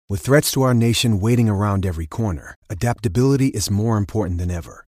With threats to our nation waiting around every corner, adaptability is more important than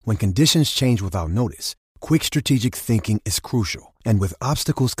ever. When conditions change without notice, quick strategic thinking is crucial. And with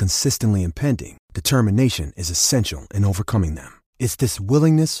obstacles consistently impending, determination is essential in overcoming them. It's this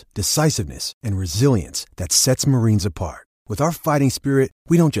willingness, decisiveness, and resilience that sets Marines apart. With our fighting spirit,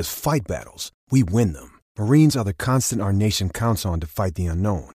 we don't just fight battles, we win them. Marines are the constant our nation counts on to fight the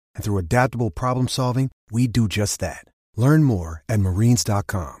unknown. And through adaptable problem solving, we do just that. Learn more at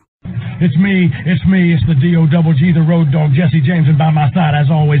marines.com. It's me, it's the D-O-double-G, the road dog, Jesse James, and by my side, as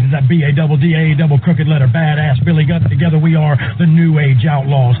always, is that B-A-double-D-A, double crooked letter, badass Billy Gunn. Together we are the New Age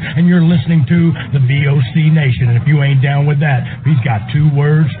Outlaws, and you're listening to the VOC Nation, and if you ain't down with that, he's got 2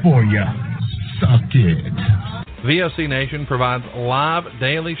 words for you. Suck it. VOC Nation provides live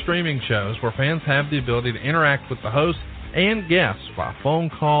daily streaming shows where fans have the ability to interact with the hosts and guests by phone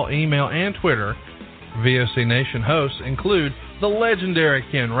call, email, and Twitter. VOC Nation hosts include the legendary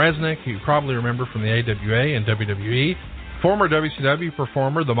Ken Resnick, who you probably remember from the AWA and WWE, former WCW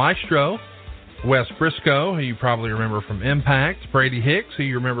performer The Maestro, Wes Briscoe, who you probably remember from Impact, Brady Hicks, who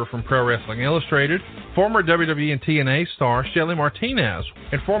you remember from Pro Wrestling Illustrated, former WWE and TNA star Shelly Martinez,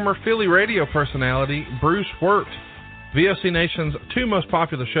 and former Philly radio personality Bruce Wirt. VOC Nation's 2 most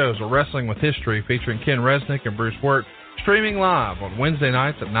popular shows are Wrestling with History, featuring Ken Resnick and Bruce Wirt, streaming live on Wednesday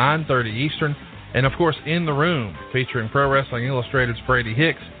nights at 9:30 Eastern, and of course In the Room, featuring Pro Wrestling Illustrated's Brady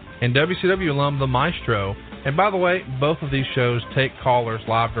Hicks and WCW alum The Maestro. And by the way, both of these shows take callers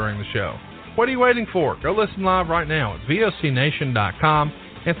live during the show. What are you waiting for? Go listen live right now at VOCNation.com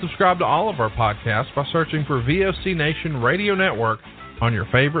and subscribe to all of our podcasts by searching for VOC Nation Radio Network on your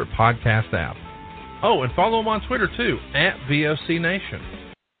favorite podcast app. Oh, and follow them on Twitter too, at VOC Nation.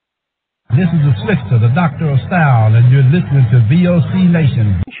 This is the Slickster, the Doctor of Style, and you're listening to VOC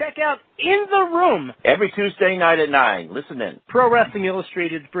Nation. Check out In the Room every Tuesday night at 9. Listen in. Pro Wrestling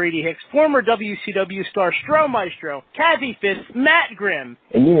Illustrated's Brady Hicks, former WCW star Stro Maestro, Kathy Fitz, Matt Grimm.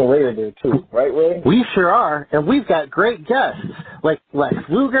 And you and Ray are there too, right, Ray? We sure are, and we've got great guests like Lex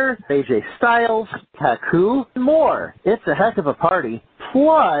Luger, AJ Styles, Taku, and more. It's a heck of a party.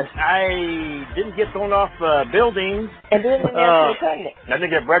 Plus, I didn't get thrown off buildings. And didn't get pregnant. I didn't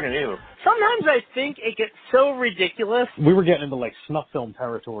get pregnant either. Sometimes I think it gets so ridiculous. We were getting into like snuff film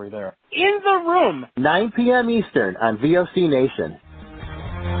territory there. In the Room. 9 p.m. Eastern on VOC Nation.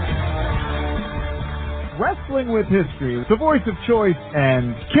 Wrestling with History, the voice of choice,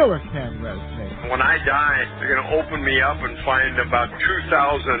 and Killer Ken Resnick. When I die, they're going to open me up and find about 2,000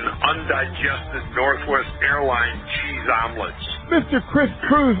 undigested Northwest Airlines cheese omelets. Mr. Chris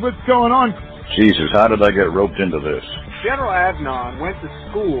Cruz, what's going on? Jesus, how did I get roped into this? General Adnan went to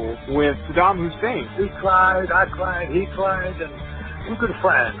school with Saddam Hussein. He cried, I cried, he cried, and we're good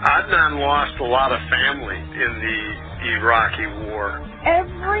friends. Adnan lost a lot of family in the Iraqi war.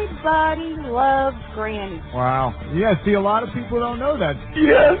 Everybody loves Granny. Wow. Yeah, see, a lot of people don't know that.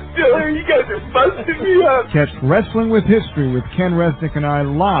 Yes, Diller, you guys are busting me up. Catch Wrestling with History with Ken Resnick and I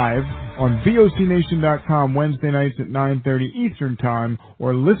live on VOCNation.com Wednesday nights at 9:30 Eastern Time,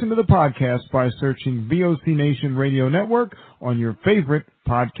 or listen to the podcast by searching VOC Nation Radio Network on your favorite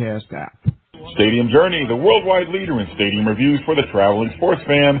podcast app. Stadium Journey, the worldwide leader in stadium reviews for the traveling sports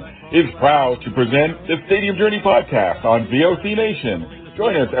fan, is proud to present the Stadium Journey podcast on VOC Nation.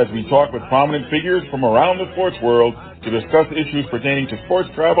 Join us as we talk with prominent figures from around the sports world to discuss issues pertaining to sports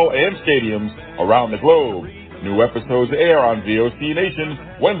travel and stadiums around the globe. New episodes air on VOC Nation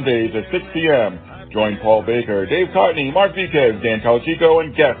Wednesdays at 6 p.m. Join Paul Baker, Dave Cotney, Mark Viquez, Dan Calachico,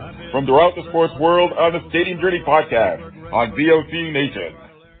 and guests from throughout the sports world on the Stadium Journey podcast on VOC Nation.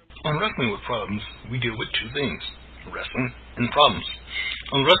 On Wrestling with Problems, we deal with 2 things, wrestling and problems.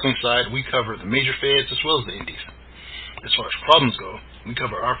 On the wrestling side, we cover the major feds as well as the indies. As far as problems go, we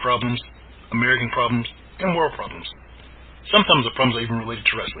cover our problems, American problems, and world problems. Sometimes the problems are even related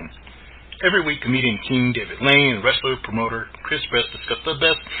to wrestling. Every week, comedian King David Lane and wrestler promoter Chris Best discuss the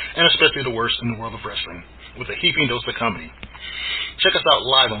best and especially the worst in the world of wrestling with a heaping dose of comedy. Check us out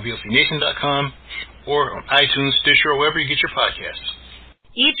live on VOCNation.com or on iTunes, Stitcher, or wherever you get your podcasts.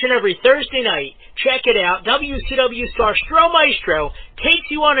 Each and every Thursday night, check it out, WCW star Stro Maestro takes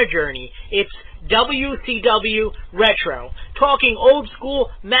you on a journey. It's WCW Retro, talking old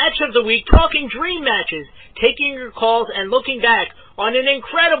school match of the week, talking dream matches, taking your calls and looking back on an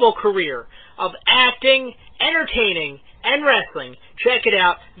incredible career of acting, entertaining, and wrestling. Check it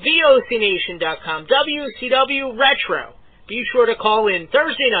out, VOCNation.com, WCW Retro. Be sure to call in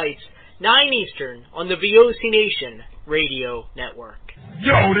Thursday nights, 9 Eastern, on the VOC Nation Radio Network.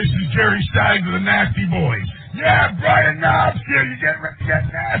 Yo, this is Jerry Stein of the Nasty Boys. Yeah, Brian Knobs here. You getting ready to get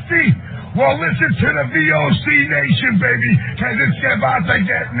nasty? Well, listen to the VOC Nation, baby, because it's about to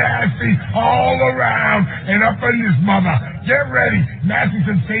get nasty all around and up in this mother. Get ready. Nasty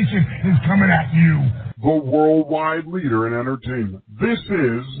Sensation is coming at you. The worldwide leader in entertainment. This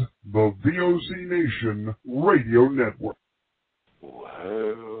is the VOC Nation Radio Network.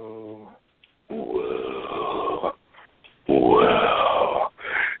 Well,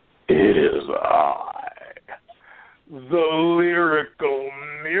 it is I, the lyrical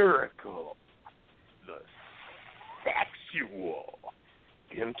miracle, the sexual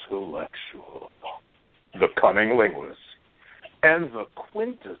intellectual, the cunning linguist, and the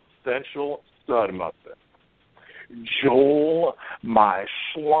quintessential stud muffin. Joel, my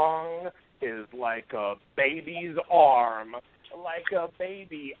schlong is like a baby's arm, like a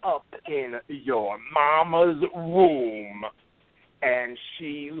baby up in your mama's womb. And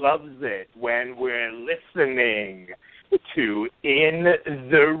she loves it when we're listening to In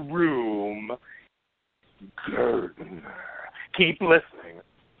the Room. Gardner. Keep listening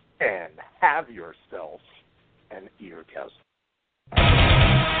and have yourself an eargasm.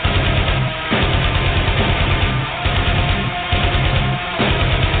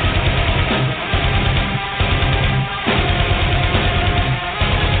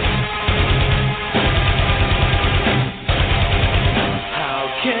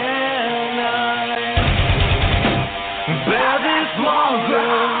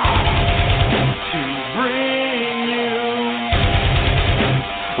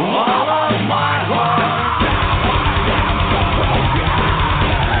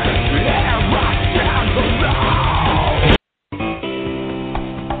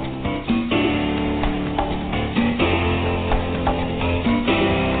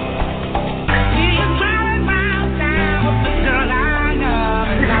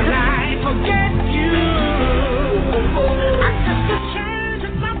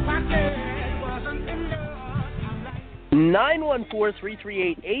 Nine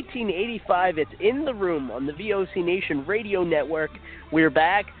 914-338-1885. It's In the Room on the VOC Nation Radio Network. We're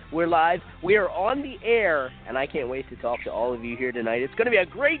back. We're live. We are on the air, and I can't wait to talk to all of you here tonight. It's going to be a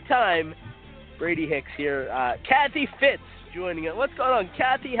great time. Brady Hicks here. Kathy Fitz joining us. What's going on,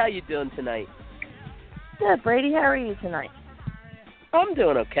 Kathy? How you doing tonight? Good, Brady. How are you tonight? I'm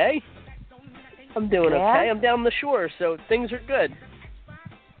doing okay. Okay. I'm down the shore, so things are good.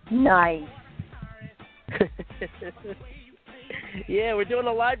 Nice. Yeah, we're doing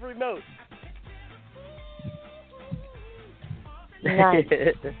a live remote. Nice.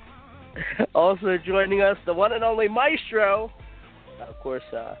 Also joining us, the one and only Maestro, of course,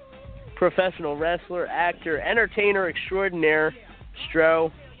 professional wrestler, actor, entertainer extraordinaire.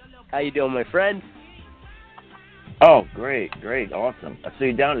 Stro, how you doing, my friend? Oh, great, awesome. So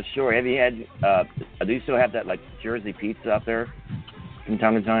you're down the shore. Have you had? Do you still have that like Jersey pizza out there from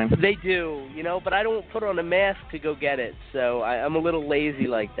time to time? They do, but I don't put on a mask to go get it, so I'm a little lazy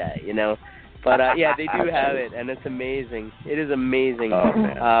like that, But yeah, they do have it, and it's amazing. It is amazing.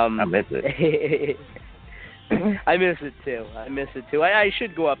 Oh man, I miss it. I miss it too. I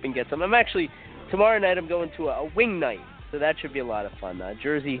should go up and get some. Tomorrow night I'm going to a wing night, so that should be a lot of fun.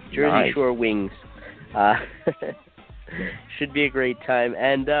 Jersey nice. Shore wings. Should be a great time.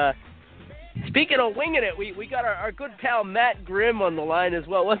 And speaking of winging it, we got our good pal Matt Grimm on the line as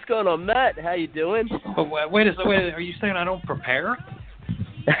well. What's going on, Matt? How you doing? Oh, wait a second. Are you saying I don't prepare?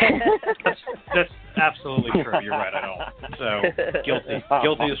 That's absolutely true. You're right. I don't. So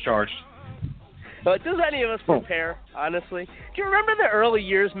guilty as charged. But does any of us prepare, honestly? Do you remember the early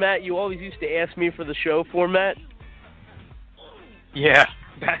years, Matt? You always used to ask me for the show format. Yeah.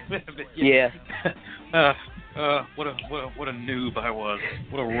 Yeah. What a noob I was.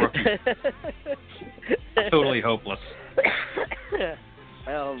 What a rookie. Totally hopeless.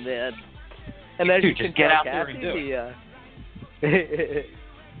 Oh man. And as you just get out there and do it.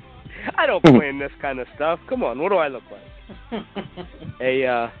 I don't plan this kind of stuff. Come on, what do I look like?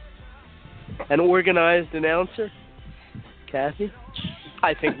 An organized announcer? Kathy?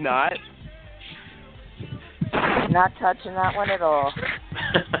 I think not. Not touching that one at all.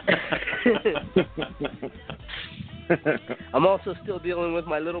 I'm also still dealing with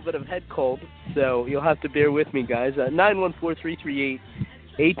my little bit of head cold, so you'll have to bear with me, guys.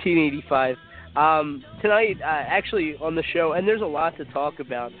 914-338-1885. Tonight, actually, on the show, and there's a lot to talk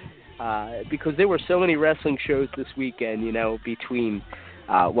about, because there were so many wrestling shows this weekend, between,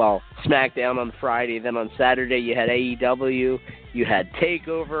 SmackDown on Friday, then on Saturday you had AEW, you had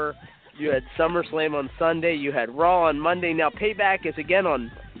TakeOver, you had SummerSlam on Sunday, you had Raw on Monday. Now Payback is again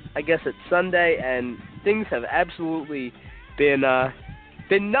on, I guess, it's Sunday, and things have absolutely been nuts.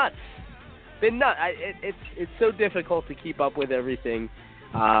 It's so difficult to keep up with everything.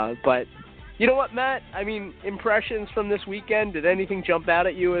 But you know what, Matt? I mean, impressions from this weekend. Did anything jump out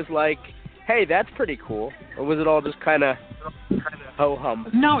at you as like, hey, that's pretty cool, or was it all just kind of ho hum?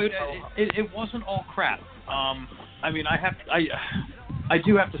 No, it wasn't all crap. I mean, I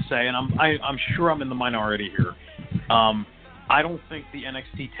do have to say, and I'm sure I'm in the minority here. I don't think the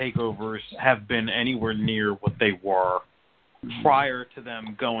NXT takeovers have been anywhere near what they were prior to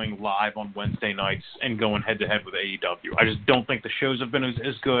them going live on Wednesday nights and going head-to-head with AEW. I just don't think the shows have been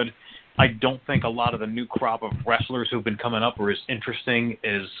as good. I don't think a lot of the new crop of wrestlers who've been coming up are as interesting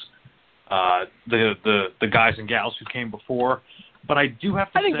as the guys and gals who came before. But I do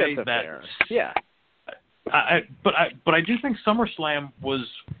have to say that fair. Yeah. But I do think SummerSlam was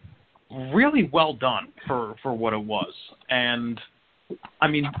really well done for what it was. And, I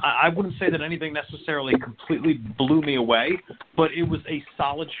mean, I wouldn't say that anything necessarily completely blew me away, but it was a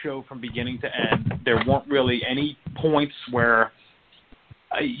solid show from beginning to end. There weren't really any points where,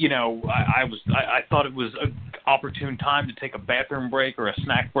 I thought it was an opportune time to take a bathroom break or a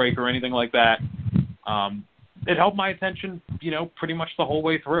snack break or anything like that. It held my attention, pretty much the whole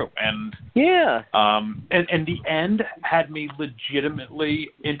way through. And yeah. And the end had me legitimately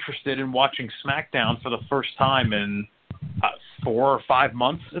interested in watching SmackDown for the first time in 4 or 5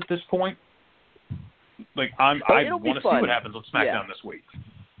 months at this point. Like I want to see what happens on SmackDown this week.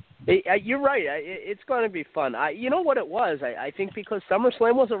 You're right. It's going to be fun. You know what it was? I think because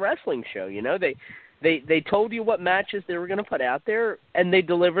SummerSlam was a wrestling show. They told you what matches they were going to put out there, and they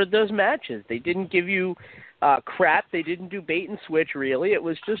delivered those matches. They didn't give you crap. They didn't do bait and switch, really. It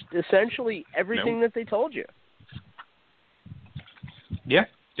was just essentially everything that they told you. Yeah.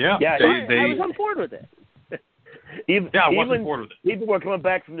 I was on board with it. I wasn't on board with it. People were coming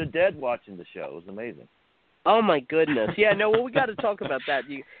back from the dead watching the show. It was amazing. Oh, my goodness. Yeah, no, well, we got to talk about that.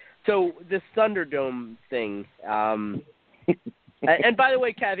 So this Thunderdome thing, and by the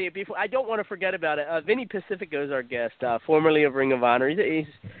way, caveat, before I don't want to forget about it. Vinny Pacifico is our guest, formerly of Ring of Honor. He's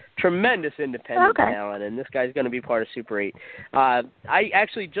tremendous independent talent, and this guy's going to be part of Super 8. I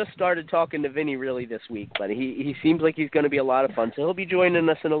actually just started talking to Vinny really this week, but he seems like he's going to be a lot of fun, so he'll be joining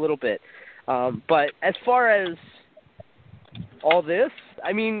us in a little bit. But as far as all this,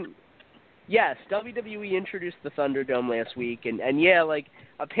 I mean, yes, WWE introduced the Thunderdome last week, and yeah, like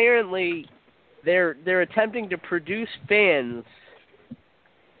apparently they're attempting to produce fans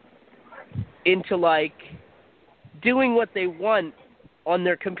into like doing what they want on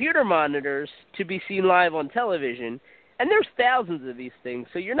their computer monitors to be seen live on television. And there's thousands of these things,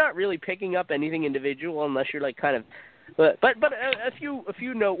 so you're not really picking up anything individual unless you're like kind of. But a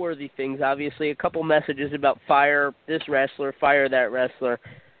few noteworthy things. Obviously, a couple messages about fire this wrestler, fire that wrestler.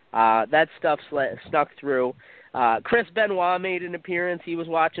 That stuff snuck through. Chris Benoit made an appearance. He was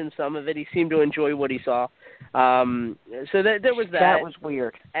watching some of it. He seemed to enjoy what he saw. So there was that. That was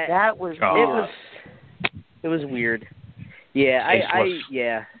weird. That was weird. It was weird. Yeah,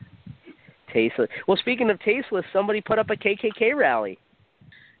 yeah. Tasteless. Well, speaking of tasteless, somebody put up a KKK rally.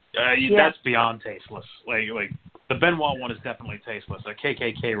 That's beyond tasteless. Like the Benoit one is definitely tasteless. A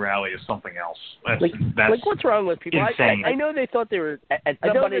KKK rally is something else. That's what's wrong with people? Insane. I know they thought they were. And I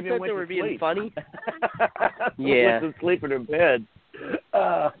know they even thought went they were to being sleep. funny. Yeah. Went to sleep in their bed.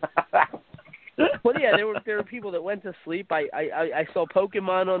 Well, yeah, there were people that went to sleep. I saw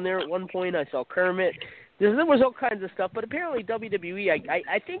Pokemon on there at one point. I saw Kermit. There was all kinds of stuff, but apparently WWE,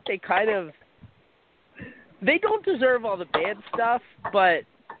 I think they kind of, they don't deserve all the bad stuff, but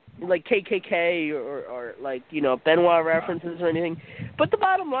like KKK or like, Benoit references or anything. But the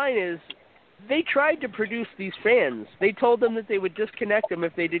bottom line is, they tried to produce these fans. They told them that they would disconnect them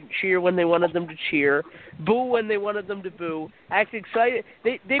if they didn't cheer when they wanted them to cheer, boo when they wanted them to boo, act excited.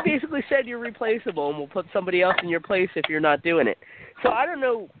 They basically said you're replaceable and we'll put somebody else in your place if you're not doing it. So I don't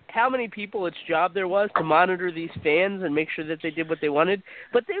know how many people its job there was to monitor these fans and make sure that they did what they wanted,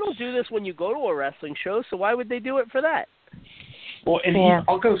 but they don't do this when you go to a wrestling show, so why would they do it for that? Well, and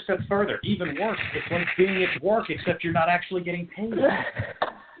I'll go a step further. Even worse, it's when it's doing its work, except you're not actually getting paid.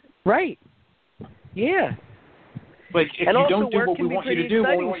 Right. Yeah. Like, if and you don't do work what we want you to do,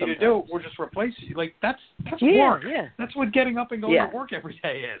 what we want you to do, we'll just replace you. Like, that's work. Yeah. That's what getting up and going to work every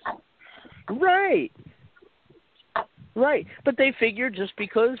day is. Right. Right. But they figure just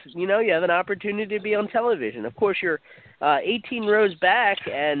because, you have an opportunity to be on television. Of course, you're 18 rows back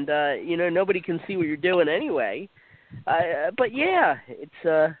and, nobody can see what you're doing anyway. But, yeah,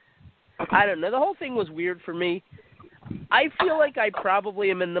 it's, I don't know. The whole thing was weird for me. I feel like I probably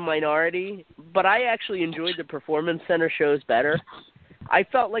am in the minority, but I actually enjoyed the Performance Center shows better. I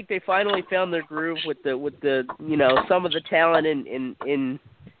felt like they finally found their groove with the some of the talent in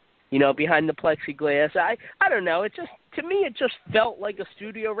behind the plexiglass. I don't know. It just felt like a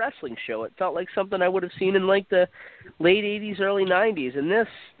studio wrestling show. It felt like something I would have seen in like the late 80s, early 90s, and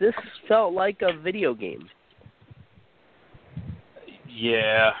this felt like a video game.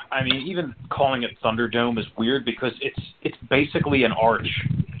 Yeah, I mean, even calling it Thunderdome is weird because it's basically an arch.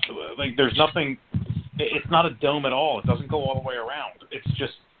 Like, there's nothing. It's not a dome at all. It doesn't go all the way around. It's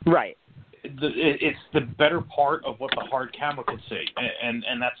just right. It's the better part of what the hard camera could see,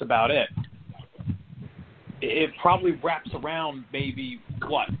 and that's about it. It probably wraps around maybe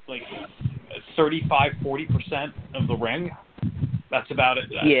like 35-40% of the ring. That's about it.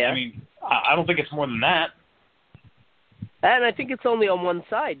 Yeah. I mean, I don't think it's more than that. And I think it's only on one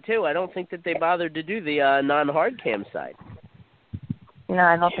side, too. I don't think that they bothered to do the non-hard cam side. No,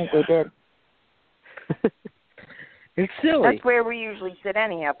 I don't think they did. It's silly. That's where we usually sit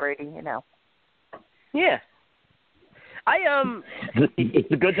anyhow, Brady, Yeah.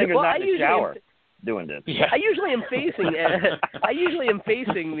 It's a good thing you're not in the shower doing this. Yeah. I usually am facing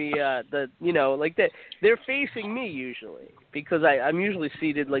the they're facing me usually because I'm usually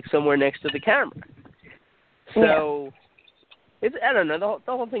seated like somewhere next to the camera. So I don't know.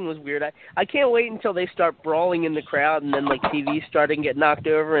 The whole thing was weird. I can't wait until they start brawling in the crowd and then like TV's starting to get knocked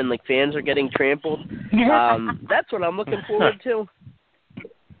over and like fans are getting trampled. That's what I'm looking forward to.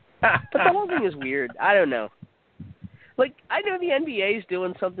 But the whole thing is weird. I don't know. Like, I know the NBA is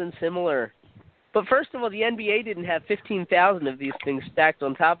doing something similar. But first of all, the NBA didn't have 15,000 of these things stacked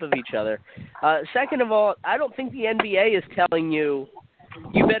on top of each other. Second of all, I don't think the NBA is telling you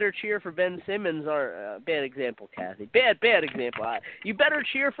better cheer for Ben Simmons or bad example, Kathy. Bad example. You better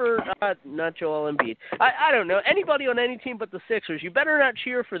cheer for not Joel Embiid. I don't know. Anybody on any team but the Sixers, you better not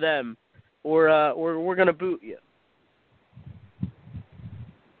cheer for them or we're going to boot you.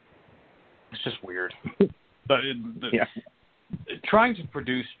 It's just weird. Trying to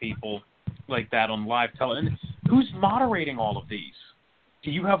produce people like that on live television. Who's moderating all of these?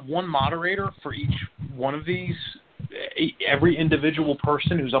 Do you have one moderator for each one of these? Every individual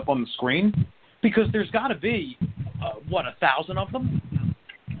person who's up on the screen? Because there's got to be, 1,000 of them?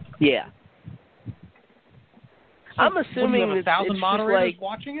 Yeah. So I'm assuming that 1,000 moderators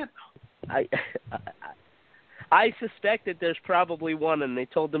watching it? I suspect that there's probably one, and they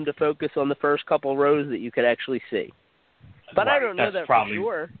told them to focus on the first couple rows that you could actually see. But I don't know that for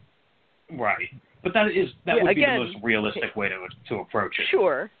sure. Right. But that would be the most realistic way to approach it.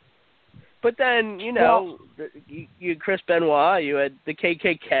 Sure. But then, you had Chris Benoit, you had the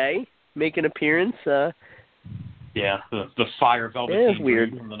KKK make an appearance. Yeah, the Fire Velvet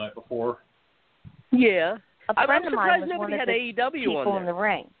Dream from the night before. Yeah. A friend of mine was nobody one of had the AEW people in the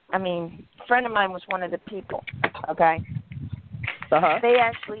ring. I mean, a friend of mine was one of the people, okay? Uh-huh. They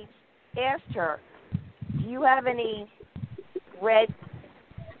actually asked her, do you have any red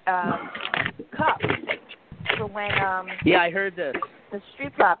cups for when yeah, I heard this. The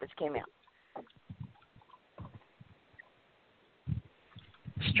Street Profits came out?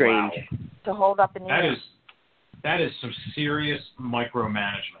 Strange. Wow. To hold up in the air. That is some serious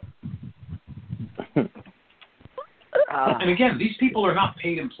micromanagement. And again, these people are not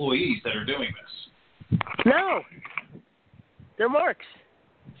paid employees that are doing this. No. They're marks.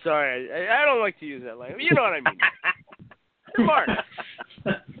 Sorry, I don't like to use that language. You know what I mean. They're marks.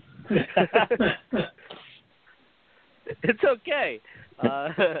 It's okay.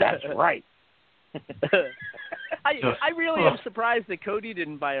 That's right. I really am surprised that Cody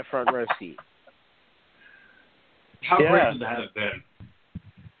didn't buy a front row seat. How great would that have been?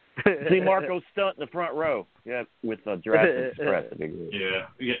 See Marco Stunt in the front row. Yeah, with Jurassic Express. Yeah,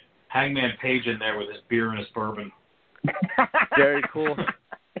 we get Hangman Page in there with his beer and his bourbon. Very cool.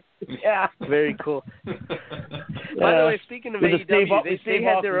 Yeah, very cool. By the way, speaking of AEW, they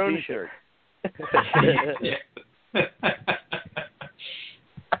had their own shirt.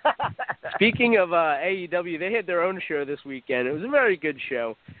 Speaking of AEW, they had their own show this weekend. It was a very good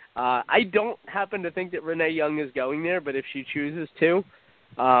show. I don't happen to think that Renee Young is going there, but if she chooses to,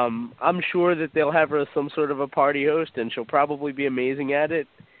 I'm sure that they'll have her as some sort of a party host, and she'll probably be amazing at it,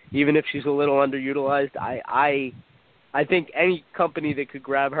 even if she's a little underutilized. I think any company that could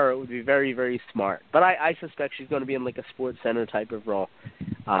grab her, it would be very, very smart. But I suspect she's going to be in like a Sports Center type of role.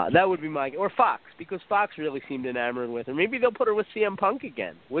 That would be or Fox, because Fox really seemed enamored with her. Maybe they'll put her with CM Punk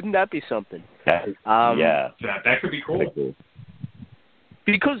again. Wouldn't that be something? Yeah, that could be cool.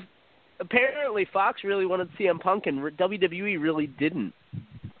 Because apparently Fox really wanted CM Punk, and WWE really didn't.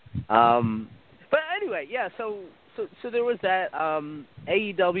 But anyway, yeah. So there was that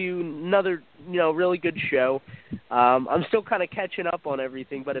AEW, another really good show. I'm still kind of catching up on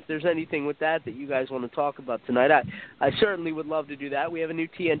everything, but if there's anything with that you guys want to talk about tonight, I certainly would love to do that. We have a new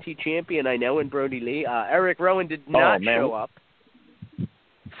TNT champion, I know, in Brody Lee. Eric Rowan did not show up.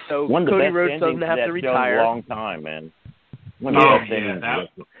 So One of the Cody best Rhodes doesn't have to retire. In a long time, man. One of the best endings.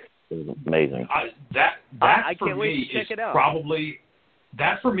 It was amazing. That I for can't wait me to check is it out.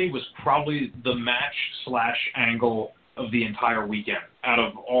 That for me was probably the match/angle of the entire weekend out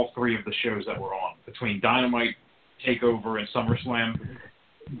of all three of the shows that were on, between Dynamite, TakeOver, and SummerSlam.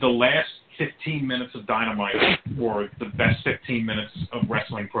 The last 15 minutes of Dynamite were the best 15 minutes of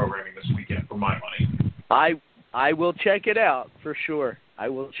wrestling programming this weekend, for my money. I will check it out for sure. I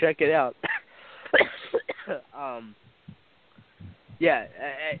will check it out. Yeah,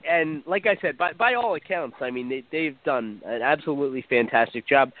 and like I said, by all accounts, I mean they've done an absolutely fantastic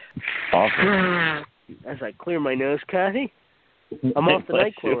job. Awesome. As I clear my nose, Kathy, I'm off the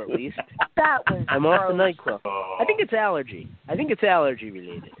NyQuil at least. That was I'm off the NyQuil. I think it's allergy. I think it's allergy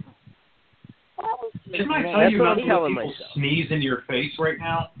related. Didn't I tell you not to let people sneeze in your face right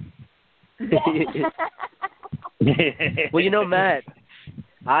now? Well, you know, Matt,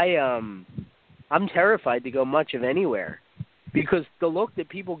 I'm terrified to go much of anywhere because the look that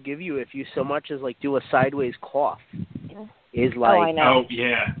people give you if you so much as like do a sideways cough is like, I know. Oh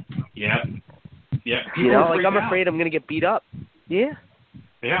yeah. You know, like I'm afraid I'm gonna get beat up. Yeah.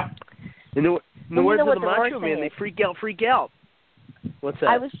 Yeah. In the words of the the Macho worst Man, thing they is? freak out. What's that?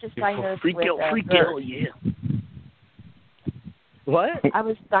 I was just diagnosed freak with out, yeah. What? I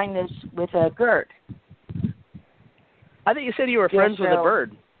was diagnosed with a GERD. I thought you said you were friends with a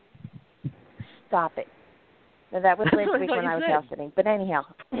bird. Stop it. No, that was last week when I was house sitting. But anyhow,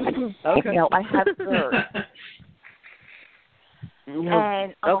 no, I have GERD.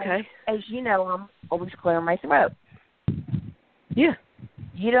 And as you know, I'm always clearing my throat. Yeah.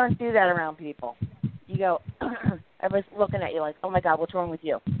 You don't do that around people. You go, everybody's looking at you like, oh my God, what's wrong with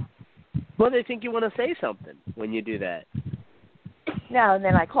you? Well, they think you want to say something when you do that. No, and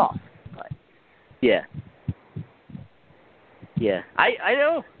then I cough. But. Yeah. Yeah. I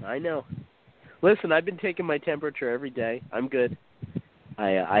know. Listen, I've been taking my temperature every day. I'm good.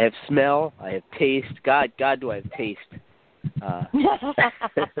 I have smell. I have taste. God, do I have taste?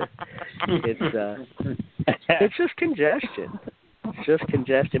 It's just congestion. It's just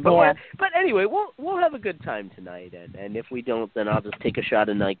congestion. But anyway, we'll have a good time tonight. And if we don't, then I'll just take a shot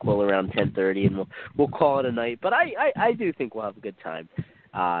of NyQuil around 10:30, and we'll call it a night. But I do think we'll have a good time.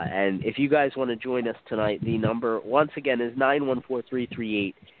 And if you guys want to join us tonight, the number, once again, is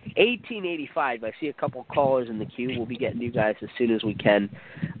 914-338-1885. I see a couple callers in the queue. We'll be getting to you guys as soon as we can.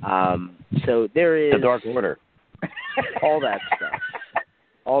 So there is... The Dark Order. All that stuff.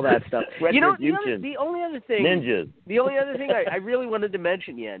 You know, the only other thing... Ninjas. The only other thing I really wanted to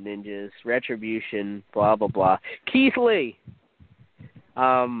mention, Ninjas, Retribution, blah, blah, blah. Keith Lee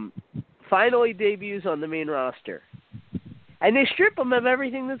finally debuts on the main roster. And they strip him of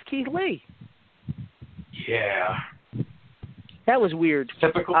everything that's Keith Lee. Yeah. That was weird.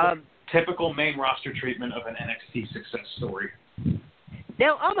 Typical main roster treatment of an NXT success story.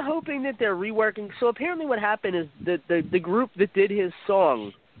 Now, I'm hoping that they're reworking. So apparently what happened is the group that did his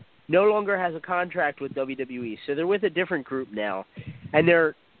song no longer has a contract with WWE. So they're with a different group now. And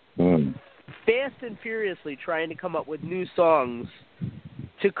they're fast and furiously trying to come up with new songs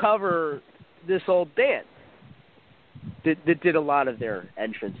to cover this old band that did a lot of their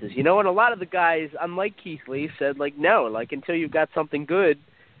entrances. You know, and a lot of the guys, unlike Keith Lee, said, like, no, like, until you've got something good,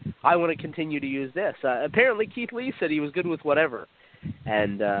 I want to continue to use this. Apparently Keith Lee said he was good with whatever.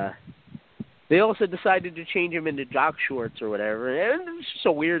 And they also decided to change him into jock shorts or whatever. And it's just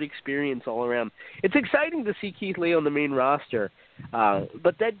a weird experience all around. It's exciting to see Keith Lee on the main roster.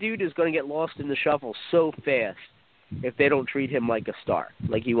 But that dude is going to get lost in the shuffle so fast if they don't treat him like a star,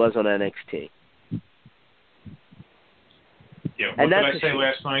 like he was on NXT. Yeah, what did I say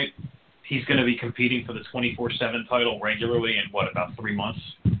last night? He's going to be competing for the 24/7 title regularly in, about 3 months?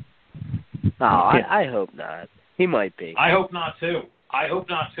 Oh, I hope not. He might be. I hope not, too.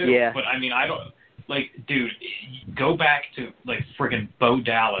 Yeah. But, I mean, I don't... Like, dude, go back to, like, friggin' Bo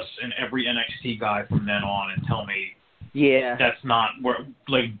Dallas and every NXT guy from then on and tell me that's not where...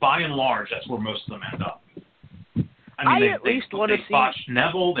 Like, by and large, that's where most of them end up. I mean, they botched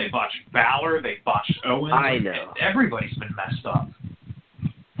Neville, they botched Balor, they botched Owens. I know. Everybody's been messed up.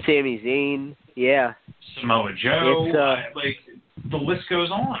 Sami Zayn, yeah. Samoa Joe, the list goes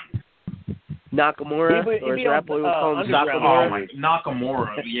on. Nakamura, or is that what we call him?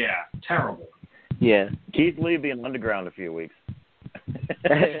 Nakamura, yeah, terrible. Yeah. Keith Lee will be in Underground in a few weeks.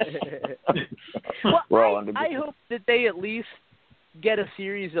 Well, I hope that they at least get a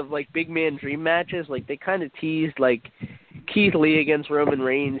series of like big man dream matches. Like they kind of teased like Keith Lee against Roman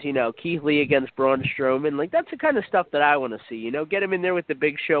Reigns, Keith Lee against Braun Strowman. Like that's the kind of stuff that I want to see. Get him in there with the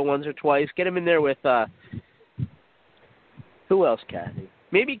Big Show once or twice. Get him in there with who else, Kathy?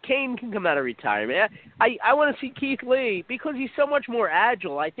 Maybe Kane can come out of retirement. I want to see Keith Lee because he's so much more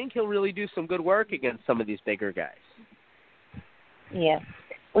agile. I think he'll really do some good work against some of these bigger guys. Yeah.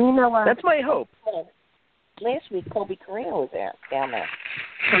 Well, that's my hope. Last week, Colby Corino was down there.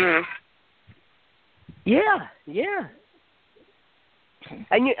 Yeah.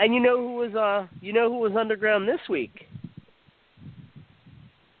 And you know who was underground this week?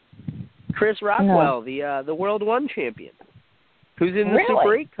 Chris Rockwell, the World One champion, who's in the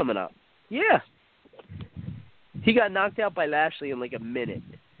Super 8 coming up. Yeah. He got knocked out by Lashley in like a minute.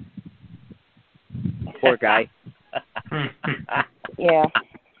 Poor guy. Yeah.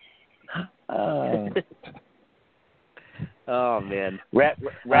 Oh man. Rat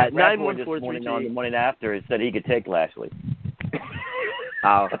 914 this morning on the morning after it said he could take Lashley.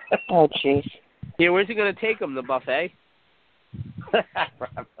 Oh jeez. Yeah, where's he going to take him? The buffet?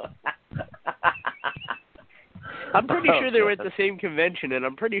 I'm pretty sure they were at the same convention, and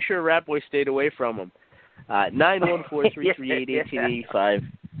I'm pretty sure Rat Boy stayed away from him. 914-338-1885.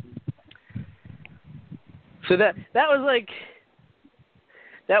 So that was like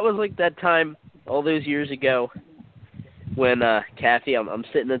that time all those years ago when Kathy, I'm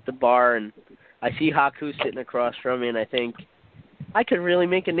sitting at the bar and I see Haku sitting across from me, and I think I could really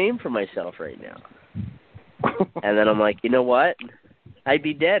make a name for myself right now. And then I'm like, you know what? I'd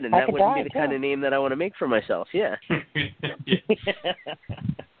be dead, and that wouldn't be the kind of name that I want to make for myself. Yeah.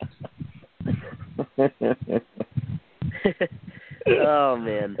 Oh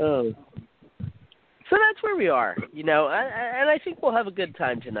man. Oh. So that's where we are, and I think we'll have a good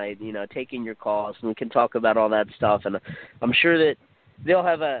time tonight, taking your calls, and we can talk about all that stuff, and I'm sure that they'll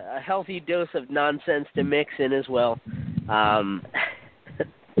have a healthy dose of nonsense to mix in as well. Oh,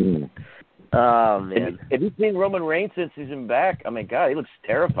 man. Have you seen Roman Reigns since he's been back? I mean, God, he looks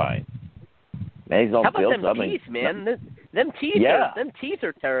terrifying. Man, he's all built up. How about them teeth, man? Them teeth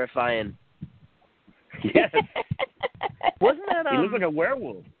are terrifying. Yes. Wasn't that... he looks like a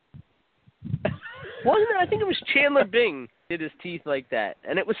werewolf. Wasn't it? I think it was Chandler Bing did his teeth like that,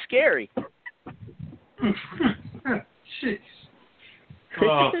 and it was scary. Jeez.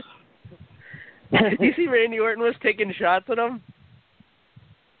 Oh. You see Randy Orton was taking shots at him?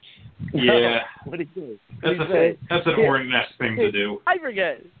 Yeah. What did he do? That's an Orton-esque thing to do. I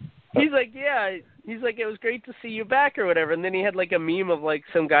forget. He's like, it was great to see you back or whatever, and then he had like a meme of like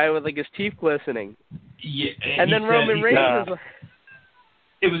some guy with like his teeth glistening. Yeah. And then Roman Reigns was like...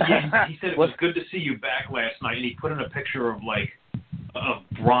 He said it was good to see you back last night, and he put in a picture of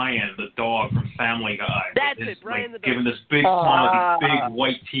Brian, the dog from Family Guy. That's it, Brian the dog. Giving this big smile with these big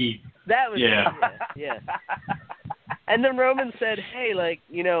white teeth. That was yeah. And then Roman said, hey,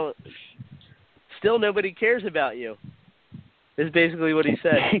 still nobody cares about you. Is basically what he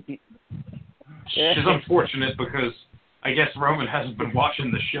said. Which is unfortunate because I guess Roman hasn't been watching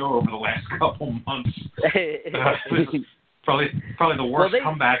the show over the last couple months. Probably the worst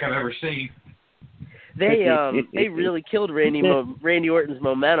comeback I've ever seen. They really killed Randy Orton's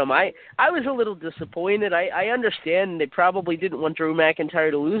momentum. I was a little disappointed. I understand they probably didn't want Drew McIntyre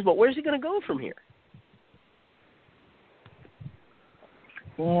to lose, but where's he going to go from here?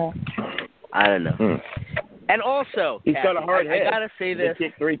 Yeah. I don't know. And also, he's got a hard head. I gotta say this. He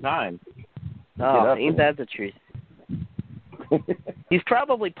kicked 3 times. Oh, ain't that the truth? He's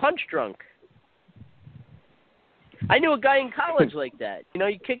probably punch drunk. I knew a guy in college like that.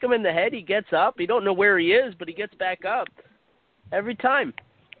 You kick him in the head, he gets up. You don't know where he is, but he gets back up every time.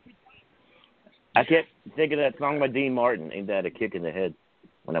 I kept thinking of that song by Dean Martin, Ain't That a Kick in the Head,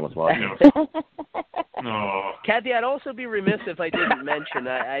 when I was watching it. No. Kathy, I'd also be remiss if I didn't mention,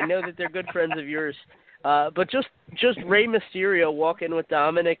 I know that they're good friends of yours, but just Rey Mysterio walking with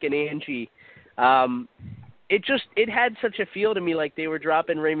Dominic and Angie, it had such a feel to me like they were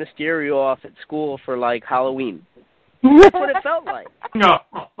dropping Rey Mysterio off at school for Halloween. That's what it felt like. No.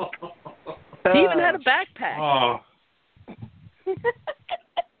 He even had a backpack. Oh.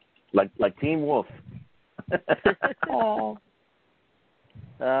 like Teen Wolf.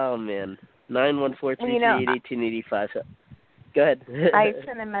 Oh man. 914-338-1885. So, go ahead. I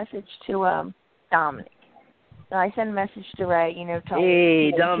sent a message to Dominic. So I sent a message to Ray,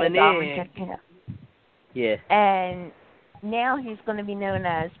 hey, Dominic. Yeah. And now he's going to be known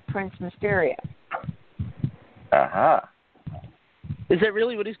as Prince Mysterio. Uh-huh. Is that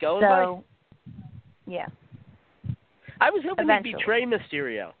really what he's going by? Yeah. I was hoping he'd betray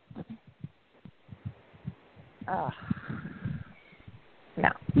Mysterio. No.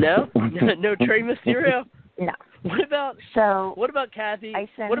 No? No Trey Mysterio? No. What about Kathy?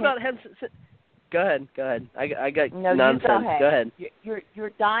 What about Henson? Go ahead. I got nonsense. Go ahead.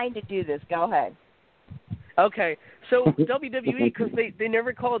 You're dying to do this. Go ahead. Okay, so WWE, because they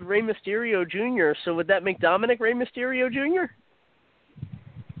never called Rey Mysterio Jr., so would that make Dominic Rey Mysterio Jr.?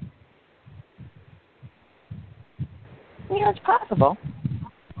 Yeah, it's possible.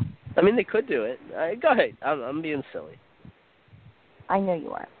 I mean, they could do it. Go ahead. I'm being silly. I know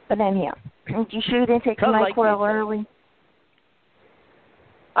you are. But anyhow, you sure you didn't take tonight early?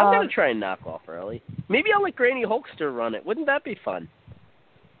 I'm going to try and knock off early. Maybe I'll let Granny Hulkster run it. Wouldn't that be fun?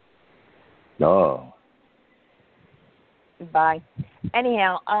 No. Bye.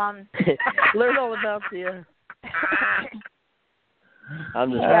 Anyhow, learn all about the.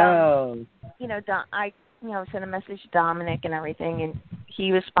 I'm just. I sent a message to Dominic and everything, and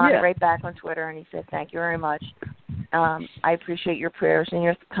he responded right back on Twitter, and he said, "Thank you very much. I appreciate your prayers and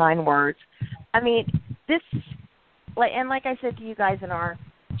your kind words." I mean, this, like I said to you guys in our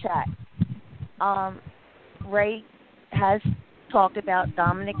chat, Ray has talked about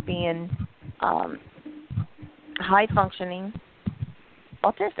Dominic being high-functioning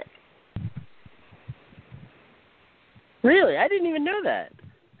autistic. Really? I didn't even know that.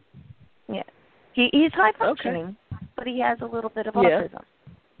 Yeah. He's high-functioning, but he has a little bit of autism.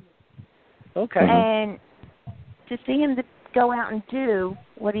 Okay. And to see him to go out and do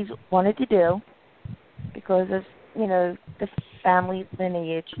what he's wanted to do because of, the family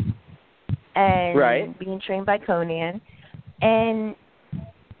lineage and being trained by Conan, and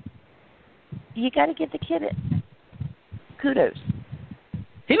you got to give the kid kudos.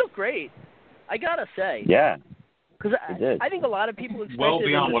 He looked great. I gotta say. Yeah. Because I think a lot of people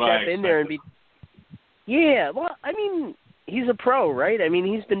expected him to step in there and be. Yeah. Well, I mean, he's a pro, right? I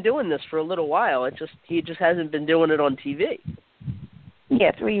mean, he's been doing this for a little while. He just hasn't been doing it on TV.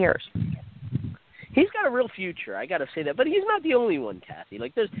 Yeah, 3 years. He's got a real future, I got to say that. But he's not the only one, Kathy.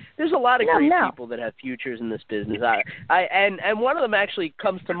 Like there's a lot of great people that have futures in this business. And one of them actually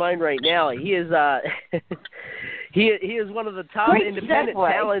comes to mind right now. He is he is one of the top independent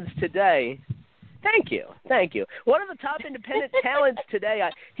talents today. Thank you. One of the top independent talents today.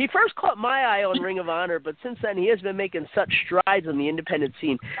 He first caught my eye on Ring of Honor, but since then he has been making such strides on the independent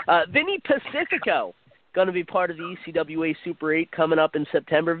scene. Vinny Pacifico. Going to be part of the ECWA Super 8 coming up in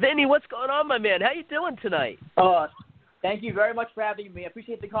September. Vinny, what's going on, my man? How you doing tonight? Thank you very much for having me. I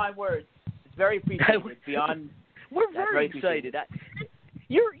appreciate the kind words. It's very appreciated. We're very excited.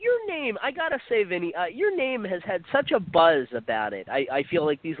 Your name, I got to say, Vinny, your name has had such a buzz about it, I feel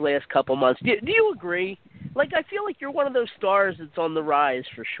like these last couple months. Do you agree? Like, I feel like you're one of those stars that's on the rise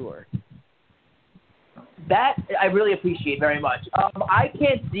for sure. That I really appreciate very much. I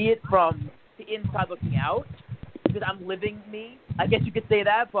can't see it from the inside looking out because I'm living me. I guess you could say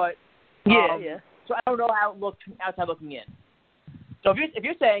that, but yeah. So I don't know how it looks from outside looking in. So if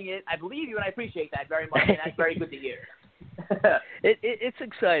you're saying it, I believe you, and I appreciate that very much, and that's very good to hear. It's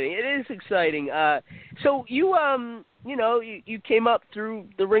exciting. It is exciting. So you you came up through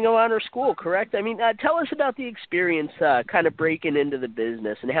the Ring of Honor school, correct? I mean, tell us about the experience, kind of breaking into the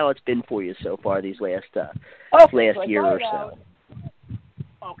business, and how it's been for you so far these last year or so.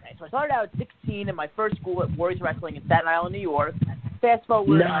 Okay, so I started out at 16 in my first school at Warriors Wrestling in Staten Island, New York. Fast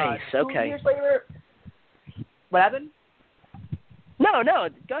forward, nice. 2 years later. What happened? No,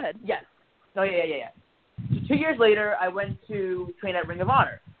 go ahead. Yes. No, yeah. So 2 years later, I went to train at Ring of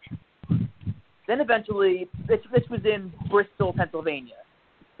Honor. Then eventually, this was in Bristol, Pennsylvania,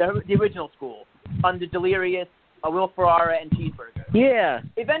 the original school, under Delirious, Will Ferrara, and Cheeseburger. Yeah.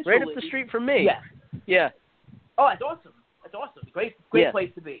 Eventually, right up the street from me. Yeah. Oh, that's awesome. Great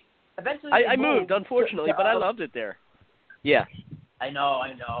place to be. Eventually, I moved, unfortunately, but I loved it there. Yeah. I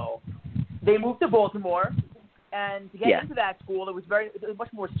know. They moved to Baltimore, and to get into that school, it was much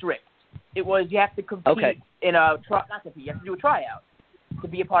more strict. It was you have to compete in a you have to do a tryout to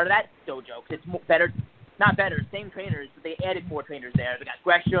be a part of that dojo. Cause it's same trainers, but they added more trainers there. They got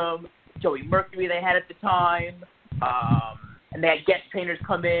Gresham, Joey Mercury they had at the time, and they had guest trainers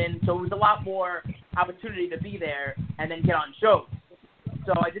come in, so it was a lot more opportunity to be there and then get on shows.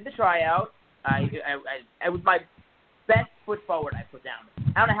 So I did the tryout. I was my best foot forward I put down.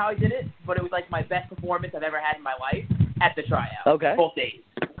 I don't know how I did it, but it was like my best performance I've ever had in my life at the tryout. Okay. Both days.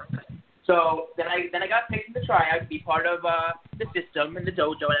 So then I got picked in the tryout to be part of the system and the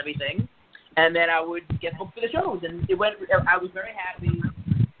dojo and everything, and then I would get booked for the shows, and it went. I was very happy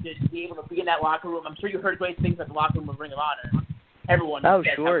to be able to be in that locker room. I'm sure you heard great things about the locker room of Ring of Honor. Everyone says how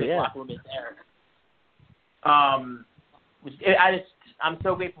good the locker room is there. I'm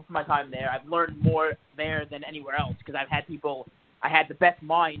so grateful for my time there. I've learned more there than anywhere else because I've had people I had the best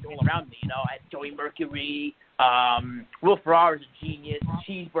mind all around me. You know, I had Joey Mercury, Will Ferrara's a genius,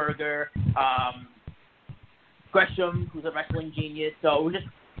 Cheeseburger, Gresham, who's a wrestling genius. So it was just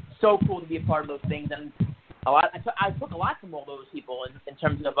so cool to be a part of those things, and I took a lot from all those people in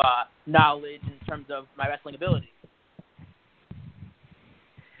terms of knowledge, in terms of my wrestling ability.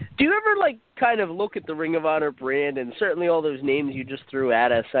 Do you ever kind of look at the Ring of Honor brand, and certainly all those names you just threw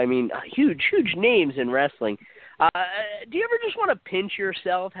at us? I mean, huge names in wrestling. Do you ever just want to pinch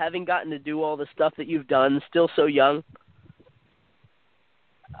yourself, having gotten to do all the stuff that you've done, still so young?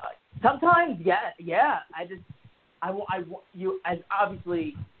 Sometimes, yeah. I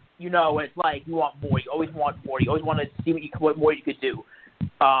obviously, you know, it's like you want more. You always want more. You always want to see what more you could do.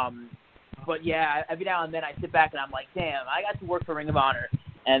 But yeah, every now and then I sit back and I'm like, damn, I got to work for Ring of Honor,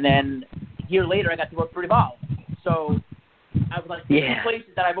 and then a year later I got to work for Evolve. So I was like, two places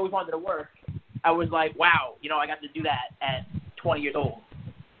that I've always wanted to work. I was like, wow, you know, I got to do that at 20 years old.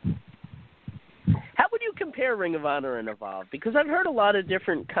 How would you compare Ring of Honor and Evolve? Because I've heard a lot of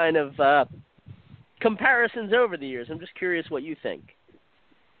different kind of comparisons over the years. I'm just curious what you think.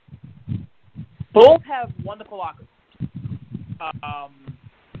 Both have wonderful locker rooms.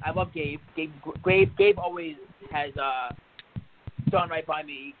 I love Gabe. Gabe always has done right by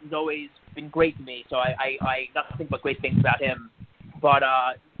me. He's always been great to me, so I nothing but great things about him. But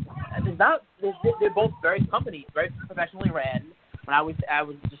they're both very companies, very professionally ran. When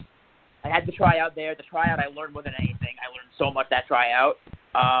I had the tryout there. The tryout, I learned more than anything. I learned so much that tryout.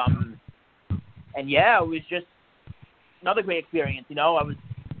 And yeah, it was just another great experience. You know, I was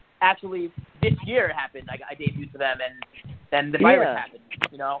actually, this year it happened. I debuted for them, and then the virus happened.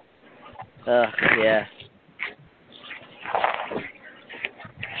 You know. Yeah.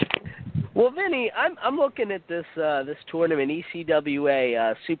 Well, Vinny, I'm looking at this tournament,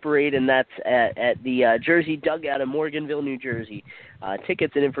 ECWA Super 8, and that's at the Jersey Dugout in Morganville, New Jersey.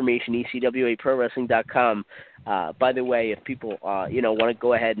 Tickets and information, ECWAProWrestling.com. By the way, if people want to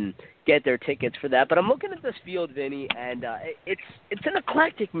go ahead and get their tickets for that. But I'm looking at this field, Vinny, and it's an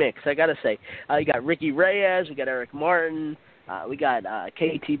eclectic mix, I gotta say. You got Ricky Reyes, we got Eric Martin, we got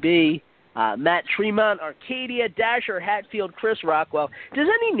KTB. Matt Tremont, Arcadia, Dasher, Hatfield, Chris Rockwell. Does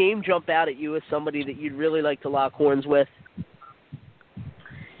any name jump out at you as somebody that you'd really like to lock horns with?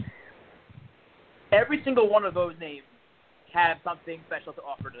 Every single one of those names have something special to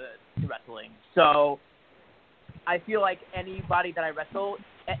offer to wrestling. So I feel like anybody that I wrestle,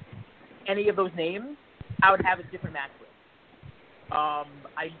 any of those names, I would have a different match with.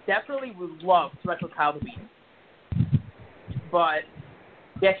 I definitely would love to wrestle Kyle DeWeese. But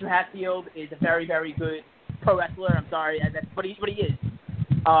Dasher Hatfield is a very, very good pro wrestler. I'm sorry, that's what he is.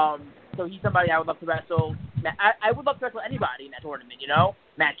 So he's somebody I would love to wrestle. I would love to wrestle anybody in that tournament, you know?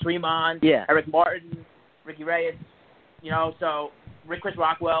 Matt Tremont, Eric Martin, Ricky Reyes, you know? So Chris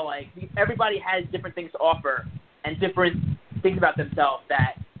Rockwell, like, everybody has different things to offer and different things about themselves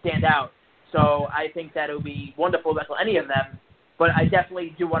that stand out. So I think that it would be wonderful to wrestle any of them, but I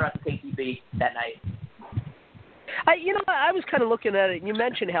definitely do want to wrestle KTB that night. I was kind of looking at it, and you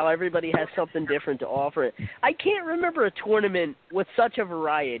mentioned how everybody has something different to offer it. I can't remember a tournament with such a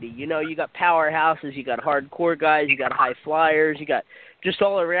variety. You know, you got powerhouses, you got hardcore guys, you got high flyers, you got just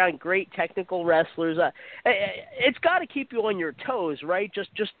all around great technical wrestlers. It's got to keep you on your toes, right?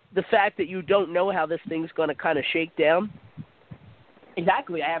 Just the fact that you don't know how this thing's going to kind of shake down.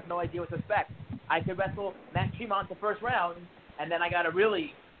 Exactly. I have no idea what to expect. I could wrestle Matt Tremont the first round, and then I got to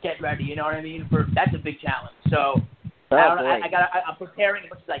really get ready, you know what I mean? That's a big challenge. So I'm preparing as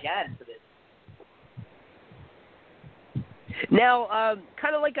much as I can for this. Now,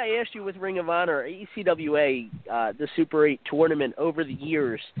 kind of like I asked you with Ring of Honor, ECWA, the Super 8 tournament over the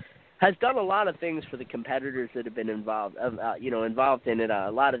years has done a lot of things for the competitors that have been involved in it.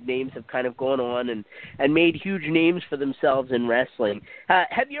 A lot of names have kind of gone on and made huge names for themselves in wrestling.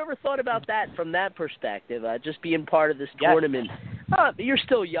 Have you ever thought about that from that perspective, just being part of this tournament? You're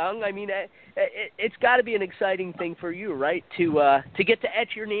still young. I mean, it's got to be an exciting thing for you, right, to get to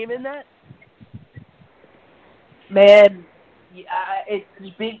etch your name in that? Man,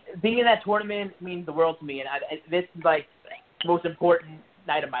 being in that tournament means the world to me, and this is like the most important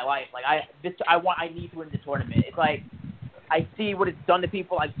night of my life. Like I need to win the tournament. It's like I see what it's done to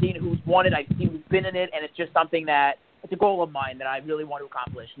people. I've seen who's won it. I've seen who's been in it, and it's just something that it's a goal of mine that I really want to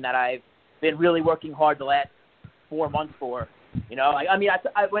accomplish, and that I've been really working hard the last 4 months for. You know,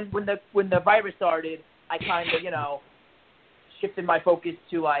 when the virus started, I kind of shifted my focus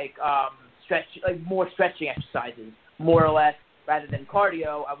to more stretching exercises, more or less, rather than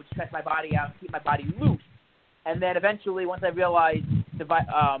cardio. I would stretch my body out and keep my body loose. And then eventually, once I realized the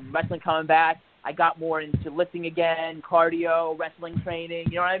wrestling coming back, I got more into lifting again, cardio, wrestling training.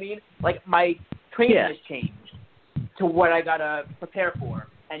 You know what I mean? Like my training has changed to what I gotta prepare for.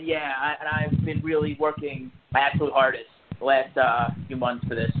 And I've been really working my absolute hardest the last few months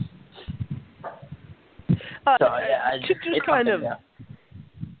for this.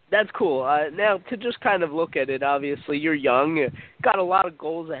 That's cool. Now, to just kind of look at it, obviously, you're young, you got a lot of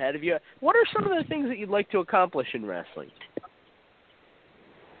goals ahead of you. What are some of the things that you'd like to accomplish in wrestling?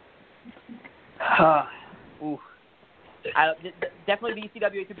 Definitely the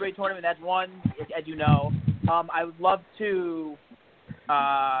ECW Super tournament. That's one, as you know. I would love to,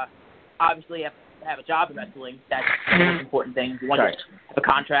 obviously, have a job in wrestling. That's the most important thing. You want to have a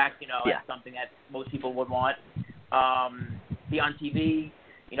contract, that's something that most people would want. Be on TV,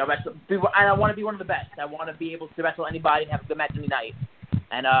 wrestle. I want to be one of the best. I want to be able to wrestle anybody and have a good match any night.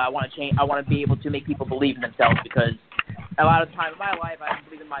 And I want to change. I want to be able to make people believe in themselves, because a lot of the time in my life I didn't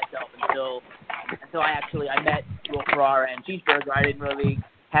believe in myself until I met Will Ferrara and Cheeseburger. I didn't really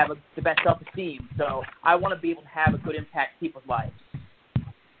have the best self-esteem. So I want to be able to have a good impact in people's lives,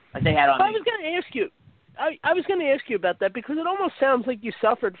 like they had on me. I was going to ask you. I was going to ask you about that, because it almost sounds like you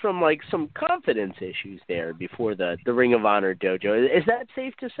suffered from like some confidence issues there before the Ring of Honor dojo. Is that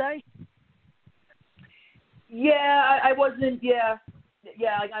safe to say? Yeah, I wasn't. Yeah.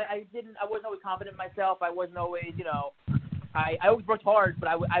 I wasn't always confident in myself. I wasn't always, I always worked hard, but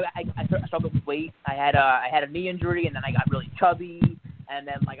I struggled with weight. I had a knee injury, and then I got really chubby, and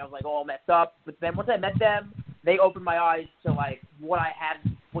then I was all messed up. But then once I met them, they opened my eyes to what I had,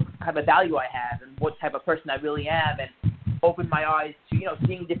 what type of value I have, and what type of person I really am, and opened my eyes to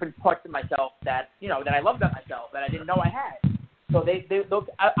seeing different parts of myself that that I love about myself that I didn't know I had. So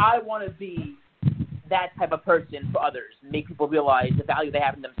I want to be that type of person for others, and make people realize the value they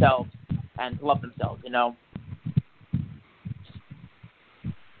have in themselves and to love themselves.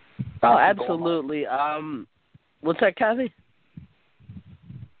 Oh, absolutely. What's that, Kathy?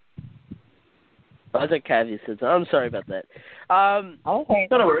 I think Kathy said so. I'm sorry about that. Okay.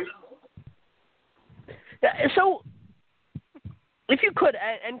 No worries. So, if you could,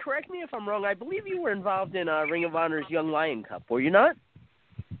 and correct me if I'm wrong, I believe you were involved in Ring of Honor's Young Lion Cup, were you not?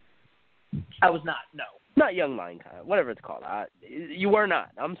 I was not, no. Not Young Lion Cup, whatever it's called. You were not.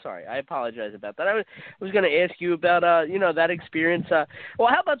 I'm sorry. I apologize about that. I was going to ask you about, that experience. How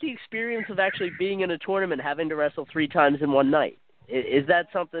about the experience of actually being in a tournament, having to wrestle 3 times in one night? Is that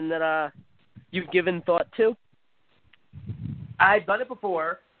something that you've given thought to? I've done it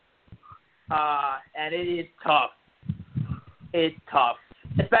before, and it is tough. It's tough,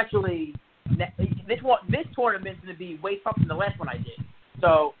 especially this tournament's going to be way tougher than the last one I did.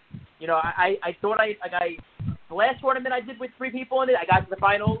 So, I thought the last tournament I did with 3 people in it, I got to the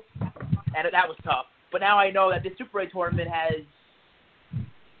finals, and that was tough. But now I know that this Super 8 tournament has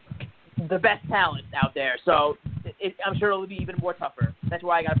the best talent out there, so I'm sure it'll be even more tougher. That's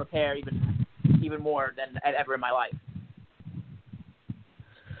why I got to prepare even more than ever in my life.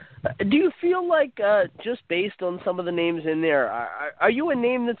 Do you feel like, just based on some of the names in there, are you a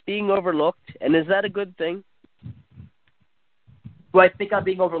name that's being overlooked, and is that a good thing? Do I think I'm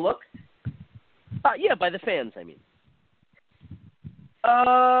being overlooked? Yeah, by the fans, I mean.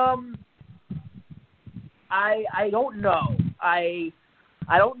 I don't know. I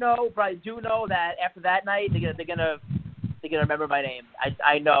don't know, but I do know that after that night, they're gonna remember my name.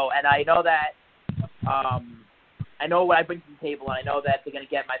 I know, and I know that I know what I bring to the table, and I know that they're gonna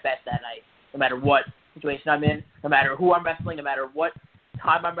get my best that night, no matter what situation I'm in, no matter who I'm wrestling, no matter what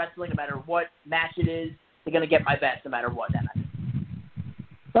time I'm wrestling, no matter what match it is. They're gonna get my best, no matter what that night.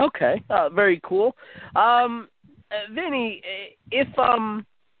 Okay, very cool. Vinny, if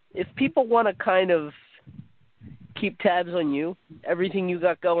people want to kind of keep tabs on you, everything you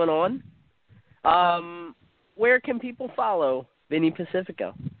got going on, where can people follow Vinny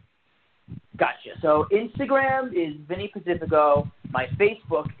Pacifico? Gotcha. So Instagram is Vinny Pacifico, my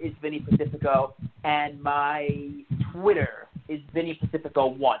Facebook is Vinny Pacifico, and my Twitter is Vinny Pacifico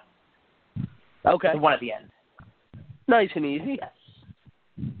 1. Okay. The 1 at the end. Nice and easy. Yes.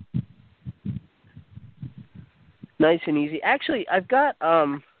 Nice and easy. Actually, I've got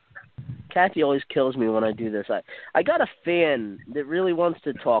Kathy always kills me when I do this. I got a fan that really wants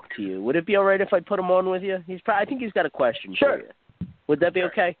to talk to you. Would it be all right if I put him on with you? I think he's got a question for you. Would that be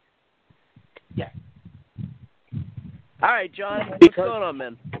okay? Yeah. All right, John. What's going on,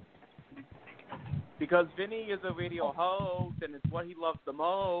 man? Because Vinny is a radio host, and it's what he loves the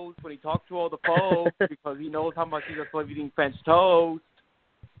most when he talks to all the folks, because he knows how much he just loves eating French toast.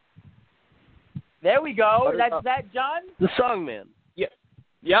 There we go. That's that, John? The song man.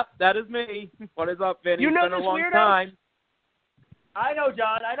 Yep, that is me. What is up, Vinny? You know it's been this a long weirdo? time. I know,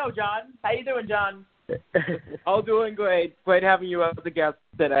 John. How you doing, John? Oh, doing great. Great having you as a guest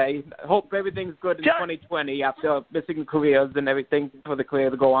today. Hope everything's good in 2020 after missing careers and everything for the career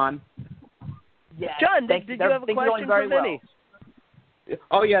to go on. Yeah. John, did you have a question for Vinny?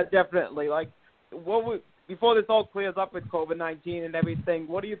 Oh, yeah, definitely. Like, before this all clears up with COVID-19 and everything,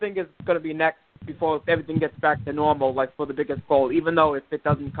 what do you think is going to be next before everything gets back to normal, like for the biggest goal, even though if it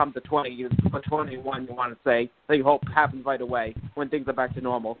doesn't come to 20, or 21, you want to say, that you hope happens right away when things are back to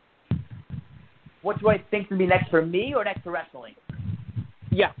normal? What do I think to be next for me or next for wrestling?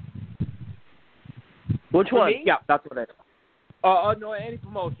 Yeah. Which one? Yeah, that's what it is. No, any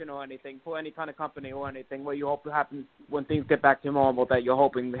promotion or anything, for any kind of company or anything, where you hope it happens when things get back to normal, that you're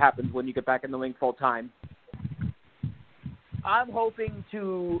hoping happens when you get back in the ring full time. I'm hoping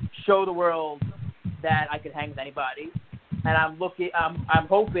to show the world that I can hang with anybody, and I'm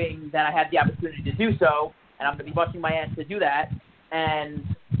hoping that I have the opportunity to do so, and I'm going to be busting my ass to do that. And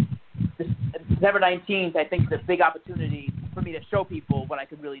December 19th, I think, is a big opportunity for me to show people what I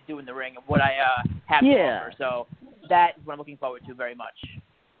can really do in the ring and what I have to offer. So that is what I'm looking forward to very much.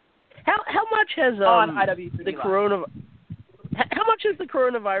 How much has How much has the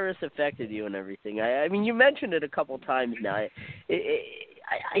coronavirus affected you and everything? I mean, you mentioned it a couple times now.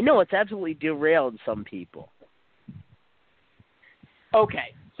 I know it's absolutely derailed some people.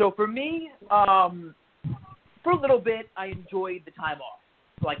 Okay, so for me, for a little bit, I enjoyed the time off.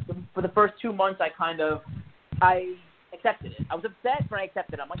 Like for the first 2 months, I accepted it. I was upset, but I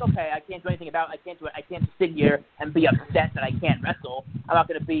accepted it. I'm like, okay, I can't do anything about it. I can't do it. I can't sit here and be upset that I can't wrestle. I'm not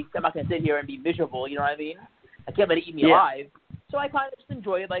gonna sit here and be miserable. You know what I mean? I can't let it eat me alive. So I kind of just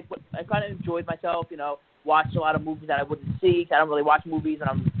enjoyed enjoyed myself. You know, watched a lot of movies that I wouldn't see. I don't really watch movies, and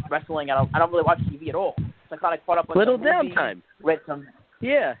I'm wrestling. I don't really watch TV at all. So I kind of caught up on little some movies, downtime. Read some.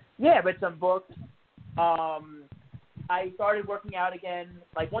 Yeah, read some books. I started working out again.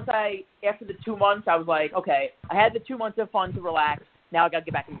 Like after the 2 months, I was like, okay, I had the 2 months of fun to relax. Now I got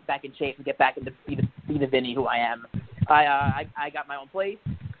to get back in shape and get back into be the Vinny who I am. I got my own place.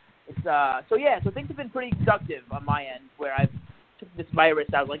 So things have been pretty productive on my end, where I've took this virus.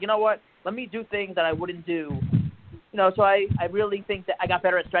 I was like, you know what? Let me do things that I wouldn't do. You know, so I really think that I got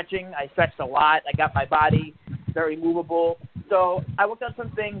better at stretching. I stretched a lot. I got my body very movable. So I worked on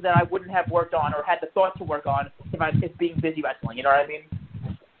some things that I wouldn't have worked on or had the thought to work on if being busy wrestling. You know what I mean?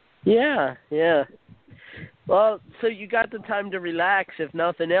 Yeah. Well, so you got the time to relax, if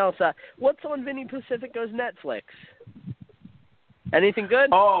nothing else. What's on Vinny Pacifico's Netflix? Anything good?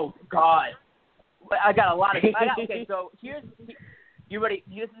 Oh, God. I got a lot of... Okay, so you ready?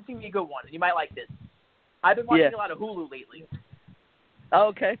 This is going to be a good one. You might like this. I've been watching a lot of Hulu lately. Oh,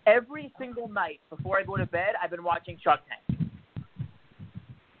 okay. Every single night before I go to bed, I've been watching Shark Tank.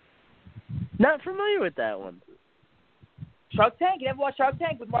 Not familiar with that one. Shark Tank? You never watched Shark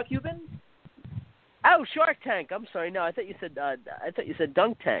Tank with Mark Cuban? Oh, Shark Tank. I'm sorry. No, I thought you said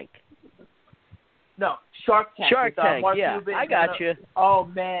Dunk Tank. No, Shark Tank. Shark Tank. Mark yeah, Cuban. I got you. Oh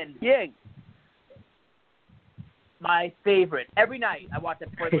man. Yeah. My favorite. Every night I watch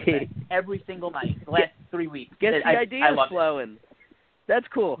it every single night. The last 3 weeks. Gets the idea flowing. That's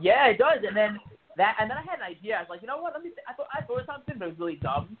cool. Yeah, it does. And then I had an idea. I was like, you know what? I thought of something, but it was really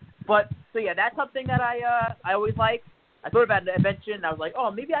dumb. But so yeah, that's something that I always like. I thought about an invention, and I was like,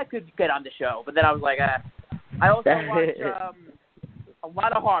 oh, maybe I could get on the show. But then I was like, I also watch a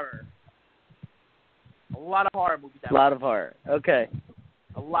lot of horror. A lot of horror movies. A lot of horror. Okay.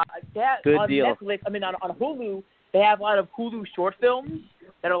 A lot. Good on deal. Netflix, on Hulu, they have a lot of Hulu short films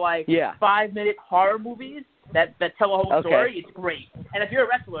that are like 5-minute horror movies that tell a whole story. It's great. And if you're a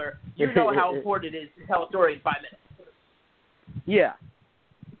wrestler, you know how important it is to tell a story in 5 minutes. Yeah.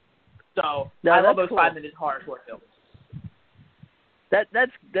 So I love those 5-minute horror short films.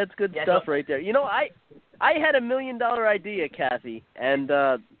 That's good stuff right there. You know, I had $1 million idea, Kathy, and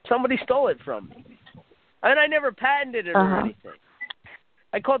somebody stole it from me. And I never patented it or anything.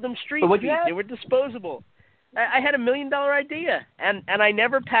 I called them street feet. They were disposable. I had $1 million idea, and I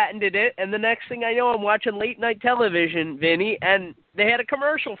never patented it. And the next thing I know, I'm watching late night television, Vinny, and they had a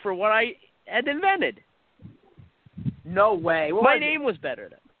commercial for what I had invented. No way. My name was better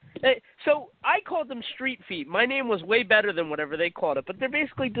then. So I called them street feet. My name was way better than whatever they called it. But they're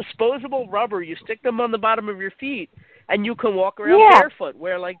basically disposable rubber. You stick them on the bottom of your feet, and you can walk around barefoot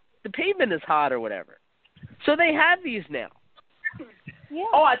where, like, the pavement is hot or whatever. So they have these now. Yeah.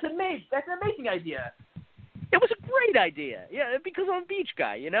 Oh, that's amazing. That's an amazing idea. It was a great idea. Yeah, because I'm a beach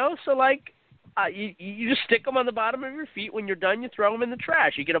guy, you know? So, like, you just stick them on the bottom of your feet. When you're done, you throw them in the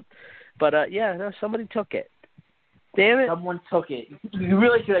trash. You get a... But, somebody took it. Damn it! Someone took it. You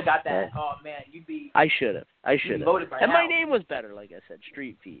really should have got that. Oh man, you'd be. I should have. Voted by and now. my name was better, like I said,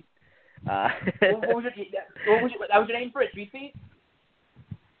 Street Feet. What was your name for it? Street Feet?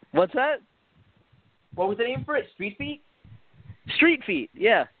 What's that? What was the name for it? Street Feet? Street Feet,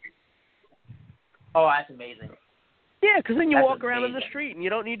 yeah. Oh, that's amazing. Yeah, because then you That's walk around in the amazing. street and you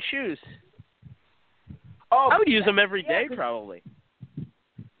don't need shoes. Oh, I would use them every day, 'cause- probably.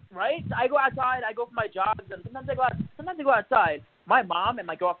 Right? I go outside. I go for my jogs, and sometimes I go outside. My mom and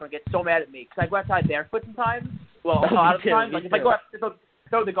my girlfriend get so mad at me because I go outside barefoot sometimes. Well, a lot of the time. Like if I go out to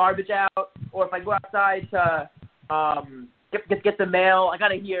throw the garbage out, or if I go outside to get the mail, I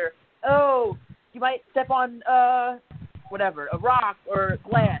gotta hear, "Oh, you might step on whatever, a rock or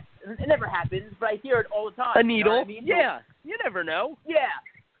glass." It never happens, but I hear it all the time. A needle? You know what I mean? Yeah, you never know. Yeah.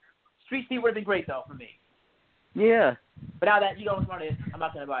 Street Feet would have been great though for me. Yeah. But now that you don't want it, I'm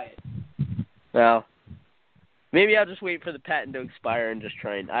not gonna buy it. Well, maybe I'll just wait for the patent to expire and just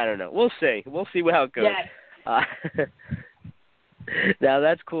try and, I don't know. We'll see. We'll see how it goes. Yeah. Now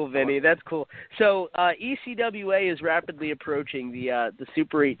that's cool, Vinny. That's cool. So ECWA is rapidly approaching. The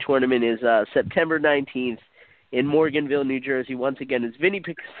Super 8 tournament is September 19th in Morganville, New Jersey. Once again, it's Vinny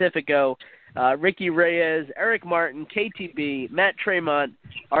Pacifico, Ricky Reyes, Eric Martin, KTB, Matt Tremont,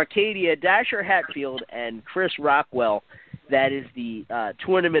 Arcadia, Dasher Hatfield, and Chris Rockwell. That is the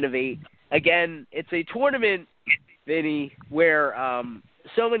tournament of 8. Again, it's a tournament, Vinny, where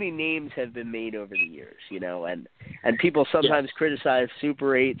so many names have been made over the years, and people sometimes criticize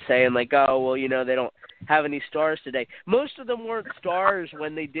Super 8 saying like, oh, well, they don't have any stars today. Most of them weren't stars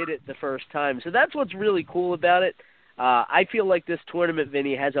when they did it the first time. So that's what's really cool about it. I feel like this tournament,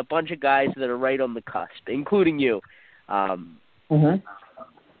 Vinny, has a bunch of guys that are right on the cusp, including you. So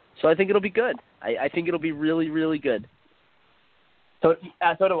I think it'll be good. I think it'll be really, really good. So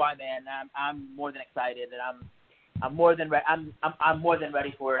do I, man. I'm more than excited, and I'm more than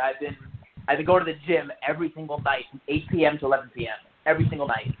ready for it. I've been going to the gym every single night from 8 p.m. to 11 p.m. every single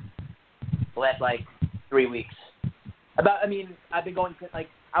night the last 3 weeks. I've been going to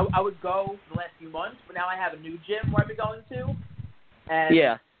I would go the last few months, but now I have a new gym where I've been going to,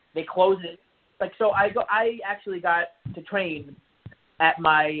 and they close it. So I actually got to train at when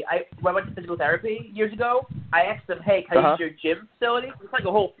I went to physical therapy years ago. I asked them, hey, can I use your gym facility? It's like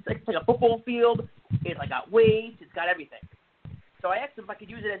a football field. It's got weights. It's got everything. So I asked him if I could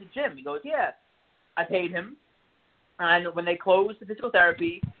use it as a gym. He goes, yeah. I paid him. And when they close the physical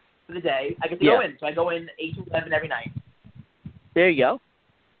therapy for the day, I get to go in. So I go in 8 to 11 every night. There you go.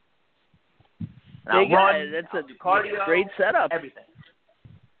 And I'll run. That's I'll do cardio, great setup. Everything.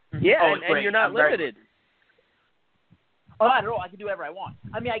 Yeah, and you're not limited. Oh, not at all. I can do whatever I want.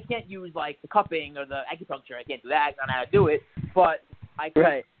 I can't use the cupping or the acupuncture. I can't do that. I don't know how to do it. But I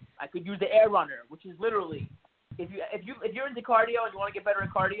could use the air runner, which is literally if you're into cardio and you want to get better at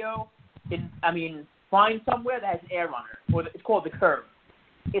cardio, find somewhere that has an air runner, or it's called the Curve.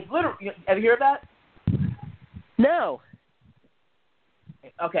 It's literally. Have you heard of that? No.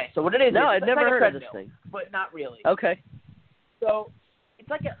 Okay, so what it is? No, I've it's never like heard a of this treadmill, thing. but not really. Okay. So it's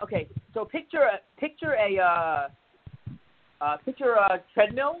like So picture a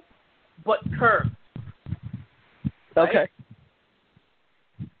treadmill, but curved. Right? Okay.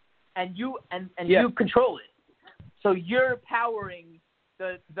 And you control it. So you're powering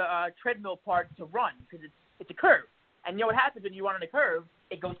the treadmill part to run because it's a curve. And you know what happens when you run on a curve?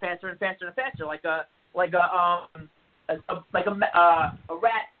 It goes faster and faster and faster, like a rat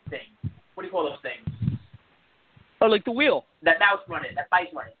thing. What do you call those things? Oh, like the wheel. That mouse running. That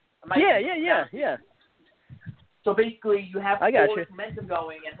mice running. Yeah. So basically, you have all this momentum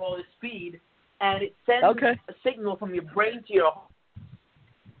going and all this speed, and it sends a signal from your brain to your.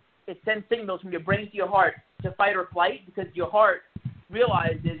 It sends signals from your brain to your heart to fight or flight because your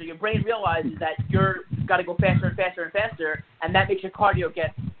brain realizes that you're got to go faster and faster and faster, and that makes your cardio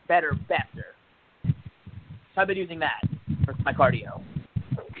get better faster. So I've been using that for my cardio.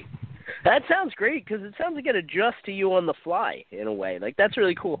 That sounds great because it sounds like it adjusts to you on the fly in a way. That's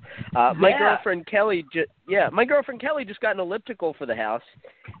really cool. My girlfriend Kelly just got an elliptical for the house,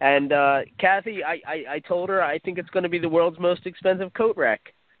 and Kathy, I told her I think it's going to be the world's most expensive coat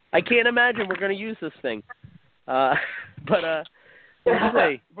rack. I can't imagine we're going to use this thing, but we'll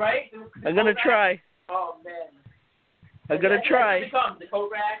see. Right? I'm going to try. Oh man. I'm going to try. The coat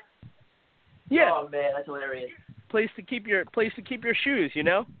rack. Yeah. Oh man, that's hilarious. Place to keep your shoes,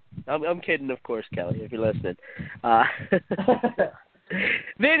 I'm kidding, of course, Kelly, if you're listening.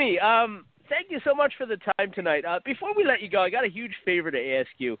 Vinny, thank you so much for the time tonight. Before we let you go, I got a huge favor to ask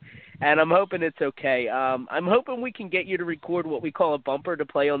you, and I'm hoping it's okay. I'm hoping we can get you to record what we call a bumper to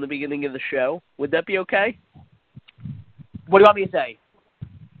play on the beginning of the show. Would that be okay? What do you want me to say?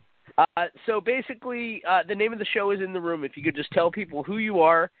 So basically, the name of the show is In the Room. If you could just tell people who you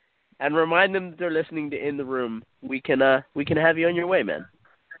are and remind them that they're listening to In the Room, we can have you on your way, man.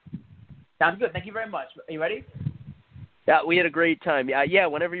 Sounds good. Thank you very much. Are you ready? Yeah, we had a great time. Yeah,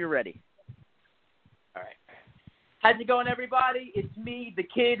 whenever you're ready. All right. How's it going, everybody? It's me, the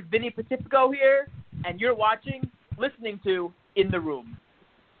kid, Vinny Pacifico here, and you're listening to In the Room.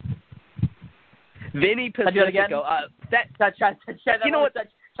 Vinny Pacifico. Should I do it again? You know what? Should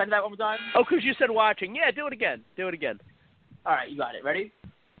I do that one more time? Oh, because you said watching. Yeah, do it again. Do it again. All right, you got it. Ready?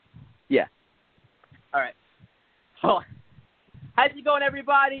 Yeah. All right. Hold on. How's it going,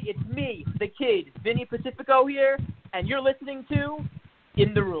 everybody? It's me, the kid, Vinny Pacifico here, and you're listening to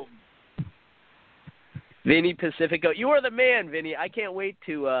In the Room. Vinny Pacifico. You are the man, Vinny. I can't wait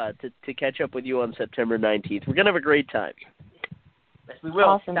to catch up with you on September 19th. We're going to have a great time. Yes, we will.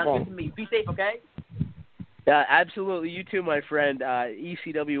 Awesome. Sounds good to me. Be safe, okay? Absolutely. You too, my friend.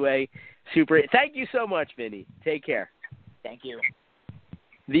 ECWA Super 8. Thank you so much, Vinny. Take care. Thank you.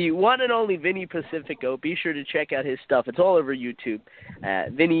 The one and only Vinny Pacifico. Be sure to check out his stuff. It's all over YouTube.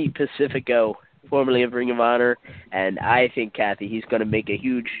 Vinny Pacifico, formerly of Ring of Honor. And I think, Kathy, he's going to make a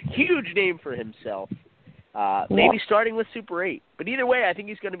huge, huge name for himself. Maybe starting with Super 8. But either way, I think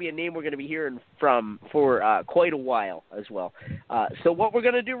he's going to be a name we're going to be hearing from for quite a while as well. So what we're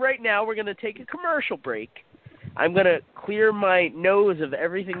going to do right now, we're going to take a commercial break. I'm going to clear my nose of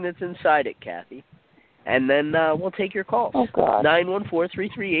everything that's inside it, Kathy. And then we'll take your calls. Oh, God.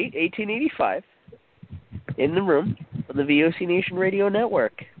 914-338-1885. In the Room on the VOC Nation Radio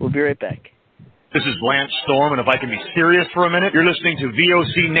Network. We'll be right back. This is Lance Storm, and if I can be serious for a minute, you're listening to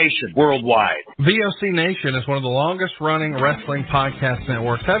VOC Nation Worldwide. VOC Nation is one of the longest-running wrestling podcast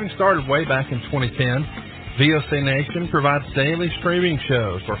networks, having started way back in 2010. VOC Nation provides daily streaming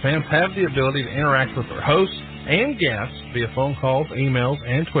shows where fans have the ability to interact with their hosts and guests via phone calls, emails,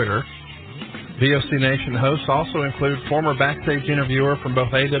 and Twitter. VOC Nation hosts also include former backstage interviewer from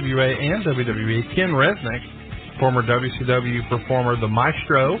both AWA and WWE, Ken Resnick, former WCW performer The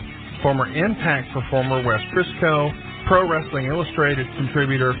Maestro, former Impact performer Wes Briscoe, Pro Wrestling Illustrated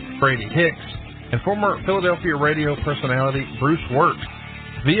contributor Brady Hicks, and former Philadelphia radio personality Bruce Wirtz.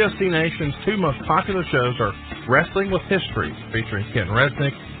 VOC Nation's two most popular shows are Wrestling with History, featuring Ken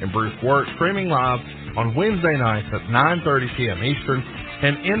Resnick and Bruce Wirtz, streaming live on Wednesday nights at 9:30 p.m. Eastern,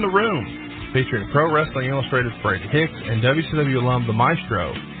 and In the Room, featuring Pro Wrestling Illustrated's Brady Hicks and WCW alum The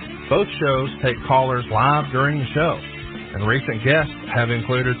Maestro. Both shows take callers live during the show, and recent guests have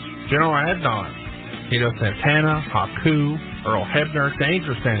included General Adnan, Tito Santana, Haku, Earl Hebner,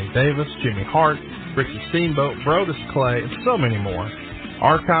 Dangerous Danny Davis, Jimmy Hart, Ricky Steamboat, Brodus Clay, and so many more.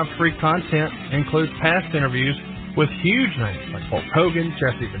 Archive-free content includes past interviews with huge names like Hulk Hogan,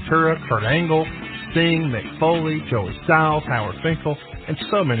 Jesse Ventura, Kurt Angle, Sting, Mick Foley, Joey Styles, Howard Finkel, and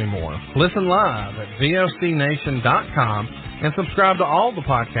so many more. Listen live at VOCNation.com and subscribe to all the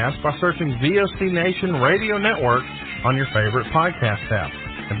podcasts by searching VOC Nation Radio Network on your favorite podcast app.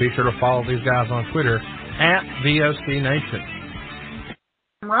 And be sure to follow these guys on Twitter at VOC Nation.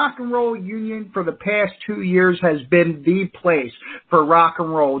 Rock and Roll Union for the past 2 years has been the place for rock and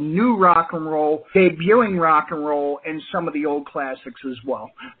roll, new rock and roll, debuting rock and roll, and some of the old classics as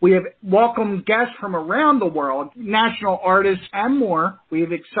well. We have welcomed guests from around the world, national artists, and more. We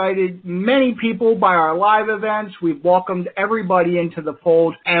have excited many people by our live events. We've welcomed everybody into the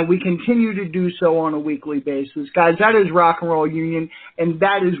fold, and we continue to do so on a weekly basis. Guys, that is Rock and Roll Union, and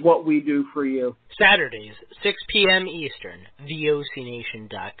that is what we do for you. Saturdays, 6 p.m. Eastern,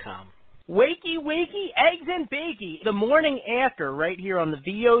 VOCNation.com. Wakey, wakey, eggs and bakey. The morning after, right here on the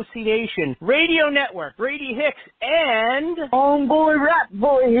VOC Nation Radio Network. Brady Hicks and... Homeboy Rap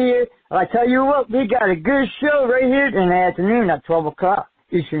Boy here. I tell you what, we got a good show right here in the afternoon at 12 o'clock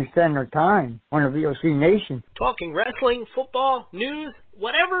Eastern Standard Time on the VOC Nation. Talking wrestling, football, news,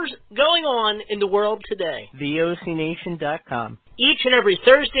 whatever's going on in the world today. VOCNation.com. Each and every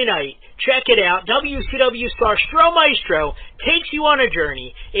Thursday night, check it out. WCW star Stro Maestro takes you on a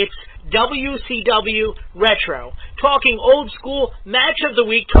journey. It's WCW Retro. Talking old school match of the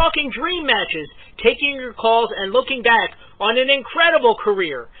week, talking dream matches, taking your calls and looking back on an incredible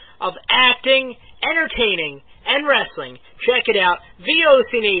career of acting, entertaining, and wrestling. Check it out.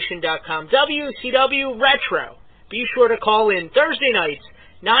 VOCNation.com. WCW Retro. Be sure to call in Thursday nights,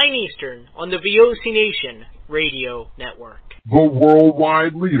 9 Eastern, on the VOC Nation Radio Network. The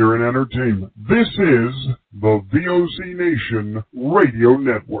worldwide leader in entertainment. This is the VOC Nation Radio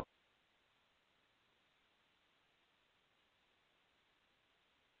Network.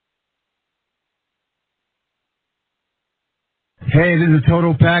 Hey, this is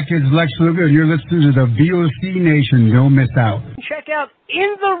Total Package Lex Luger, and you're listening to the VOC Nation. Don't miss out. Check out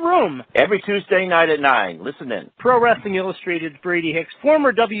In the Room every Tuesday night at 9. Listen in. Pro Wrestling Illustrated's Brady Hicks,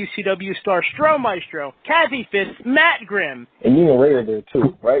 former WCW star Stro Maestro, Kathy Fitz, Matt Grimm. And you and Ray are there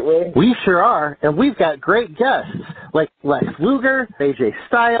too, right, Ray? We sure are, and we've got great guests like Lex Luger, AJ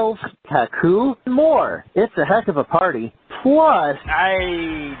Styles, Haku, and more. It's a heck of a party. Plus,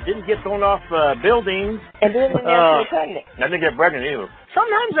 I didn't get thrown off buildings. And didn't get pregnant. I didn't get pregnant either.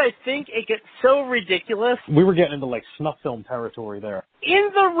 Sometimes I think it gets so ridiculous. We were getting into like snuff film territory there. In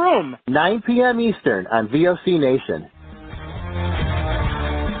the Room. 9 p.m. Eastern on VOC Nation.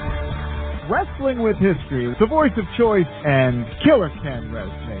 Wrestling with History, the voice of choice, and Killer Ken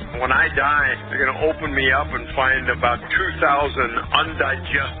Resnick. When I die, they're going to open me up and find about 2,000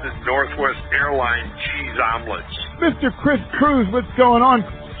 undigested Northwest Airlines cheese omelets. Mr. Chris Cruz, what's going on?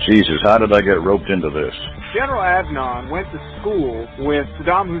 Jesus, how did I get roped into this? General Adnan went to school with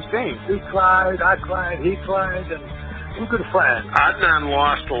Saddam Hussein. He cried, I cried, he cried, and we're good friends. Adnan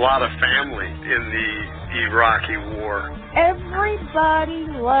lost a lot of family in the Iraqi war. Everybody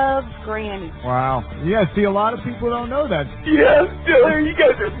loves Granny. Wow. Yeah, see, a lot of people don't know that. Yes, Diller, you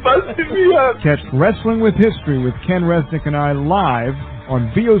guys are busting me up. Catch Wrestling with History with Ken Resnick and I live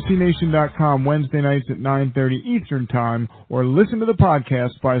on VOCNation.com Wednesday nights at 9:30 Eastern Time, or listen to the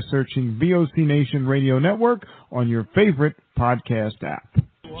podcast by searching VOC Nation Radio Network on your favorite podcast app.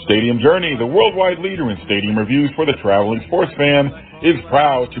 Stadium Journey, the worldwide leader in stadium reviews for the traveling sports fan, is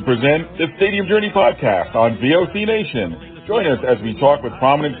proud to present the Stadium Journey podcast on VOC Nation. Join us as we talk with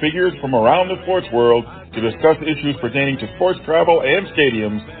prominent figures from around the sports world to discuss issues pertaining to sports travel and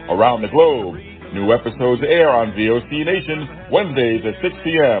stadiums around the globe. New episodes air on VOC Nation Wednesdays at 6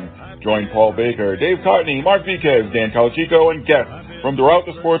 p.m. Join Paul Baker, Dave Cotney, Mark Viquez, Dan Calachico, and guests from throughout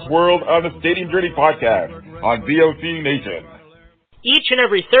the sports world on the Stadium Journey podcast on VOC Nation. Each and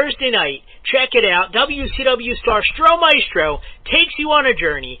every Thursday night, check it out. WCW star Stro Maestro takes you on a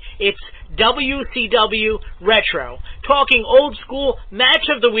journey. It's WCW Retro. Talking old school match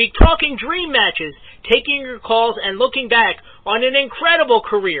of the week, talking dream matches, taking your calls and looking back on an incredible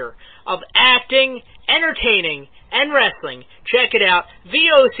career of acting, entertaining, and wrestling. Check it out,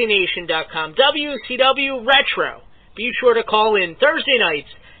 VOCNation.com, WCW Retro. Be sure to call in Thursday nights,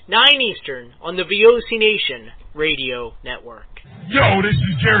 9 Eastern, on the VOC Nation Radio Network. Yo, this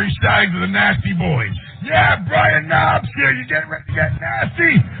is Jerry Stein of the Nasty Boys. Yeah, Brian Knobs here. You getting ready to get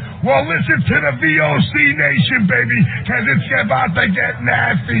nasty? Well, listen to the VOC Nation, baby, because it's about to get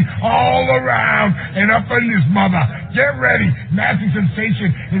nasty all around and up in this mother. Get ready. Nasty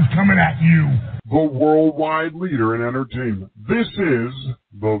Sensation is coming at you. The worldwide leader in entertainment. This is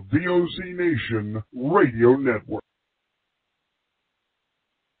the VOC Nation Radio Network.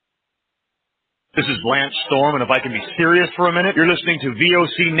 This is Lance Storm, and if I can be serious for a minute, you're listening to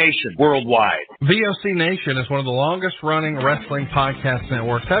VOC Nation worldwide. VOC Nation is one of the longest-running wrestling podcast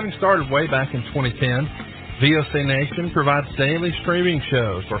networks, having started way back in 2010. VOC Nation provides daily streaming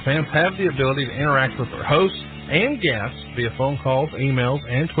shows where fans have the ability to interact with their hosts and guests via phone calls, emails,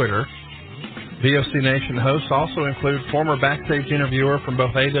 and Twitter. VOC Nation hosts also include former backstage interviewer from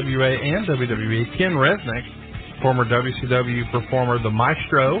both AWA and WWE, Ken Resnick, former WCW performer The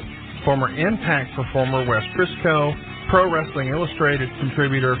Maestro, former Impact performer Wes Briscoe, Pro Wrestling Illustrated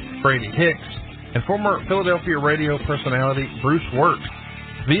contributor Brady Hicks, and former Philadelphia radio personality Bruce Wirt.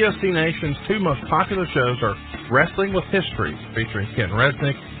 VOC Nation's two most popular shows are Wrestling with History, featuring Ken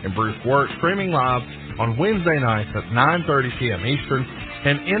Resnick and Bruce Wirt, streaming live on Wednesday nights at 9:30 p.m. Eastern,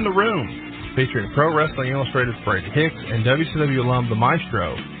 and In the Room, featuring Pro Wrestling Illustrated's Brady Hicks and WCW alum The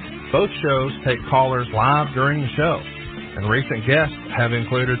Maestro. Both shows take callers live during the show, and recent guests have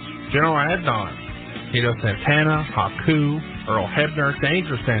included General Adnan, Tito Santana, Haku, Earl Hebner,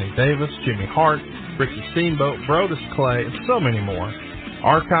 Dangerous Danny Davis, Jimmy Hart, Ricky Steamboat, Brodus Clay, and so many more.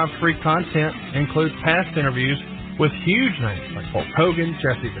 Archive-free content includes past interviews with huge names like Hulk Hogan,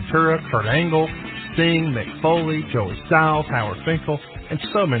 Jesse Ventura, Kurt Angle, Sting, Mick Foley, Joey Styles, Howard Finkel, and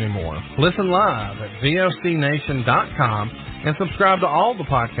so many more. Listen live at VOCNation.com and subscribe to all the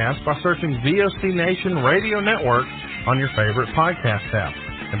podcasts by searching VOC Nation Radio Network on your favorite podcast app.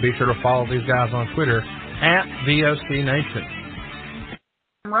 And be sure to follow these guys on Twitter at VOC Nation.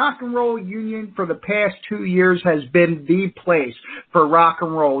 Rock and Roll Union for the past 2 years has been the place for rock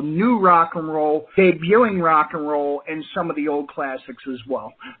and roll, new rock and roll, debuting rock and roll, and some of the old classics as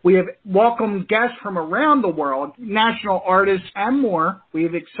well. We have welcomed guests from around the world, national artists, and more. We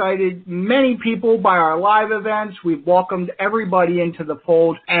have excited many people by our live events. We've welcomed everybody into the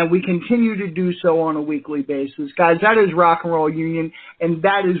fold, and we continue to do so on a weekly basis. Guys, that is Rock and Roll Union, and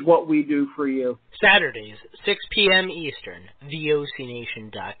that is what we do for you. Saturdays, 6 p.m. Eastern,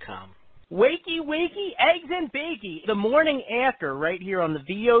 VOCNation.com. Wakey, wakey, eggs and bakey. The morning after, right here on the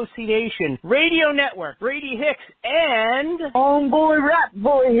VOC Nation Radio Network. Brady Hicks and... Homeboy Rap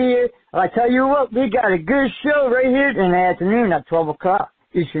Boy here. I tell you what, we got a good show right here in the afternoon at 12 o'clock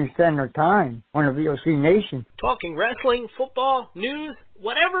Eastern Standard Time on the VOC Nation. Talking wrestling, football, news,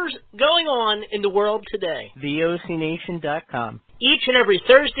 whatever's going on in the world today. VOCNation.com. Each and every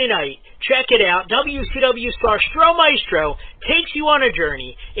Thursday night, check it out. WCW star Stro Maestro takes you on a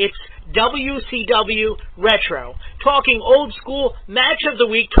journey. It's WCW Retro. Talking old school match of the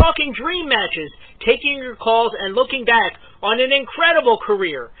week, talking dream matches, taking your calls and looking back on an incredible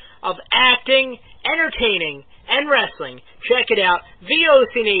career of acting, entertaining, and wrestling. Check it out.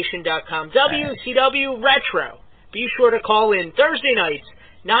 VOCNation.com. WCW Retro. Be sure to call in Thursday nights,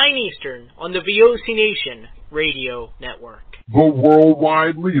 9 Eastern, on the VOC Nation Radio Network. The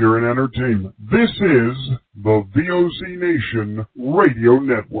worldwide leader in entertainment. This is the VOC Nation Radio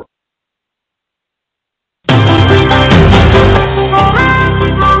Network.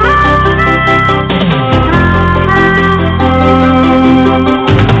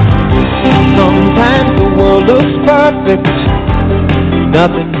 Sometimes the world looks perfect,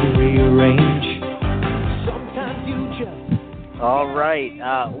 nothing to rearrange. Sometimes you just... All right,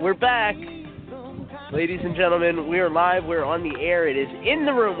 we're back. Ladies and gentlemen, we are live. We're on the air. It is In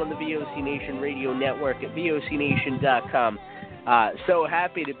the Room on the VOC Nation Radio Network at VOCNation.com. So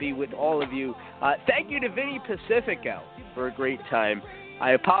happy to be with all of you. Thank you to Vinny Pacifico for a great time.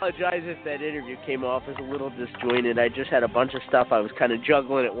 I apologize if that interview came off as a little disjointed. I just had a bunch of stuff I was kind of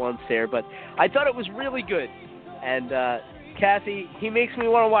juggling at once there, but I thought it was really good. And Kathy, he makes me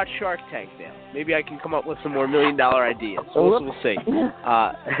want to watch Shark Tank now. Maybe I can come up with some more $1 million ideas. We'll see.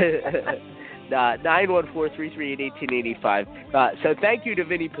 914-338-1885. So thank you to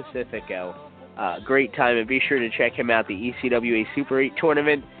Vinny Pacifico. Great time, and be sure to check him out, the ECWA Super 8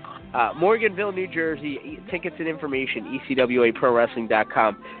 tournament. Morganville, New Jersey. Tickets and information,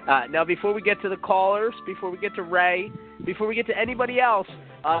 ECWAProWrestling.com. Now, before we get to the callers, before we get to Ray, before we get to anybody else,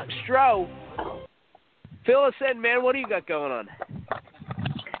 Stro, fill us in, man. What do you got going on?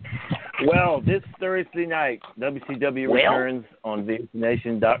 Well, this Thursday night, WCW returns on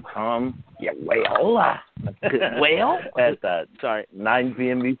VOCNation.com. Yeah, well. At 9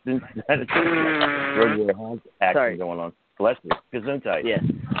 p.m. Eastern Standard Time. Action going on. Bless you. Gesundheit. Yeah.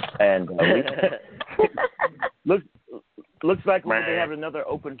 And looks like we're going to have another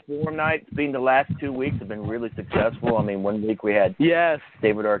open forum night. It's been the last 2 weeks have been really successful. I mean, 1 week we had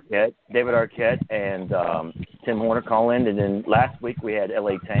David Arquette and Tim Horner call in, and then last week we had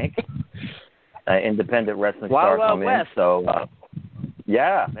LA Tank, independent wrestling star come in. So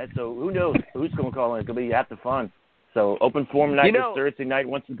so who knows who's going to call in? It's going to be after fun. So open forum night this Thursday night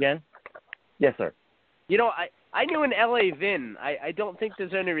once again. Yes, sir. You know, I knew an LA Vin. I don't think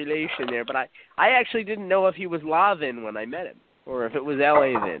there's any relation there, but I actually didn't know if he was La Vin when I met him, or if it was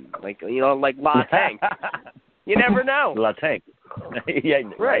LA Vin, like La Tank. You never know. La Tank. Yeah,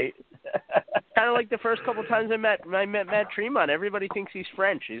 right. Kind of like the first couple times I met Matt Tremont. Everybody thinks he's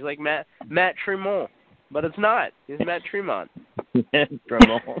French. He's like Matt Tremont, but it's not. He's Matt Tremont.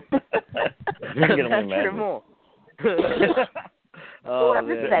 Tremont. Matt Tremont.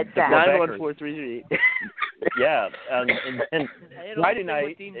 Whoever said that? 914-338. Yeah, and Friday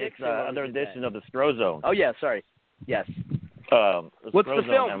night it's another edition of the Stro Zone. Oh yeah, sorry. Yes. What's the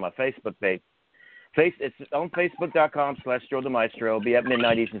film? On my Facebook page. It's on Facebook.com/Stro the Maestro. It'll be at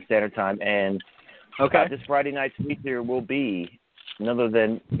midnight Eastern Standard Time, and this Friday night's feature will be none other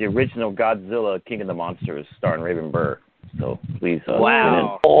than the original Godzilla, King of the Monsters, starring Raven Burr. So please.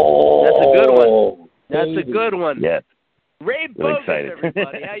 Wow. That's a good one. That's a good one. Yes. Ray Bogus,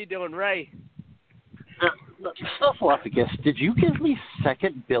 everybody. How you doing, Ray? Self-Lefficus, did you give me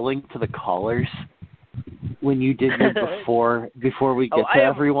second billing to the callers when you did me before we get to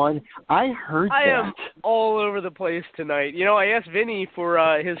everyone? I heard that. I am all over the place tonight. You know, I asked Vinny for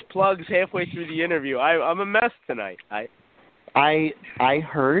his plugs halfway through the interview. I'm a mess tonight. I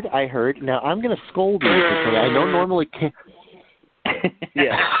heard. Now, I'm going to scold you because I don't normally...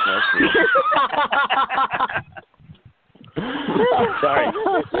 Yeah. Sorry.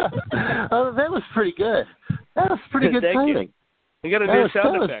 That was pretty good. That was pretty good timing. We got a new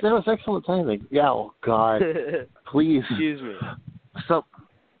sound effect. That was excellent timing. Yeah, oh, God. Please. Excuse me. So,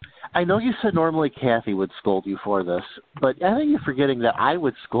 I know you said normally Kathy would scold you for this, but I think you're forgetting that I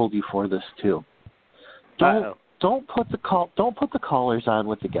would scold you for this, too. Don't put the callers on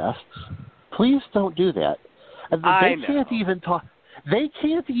with the guests. Please don't do that. They can't even talk. They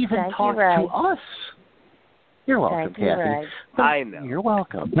can't even talk to us. You're welcome, Kathy. I know. You're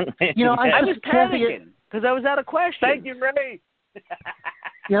welcome. I was panicking because I was out of question. Thank you, Ray.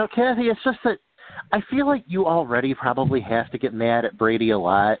 Kathy, it's just that I feel like you already probably have to get mad at Brady a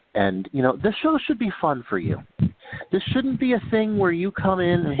lot, and this show should be fun for you. This shouldn't be a thing where you come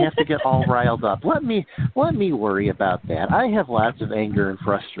in and have to get all riled up. Let me worry about that. I have lots of anger and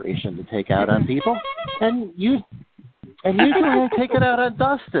frustration to take out on people, and you can take it out on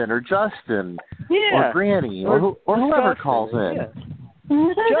Dustin or Justin or Granny or whoever calls in.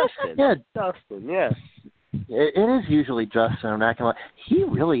 Justin. Yeah, Dustin. Yes. It is usually Justin. I'm not gonna lie. He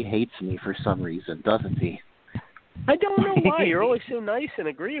really hates me for some reason, doesn't he? I don't know why. You're always so nice and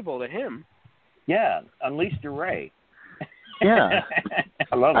agreeable to him. Yeah, unleash your Ray. Yeah.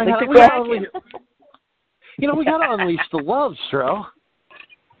 I love it. We gotta unleash the love, Stro.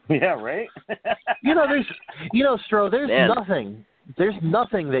 Yeah, right. Stro, there's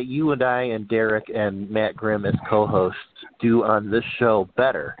nothing that you and I and Derek and Matt Grimm as co-hosts do on this show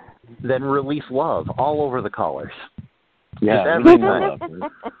better than release love all over the callers. Yeah, every time.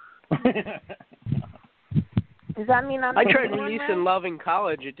 Does that mean I tried releasing love in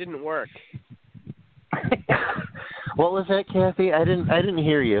college? It didn't work. What was that, Kathy? I didn't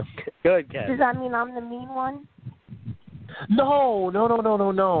hear you. Good, Kathy. Does that mean I'm the mean one? No.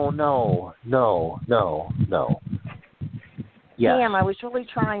 Yes. Damn, I was really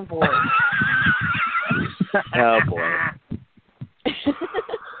trying, boy. Oh boy.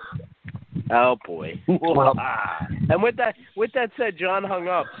 Oh boy. Well, and with that said, John hung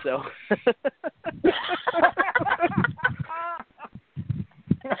up. So.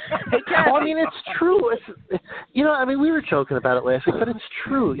 Well, I mean, it's true. We were joking about it last week, but it's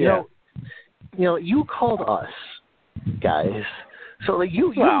true. You know, you called us, guys. So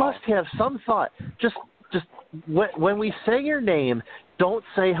you must have some thought. Just when we say your name, don't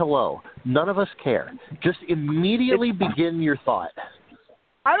say hello. None of us care. Just immediately begin your thought.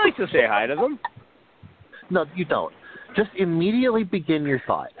 I like to say hi to them. No, you don't. Just immediately begin your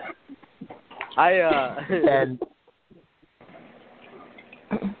thought. And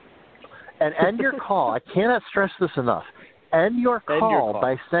end your call. I cannot stress this enough. End your call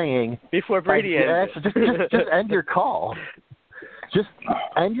by saying before Brady ends. Just end your call. Just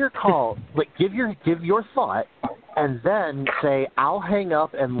end your call. Like give your thought, and then say, "I'll hang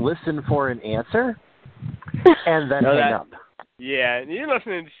up and listen for an answer," and then hang up. Yeah, you're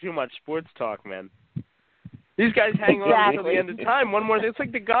listening to too much sports talk, man. These guys hang on until the end of time. One more thing, it's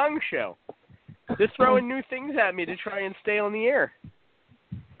like the Gong Show. They're throwing new things at me to try and stay on the air.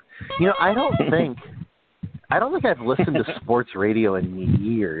 I don't think I've listened to sports radio in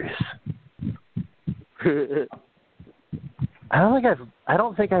years. I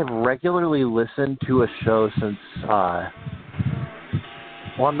don't think I've regularly listened to a show since.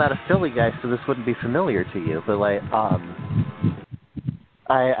 Well, I'm not a Philly guy, so this wouldn't be familiar to you. But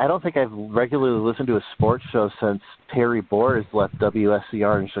I don't think I've regularly listened to a sports show since Terry Boers left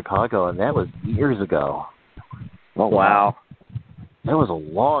WSCR in Chicago, and that was years ago. Oh wow. That was a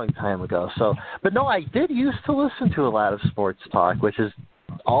long time ago. But no, I did used to listen to a lot of sports talk, which is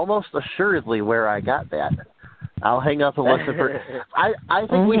almost assuredly where I got that. I'll hang up and listen for. I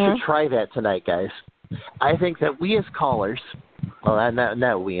think we should try that tonight, guys. I think that we as callers,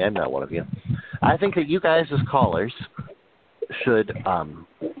 not we, I'm not one of you. I think that you guys as callers should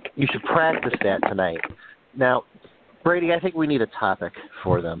practice that tonight. Now, Brady, I think we need a topic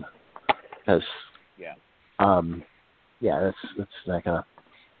for them, because that's not gonna.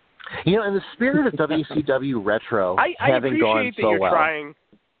 In the spirit of WCW Retro having gone so well. Trying.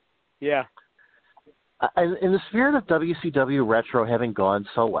 Yeah. In the spirit of WCW Retro having gone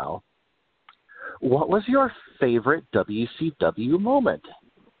so well, what was your favorite WCW moment?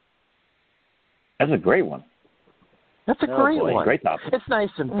 That's a great one. That's a great one. Great topic. It's nice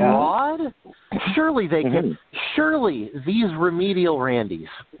and broad. Surely they can. Surely these remedial Randys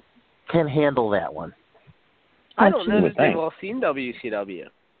can handle that one. I don't know that they've all seen WCW.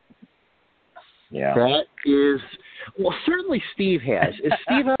 Yeah. That is... Well, certainly Steve has. Is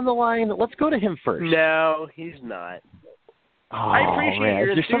Steve on the line? Let's go to him first. No, he's not. Oh, I appreciate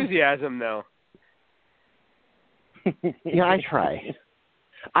your There's enthusiasm, though. Yeah, I try.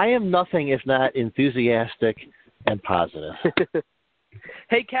 I am nothing if not enthusiastic and positive.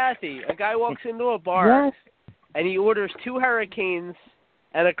 Hey, Kathy, a guy walks into a bar. and he orders 2 Hurricanes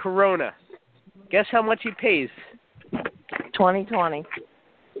and a Corona. Guess how much he pays? 2020.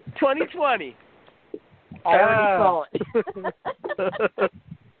 2020. I already saw it.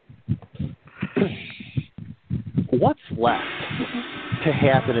 What's left to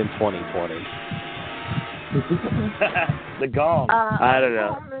happen in 2020? The gong. I don't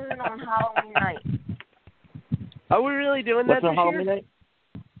know. Full moon on Halloween night. Are we really doing What's that on this Halloween year? night?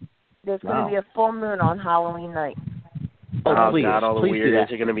 There's going to be a full moon on Halloween night. Oh, please, God, all the please do weirdos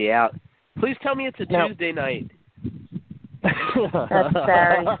that. are going to be out. Please tell me it's a No. Tuesday night. That's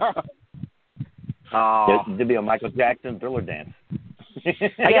Saturday. Oh. There'll be a Michael Jackson Thriller dance.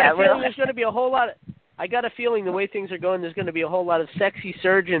 I got a feeling there's going to be a whole lot of... I got a feeling the way things are going, there's going to be a whole lot of sexy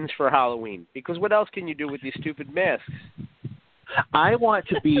surgeons for Halloween. Because what else can you do with these stupid masks? I want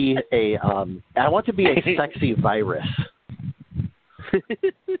to be a sexy virus.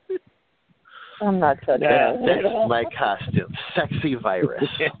 I'm not touching That's my costume. Sexy virus.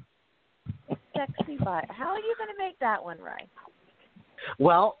 Sexy virus. How are you going to make that one right?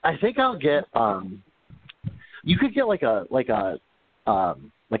 Well, I think I'll get you could get like a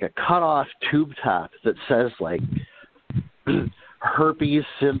cut off tube top that says like herpes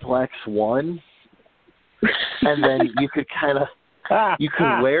simplex 1, and then you could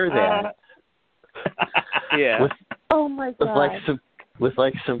wear that. Yeah. Oh my God. With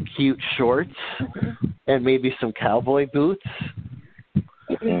some cute shorts and maybe some cowboy boots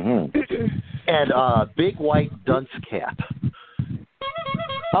and a big white dunce cap.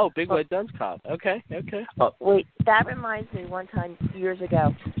 Oh, big white dunce cap. Okay. Wait, that reminds me. One time years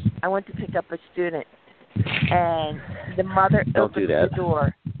ago, I went to pick up a student, and the mother opened the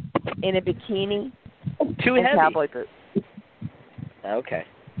door in a bikini Too and heavy. cowboy boots. Okay.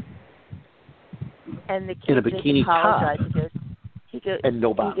 And the kid In a just bikini apologized. top. He goes, and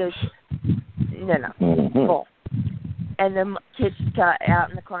no bombs. He goes, no, full. And the kid got out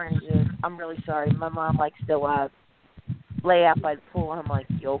in the car and he goes, I'm really sorry. My mom likes to lay out by the pool. I'm like,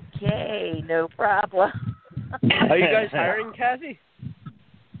 okay, no problem. Are you guys hiring, Kathy?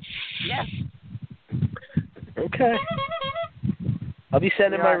 Yes. Okay. I'll be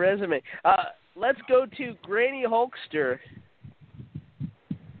sending my resume. Let's go to Granny Hulkster.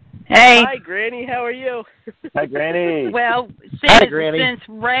 Hey. Hi, Granny. How are you? Hi, Granny. Well, Hi, Granny. since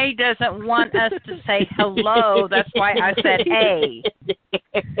Ray doesn't want us to say hello, that's why I said hey.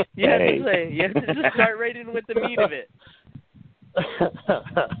 You have to just start right in with the meat of it.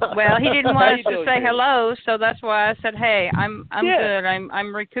 Well, he didn't want us How to you say doing, hello, so that's why I said hey. I'm good.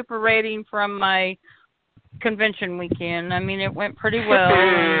 I'm recuperating from my convention weekend. I mean, it went pretty well,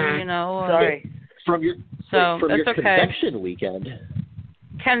 you know. Sorry. From your that's okay. convention weekend.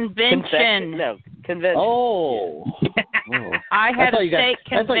 Convention. No, convention. Oh. I had a state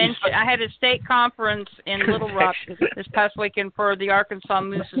convention. I had a state conference in Little Rock this past weekend for the Arkansas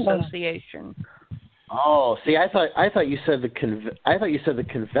Moose Association. Oh, see, I thought you said the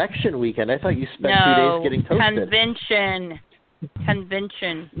convection weekend. I thought you spent 2 days getting toasted.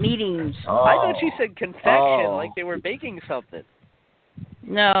 Convention meetings. Oh. I thought she said confection, like they were baking something.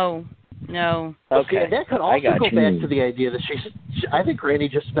 No. Okay, that could also go back to the idea that I think Granny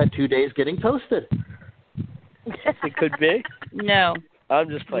just spent 2 days getting toasted. It could be. No. I'm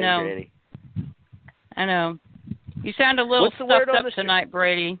just playing, No. Granny. I know. You sound a little What's the word stuffed on up tonight,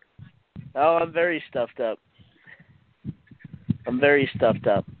 Brady. Oh, I'm very stuffed up.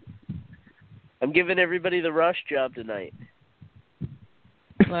 I'm giving everybody the rush job tonight.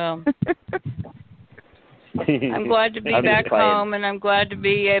 Well, I'm glad to be back home, and I'm glad to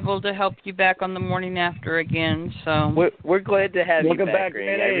be able to help you back on the morning after again. So we're glad to have Welcome you back, back,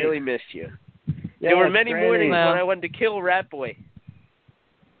 Granny. I Granny. really missed you. Yeah, there were many Granny. mornings Well, when I wanted to kill Rat Boy.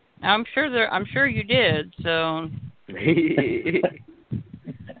 I'm sure you did. So.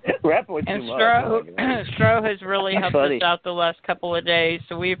 Rat Boy too And much. Stro has really helped Funny. us out the last couple of days,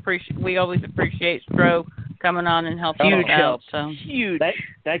 so we always appreciate Stro coming on and helping Huge us out. help. So Huge.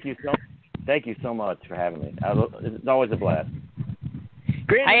 Thank you so much for having me. It's always a blast.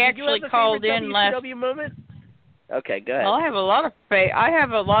 Granny, I did you have actually a called favorite in last. WCW moment? Okay, go ahead. Well, I have a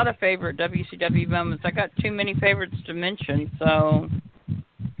lot of favorite WCW moments. I got too many favorites to mention. So,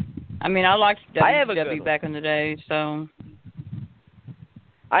 I mean, I liked I have a good WCW one. back in the day. So.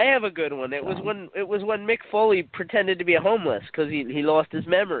 I have a good one. It was when Mick Foley pretended to be homeless because he lost his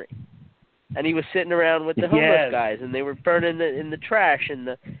memory, and he was sitting around with the homeless guys, and they were burning in the trash, and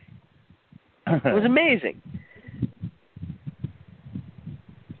it was amazing.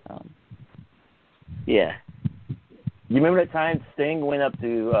 Yeah. You remember that time Sting went up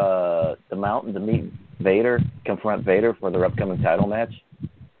to the mountain to meet Vader, confront Vader for their upcoming title match?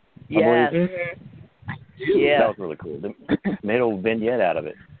 Yes. Yeah. That was really cool. They made a little vignette out of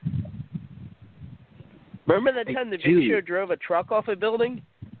it. Remember that time the Big Show drove a truck off a building?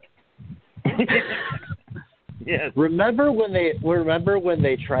 Yes. Remember when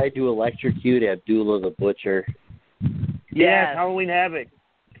they tried to electrocute Abdullah the Butcher? Yes, Halloween Havoc.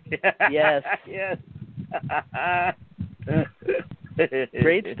 Yes. Yes.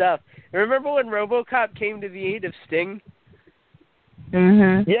 Great stuff. Remember when RoboCop came to the aid of Sting?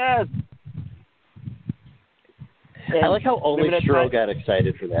 Mhm. Yes. I like how only Stro got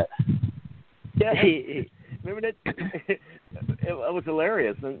excited for that. Yeah. Remember that? It was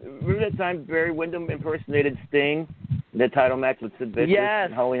hilarious. Remember that time Barry Windham impersonated Sting in the title match with Sid Vicious? Yes.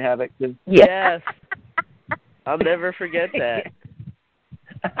 And Halloween Havoc? Yes. I'll never forget that.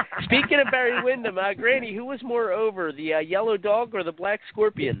 Speaking of Barry Windham, Granny, who was more over, the Yellow Dog or the Black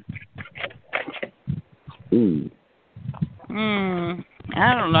Scorpion? I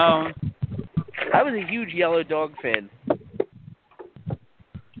don't know. I was a huge Yellow Dog fan.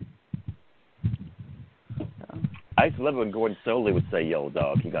 I used to love it when Gordon Soley would say Yellow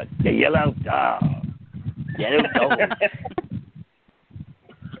Dog. He got, the Yellow Dog. Yellow Dog.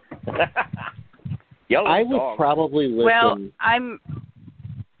 Yellow I Dog. would probably listen. Well, I'm.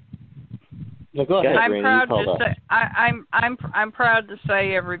 No, go ahead, I'm Granny, proud you to say. I'm proud to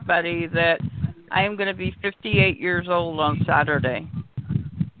say, everybody, that I am going to be 58 years old on Saturday.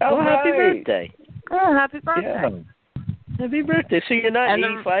 Oh, happy birthday! Oh, happy birthday! Yeah. Happy birthday! So you're not And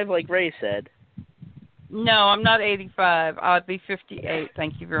 85 like Ray said. No, I'm not 85. I'll be 58.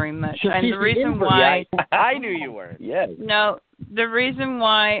 Thank you very much. She's And the reason why I knew you were. Yes. No, the reason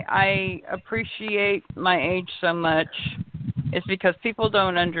why I appreciate my age so much is because people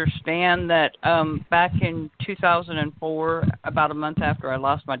don't understand that back in 2004, about a month after I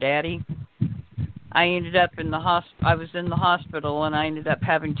lost my daddy, I ended up in the I was in the hospital, and I ended up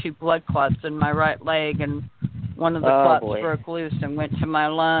having 2 blood clots in my right leg, and one of the clots broke loose and went to my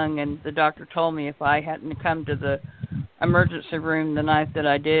lung, and the doctor told me if I hadn't come to the emergency room the night that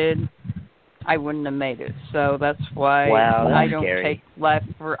I did, I wouldn't have made it. So that's why I don't take life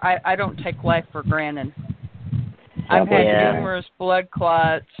for granted. I've had numerous blood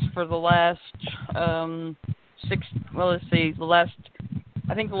clots for the last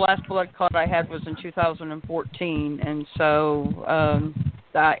I think the last blood clot I had was in 2014, and so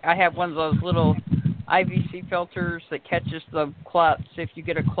I have one of those little IVC filters that catches the clots. If you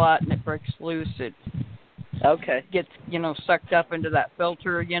get a clot and it breaks loose, it gets sucked up into that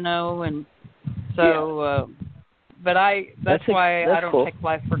filter, and so. But that's why I don't take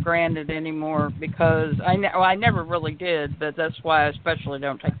life for granted anymore, because I never really did, but that's why I especially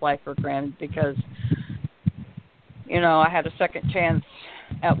don't take life for granted, because I had a second chance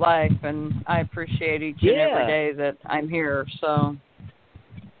at life, and I appreciate each and every day that I'm here. So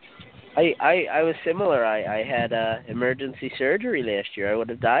I was similar. I had emergency surgery last year. I would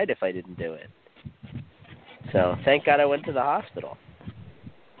have died if I didn't do it. So thank God I went to the hospital.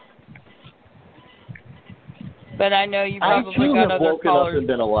 But I know you probably got other callers. Up and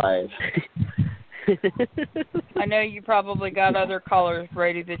been alive. I know you probably got other callers,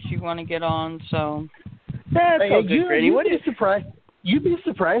 Brady, that you want to get on. So that's all good, Brady. You'd be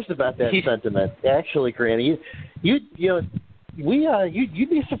surprised about that sentiment, actually, Granny. You'd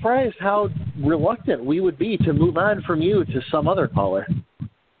be surprised how reluctant we would be to move on from you to some other caller.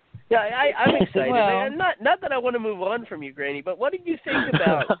 Yeah, I'm excited. Not that I want to move on from you, Granny, but what did you think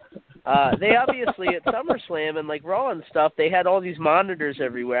about? They obviously at SummerSlam and like Raw and stuff, they had all these monitors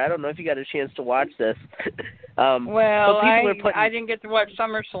everywhere. I don't know if you got a chance to watch this. I didn't get to watch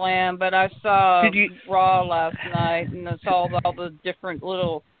SummerSlam, but I saw Raw last night, and I saw all the different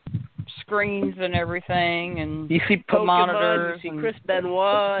little screens and everything, and you see the Pokemon, monitors, you see Chris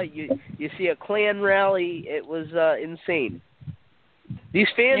Benoit, you see a Klan rally. It was insane. These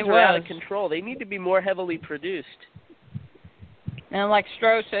fans are out of control. They need to be more heavily produced. And like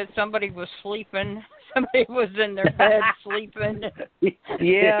Stro said, somebody was sleeping. Somebody was in their bed sleeping.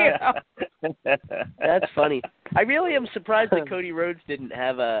 Yeah. That's funny. I really am surprised that Cody Rhodes didn't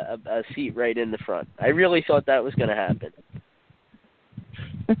have a seat right in the front. I really thought that was going to happen.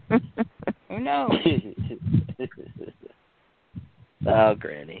 Who knows? Oh,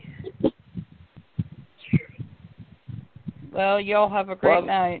 Granny. Well, y'all have a great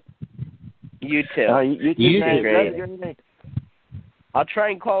night. You too. You too, Granny. I'll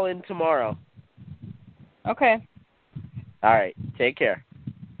try and call in tomorrow. Okay. All right. Take care.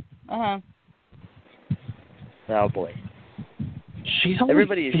 Uh-huh. Oh, boy.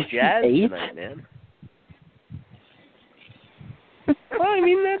 Everybody is jazzed tonight, man. Well, I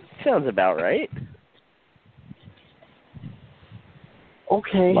mean, that sounds about right.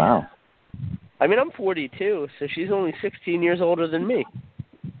 Okay. Wow. I mean, I'm 42, so she's only 16 years older than me.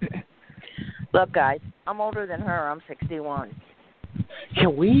 Look, guys, I'm older than her. I'm 61.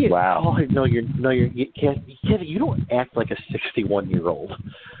 Can we? Wow. Oh, Kathy, you don't act like a 61-year-old.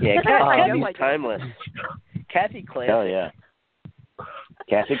 Yeah, Kathy's timeless. Kathy Classic. Hell yeah.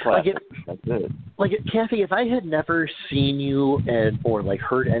 Kathy Classic. That's it. Like, Kathy, if I had never seen you or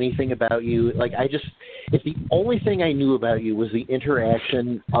heard anything about you, if the only thing I knew about you was the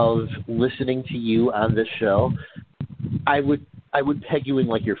interaction of listening to you on this show, I would peg you in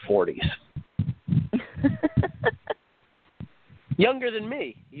your 40s. Younger than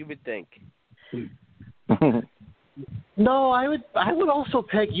me, you would think. No, I would also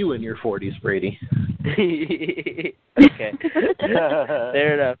peg you in your 40s, Brady. Okay.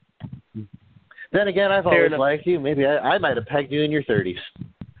 Fair enough. Then again, I've always liked you. Maybe I might have pegged you in your 30s.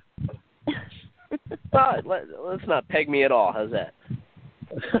 Let's not peg me at all. How's that?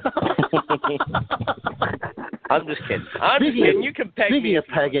 I'm just kidding. You can peg me. Speaking of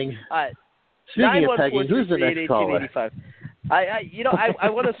pegging, who's the next caller? I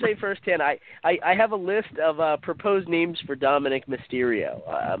want to say firsthand, I have a list of proposed names for Dominic Mysterio.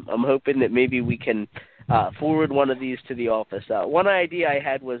 I'm hoping that maybe we can forward one of these to the office. One idea I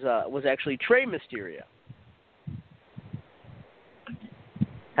had was actually Trey Mysterio.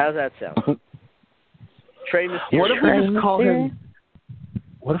 How's that sound? Trey Mysterio.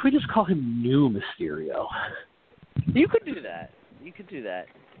 What if we just call him New Mysterio? You could do that.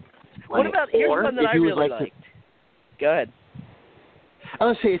 What about here's one that I really liked. Go ahead. I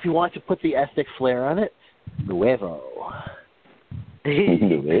would say if you want to put the ethnic flair on it, Nuevo.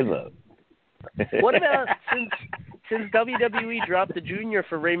 Nuevo. What about since WWE dropped the Junior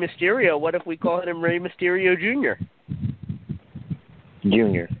for Rey Mysterio, what if we call him Rey Mysterio Jr.?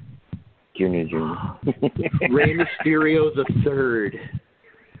 Junior. Rey Mysterio the Third.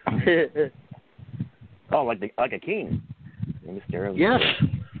 Oh, like a king. Rey Mysterio. Yes.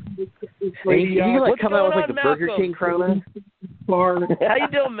 Hey, you come out with the Burger King crown? How you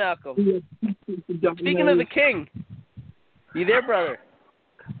doing, Malcolm? Speaking of the king, you there, brother?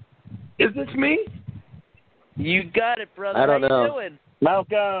 Is this me? You got it, brother. I don't How know. you doing?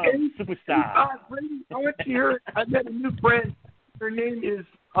 Malcolm, superstar. I went to hear. I met a new friend. Her name is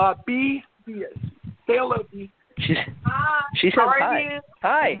B. Say hello, B. She said hi.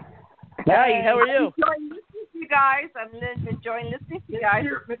 Hi. Hi. How are you? You guys, I'm enjoying listening to you guys.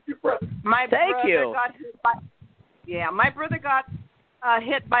 My brother got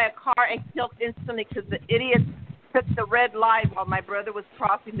hit by a car and killed instantly because the idiot took the red light while my brother was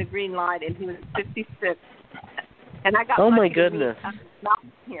crossing the green light, and he was 56. And I got oh my goodness.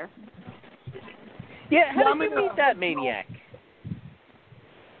 Here. Yeah, how did you meet that maniac?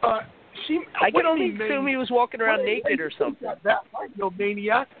 I can only assume he was walking around naked or something. No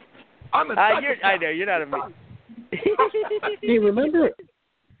maniac. I'm a I know you're not a maniac.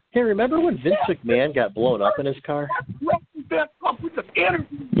 Hey, remember when Vince McMahon got blown up in his car?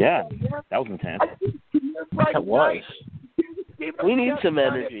 Yeah, that was intense. That was. We need some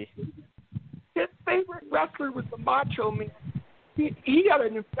energy. His favorite wrestler was the Macho Man. He had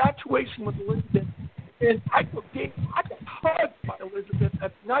an infatuation with Elizabeth, and I got hugged by Elizabeth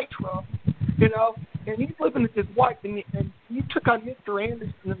at Nitro, and he's living with his wife, and he took on Mr.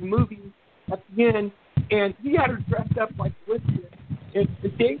 Anderson in the movie at the end, and he had her dressed up like Elizabeth, and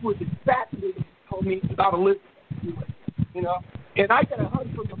Dave was infatuated and told me about Elizabeth, and I got a hug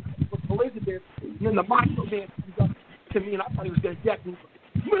from Elizabeth, and then the Macho Man comes up to me, and I thought he was going to deck me.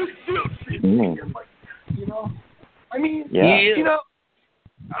 I mean, yeah.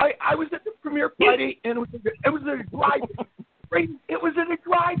 I was at the premiere party, and it was at a drive-in. It was at a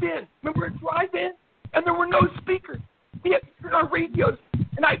drive-in. Remember a drive-in? And there were no speakers. We had to turn our radios,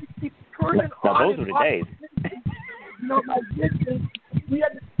 and I just keep turning on. Those were the days. We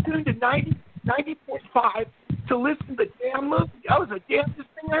had to tune to 90.5 to listen to the damn movie. That was the damnest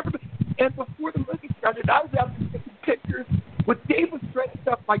thing I ever did. And before the movie started, I was out taking pictures with Dave was dressed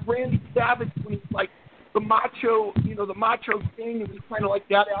up like Randy Savage when he was like the macho, the macho king, and he was kind of like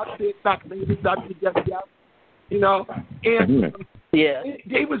that outfit back then. He was out to get out, and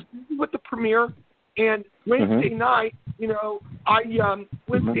Dave was busy with the premiere. And Wednesday night,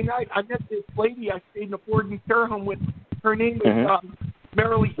 Wednesday night I met this lady I stayed in a boarding care home with. Her name is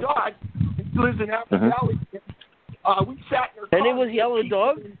Marilee Dodd, and she lives in Apple Valley. We sat in her car. Her name was Yellow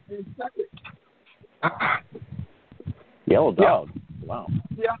Dog? Yellow Dog? Wow.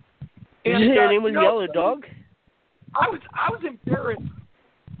 Yeah. And, her name was Yellow Dog? I was embarrassed.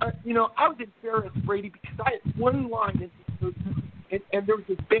 I was embarrassed, Brady, because I had one line in this movie, and there was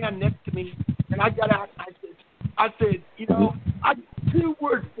this band next to me, and I got out and I said, I got 2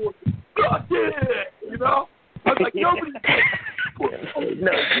 words for you. suck it, you know? I was like, nobody.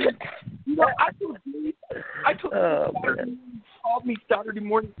 No. You know, I told Dave, he called me Saturday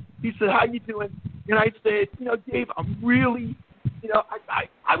morning. He said, "How you doing?" And I said, "You know, Dave, I'm really, you know,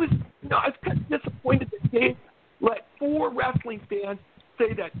 I was kind of disappointed that Dave let 4 wrestling fans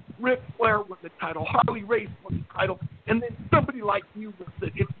say that Ric Flair won the title, Harley Race won the title, and then somebody like you was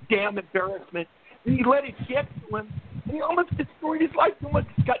that it's damn embarrassment." And he let it get to him, and he almost destroyed his life. He almost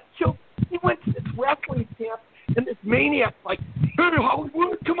got killed. He went to this wrestling camp, and this maniac like, "Hey,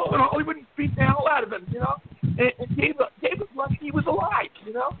 Hollywood, come on, Hollywood," and beat the hell out of him, you know. And Dave was lucky he was alive,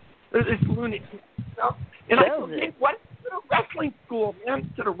 you know. This lunatic, you know. And I told Dave, "Why don't you go to wrestling school, man,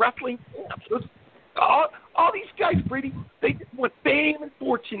 instead of wrestling camps?" All these guys, Brady, they just want fame and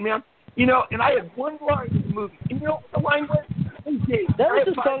fortune, man. You know, and I had one line in the movie. And you know what the line was? Hey, Dave, that was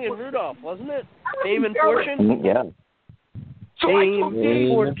the song in Rudolph, wasn't it? Fame and fortune? Yeah. So fame and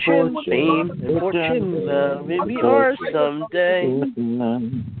fortune, maybe ours someday.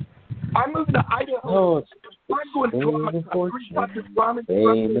 I'm moving to Idaho. I'm going to drama class.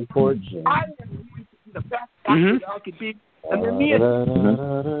 Fame and fortune. I am going to be the best actor that I could be. And then me and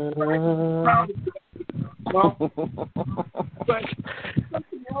but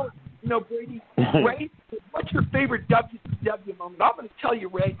something else, you know, Brady, Ray, what's your favorite WCW moment? I'm going to tell you,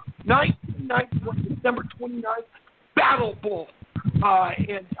 Ray. 1991, December 29th, Battle Bull.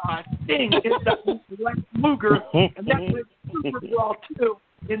 And Sting ended up with Lex Luger, and that went super well, too,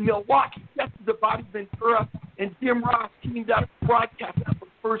 in Milwaukee. That's the Bobby Ventura and Jim Ross teamed up to broadcast that for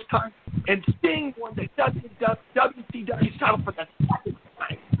the first time, and Sting won the WCW title for the second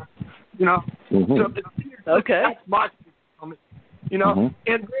time. You know? So okay. That's my moment. You know?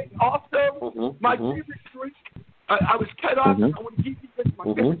 And also, my favorite drink, I was cut off. I want to give you this. My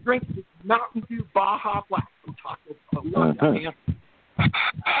favorite drink is Mountain Dew Baja Blast from Taco Bell.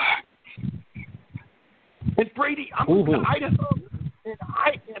 And Brady, I'm going to Idaho, and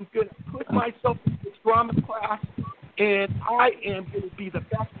I am going to put myself in this drama class, and I am going to be the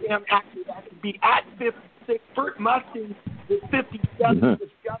best damn actor that I can be at 56. Burt Mustang is 57.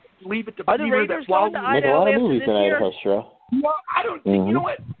 Just leave it to Are the Raiders going to Idaho? A lot of movies in Idaho, Stro. No, I don't think. You know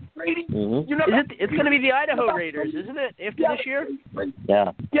what, Brady? You know, it's going to be the Idaho Raiders, isn't it? After this year?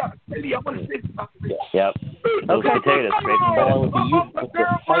 Yeah. Yeah, Brady, I want to say something. Yep. Okay. Potatoes, with the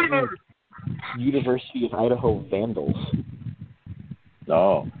fighting University of Idaho Vandals.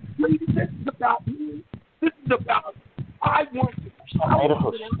 Oh. Brady, this is about me. This is about I want to.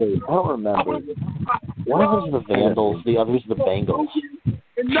 Idaho State. I don't remember. One of them's the Vandals, the other's the Bengals.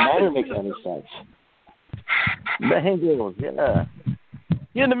 Neither makes any sense. Bengals, yeah.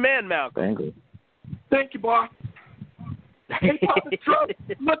 You're the man, Malcolm. Bengals. Thank you, boss. Hey, Papa Trump,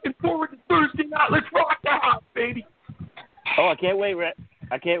 looking forward to Thursday night. Let's rock the house, baby. Oh, I can't wait, Rhett.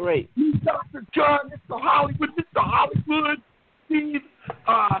 I can't wait. Dr. John, Mr. Hollywood, Steve,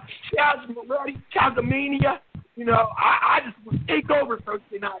 Chaz Moretti, Chazamania. You know, I just want to take over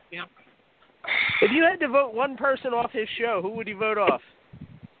Thursday night, man. If you had to vote one person off his show, who would you vote off?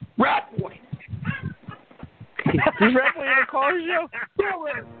 Rat Boy. Does Rat Boy ever call his show?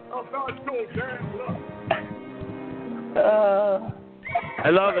 Oh, God, so I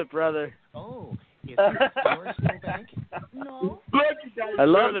love it, brother. Oh, is your still back? No. I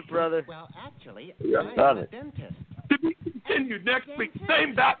love it, brother. Well, actually, I'm a dentist. To be continued next week.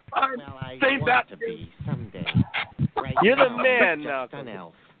 Same bat time, same bat to be someday. Right You're the now, man, just Malcolm. an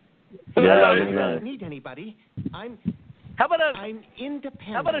elf. Yeah, I don't need anybody. I'm independent.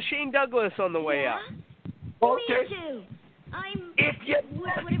 How about a Shane Douglas on the way out? Okay. Me too. I'm if you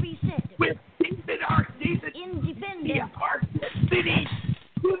whatever you said. With independent. Independent. Our city.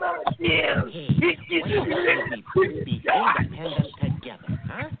 Hey, we be independent together,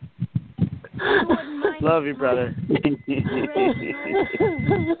 huh? Love you, brother. Not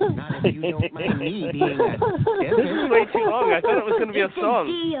if you don't mind me being a dentist. This is way too long. I thought it was going to be a song.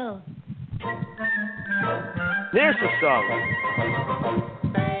 Deal. There's the song.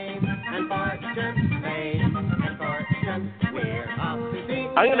 Fame and fortune, fame and fortune, we're off to see.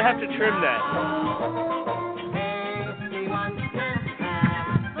 I'm going to have to trim that. Everyone can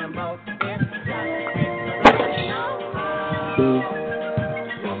have them both.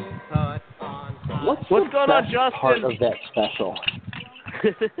 What's going on, Justin? Part of that special.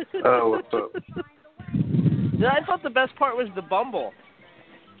 Oh, what's up? I thought the best part was the Bumble.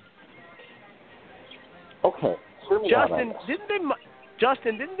 Okay.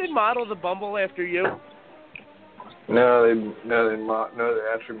 Justin, didn't they model the Bumble after you? No, they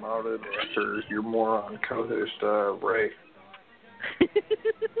actually modeled it after your moron co-host Ray.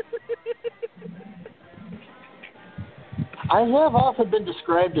 I have often been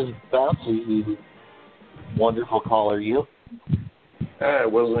described as bouncy, you wonderful caller, you. I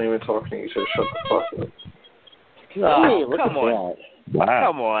wasn't even talking to you, so shut the fuck up. Hey, look come at on. that. Wow.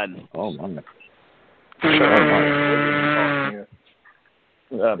 Come on. Oh, my.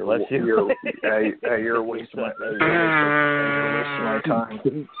 Bless you. You're a waste of my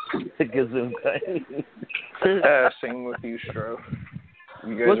time. Gazoon Sing with you, Stro.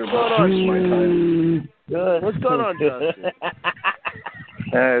 You guys What's are going on, wasting my time. Good. What's going on, Justin?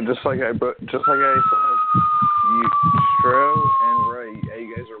 Just like I said, you, Stro and Ray,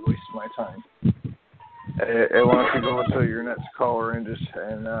 you guys are wasting my time. I want you to go into your next caller and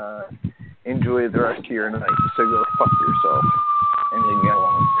enjoy the rest of your night. So go fuck yourself and leave me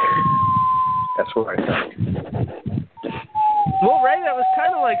alone. That's what I think. Well, Ray, that was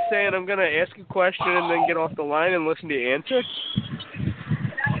kind of like saying I'm going to ask a question and then get off the line and listen to your answer.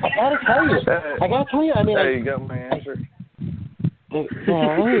 I gotta tell you, I mean... Hey, you got my answer?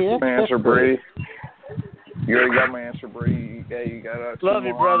 My answer, Brady. You already got my answer, Brady. Yeah, you got love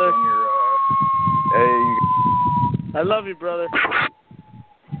you, brother. I love you, brother.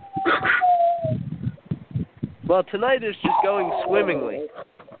 Well, tonight is just going swimmingly.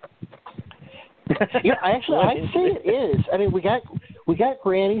 Yeah, I'd say it is. I mean, we got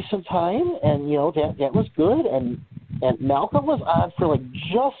Granny some time, and that was good, and Malcolm was on for like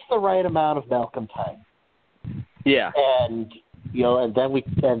just the right amount of Malcolm time. Yeah. And and then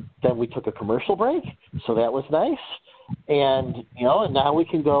we took a commercial break, so that was nice. And and now we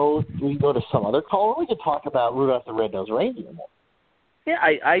can go to some other call. We can talk about Rudolph the Red-Nosed Reindeer. Yeah,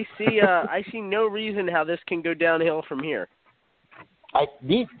 I see no reason how this can go downhill from here. I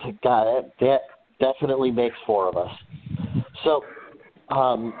need to God, that definitely makes four of us. So,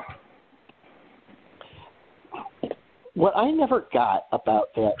 what I never got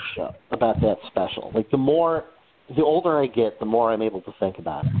about that show, about that special, like the older I get, the more I'm able to think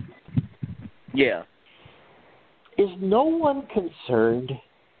about it. Yeah. Is no one concerned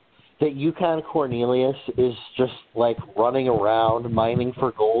that Yukon Cornelius is just like running around mining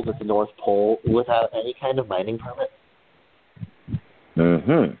for gold at the North Pole without any kind of mining permit?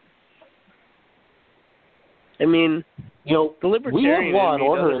 Mm-hmm. I mean, the we have libertarian law and in me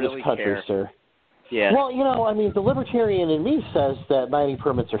order doesn't in this really country, care. sir. Yeah. Well, I mean, the libertarian in me says that mining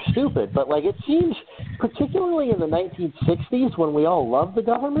permits are stupid, but like it seems, particularly in the 1960s when we all loved the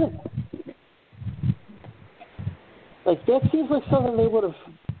government, like that seems like something they would have.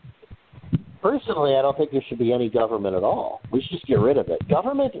 Personally, I don't think there should be any government at all. We should just get rid of it.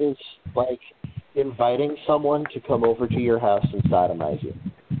 Government is like inviting someone to come over to your house and sodomize you.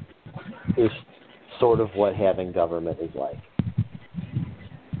 Is sort of what having government is like.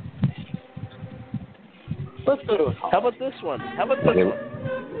 Let's go to a call. How about this one?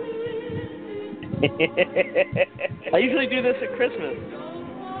 I usually do this at Christmas.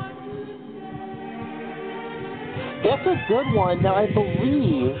 That's a good one. Now, I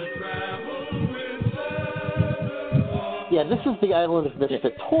believe... Yeah, this is the Island of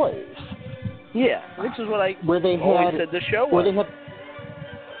Misfit Toys. Yeah, which is what I where they always had, said the show was. Where they had,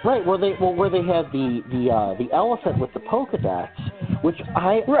 right, where they had the elephant with the polka dots, which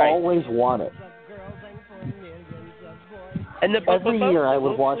I always wanted. And the every year I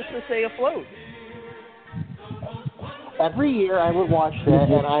would watch. Supposed to say afloat. Every year I would watch that,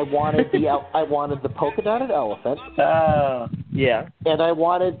 and I wanted the polka dotted elephant. Yeah. And I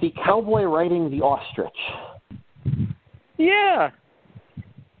wanted the cowboy riding the ostrich. Yeah.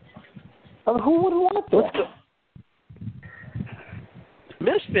 Who would want that?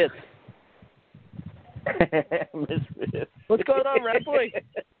 Misfits. Misfits. What's going on, Rat Boy?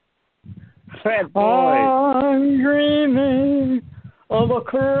 Rat Boy. I'm dreaming of a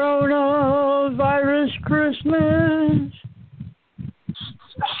coronavirus Christmas.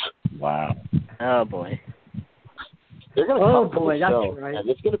 Wow. Oh, boy. They're going to come to boy, the that's show, right. and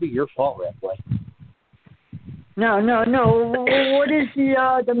it's going to be your fault, Rat Boy. No. What is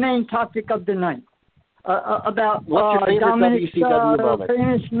the main topic of the night? About what's your favorite Dominic's WCW moment?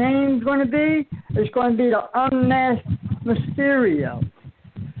 famous name going to be? It's going to be the Unmasked Mysterio.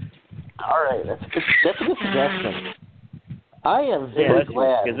 All right, that's a good suggestion. I am very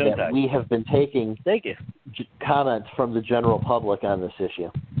glad that we have been taking comments from the general public on this issue.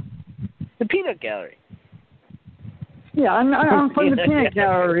 The Peanut Gallery. Yeah, I'm from the Peanut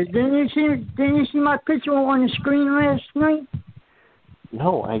Gallery. Didn't you see my picture on the screen last night?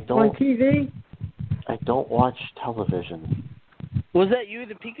 No, I don't. On TV? I don't watch television. Was that you,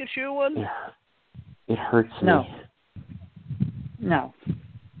 the Pikachu one? It hurts me.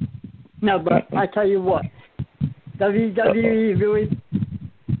 No, but I tell you what, WWE really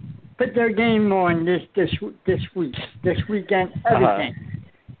put their game on this weekend. Everything.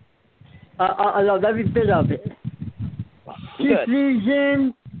 I love every bit of it. Keith Lee's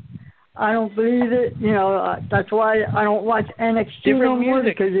in. I don't believe it. You know, that's why I don't watch NXT no more,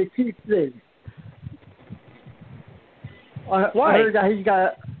 because of Keith Lee. I heard that he's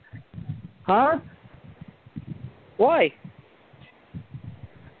got. Huh? Why?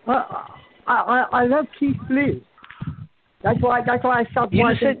 I love Keith Lee. That's why I stopped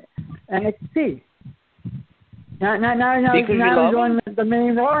watching NXT. Now he's on the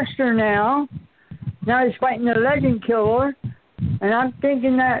main roster now. Now he's fighting the Legend Killer, and I'm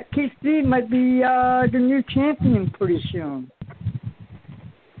thinking that Keith Lee might be the new champion pretty soon.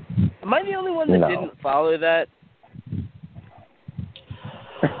 Am I the only one that didn't follow that?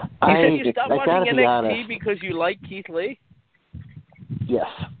 You said you stopped watching NXT because you like Keith Lee? Yes.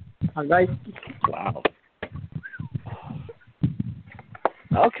 I like. Wow.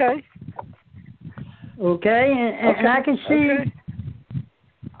 Okay. Okay, and I can see.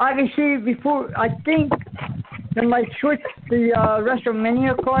 I can see before. I think they might switch the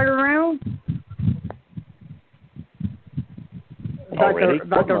WrestleMania card around.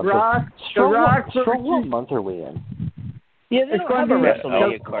 About the Rock. The Rock. What month are we in? Yeah, they don't have a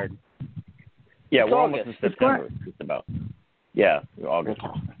WrestleMania card. Yeah, we're almost in September. Just about. Yeah, August.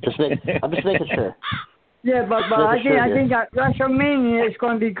 I'm just making sure. Yeah, but I think that WrestleMania is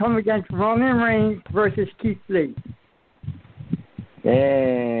going to be coming against Roman Reigns versus Keith Lee.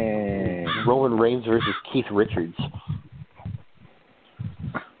 Yeah. Roman Reigns versus Keith Richards.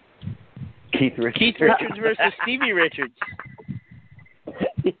 Keith Richards versus Stevie Richards.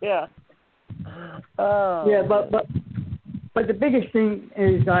 Yeah. Yeah, but the biggest thing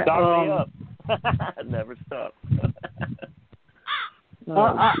is that never stop.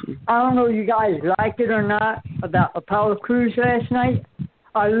 I don't know if you guys liked it or not about Apollo Crews last night.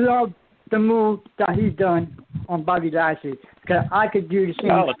 I love the move that he done on Bobby Lashley. Cause I could do the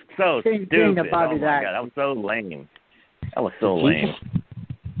same thing to Bobby Lashley. God, that was so lame. That was so lame.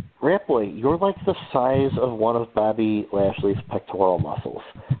 Rat Boy, you're like the size of one of Bobby Lashley's pectoral muscles.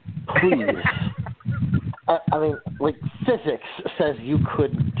 Please. I mean, like, physics says you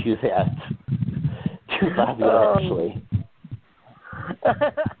couldn't do that to Bobby Lashley.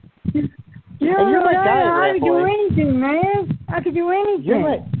 You're my guy, I could do anything, man. I could do anything.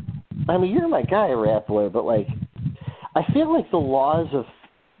 You're my guy, Rat Boy, but, like, I feel like the laws of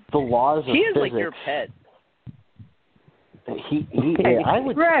he is physics, like your pet. I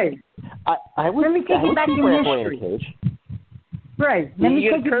would. Right. I would. Let me take you back in history. Right. Let me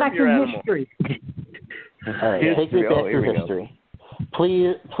take you back in history. All right, take me back to history.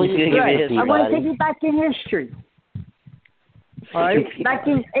 Please. Right. I want to take you back in history. All right. Back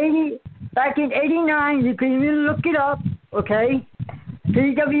in '89, you can even look it up. Okay.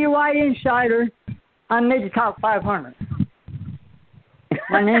 PWI Insider. I made the top 500.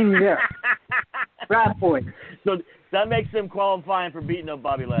 My name's there. Rat Boy. So that makes him qualifying for beating up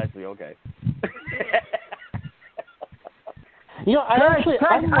Bobby Lashley. Okay. You know,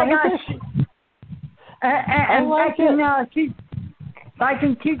 back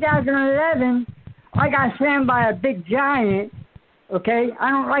in 2011, I got slammed by a big giant. Okay, I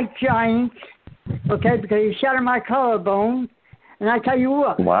don't like giants. Okay, because he shattered my collarbone. And I tell you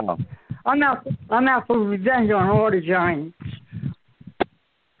what. Wow. I'm out for revenge on all the giants.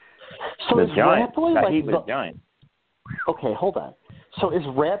 So the is giant. Rat Boy like the giant? Okay, hold on. So is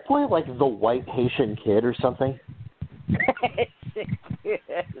Rat Boy like the white Haitian kid or something?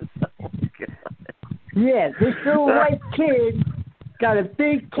 Yeah, this little white kid got a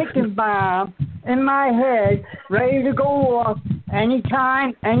big ticking bomb in my head, ready to go off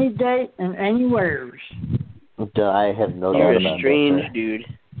anytime, any day, and anywhere. I have no doubt about that. You're a strange dude.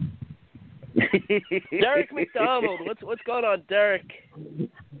 Derek McDonald, what's going on, Derek?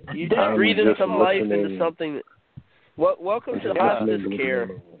 You just breathing some life into something. Welcome to hospice care.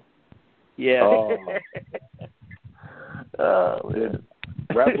 Yeah. Man.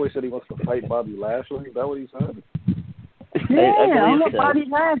 Rat Boy said he wants to fight Bobby Lashley. Is that what he said? Yeah, I want Bobby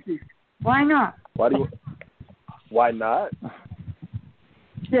Lashley. Why not? Why not?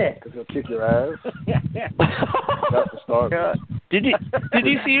 Yeah. Because he'll kick your ass. That's the start. Did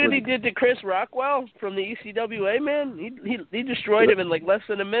you see what he did to Chris Rockwell from the ECWA, man? He destroyed him in like less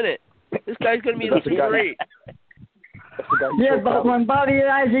than a minute. This guy's gonna be in Super 8. Yeah, but when Bobby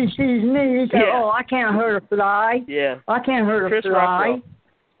Lashley sees me, he says, "Oh, I can't hurt a fly. Yeah, I can't hurt Chris a fly."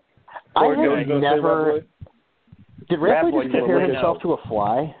 Rockwell. I have never. Did Rat Boy just compare himself to a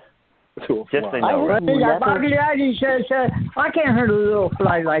fly? Just so you know. Bobby Lashley says, "I can't hurt a little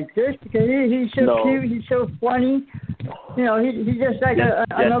fly like this because he's so cute, he's so funny." You know, he's just like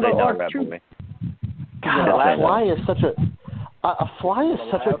another R2. God, a fly is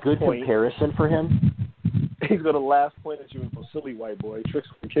such a good comparison for him. He's gonna laugh, point at you, and go, silly white boy, tricks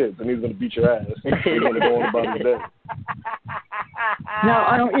for kids, and he's gonna beat your ass. He's gonna go on about his day. No,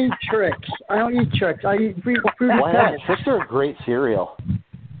 I don't eat tricks. I eat Fruity Pebbles. Tricks are a great cereal.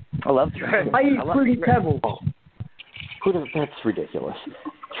 I love tricks. I eat Fruity Pebbles. That's ridiculous.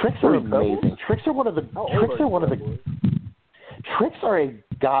 Tricks are amazing. Tricks are a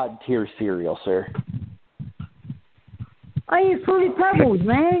god tier cereal, sir. I eat Fruity Pebbles,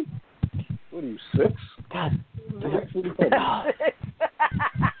 man. What are you, 6? God.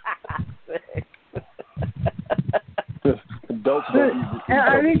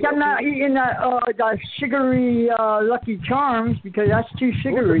 At least I'm not eating that sugary Lucky Charms because that's too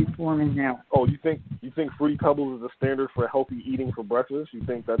sugary for me now. Oh, you think Fruity Pebbles is the standard for healthy eating for breakfast? You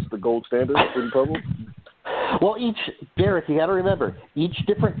think that's the gold standard, Fruity Pebbles? Well, Derek, you got to remember, each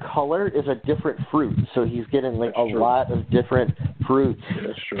different color is a different fruit, so he's getting like a lot of different fruits in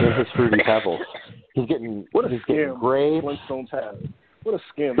his Fruity Pebbles. He's getting grapes. Flintstones have. What a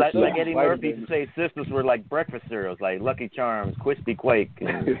scam! Like Eddie Murphy used to say, sisters were like breakfast cereals, like Lucky Charms, Crispy Quake,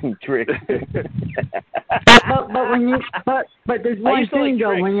 and Tricks. but there's one thing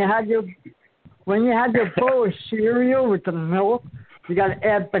though, when you have your bowl of cereal with the milk, you got to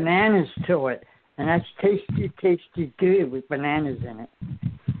add bananas to it, and that's tasty good with bananas in it.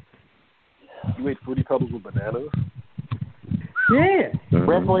 You ate Fruity Pebbles with bananas? Yeah.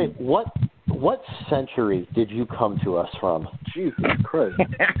 Red Boy, what century did you come to us from? Jesus Christ. Let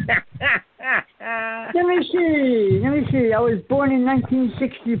me see. I was born in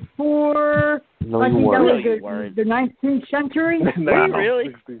 1964. No, I think you weren't. that was the 19th century. No,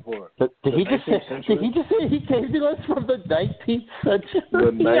 really? Did he just say he came to us from the 19th century?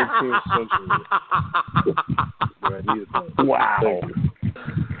 The 19th century. Wow.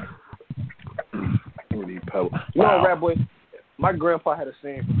 Fruity Pebbles. You know, Rat Boy, my grandpa had a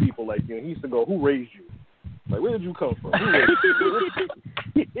saying for people like, he used to go, "Who raised you?" Like, where did you come from? Who raised you?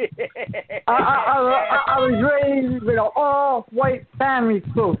 I was raised with all white family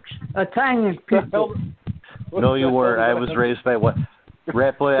folks, Italian people. No, you weren't. I was raised by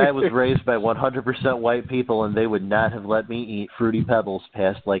Rat Boy, I was raised by 100% white people, and they would not have let me eat Fruity Pebbles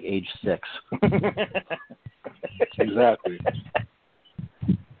past like age 6. Exactly.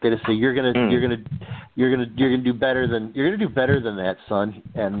 Gonna say you're gonna do better than that, son.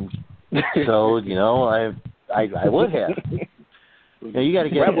 And so I would have. Now you got to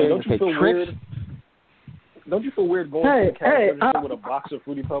get don't you feel weird? Don't you feel weird going to the cash register with a box of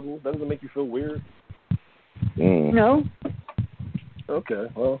Fruity Pebbles? Doesn't it make you feel weird? No. Okay.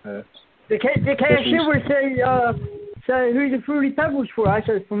 Well, yeah. The cashier would say, "Who's the Fruity Pebbles for?" I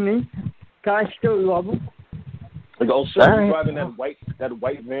said, "For me." I still love them. Like, oh, sir, you're driving that white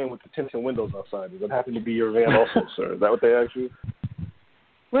van with the tinted windows outside. Does that happen to be your van also, sir? Is that what they asked you?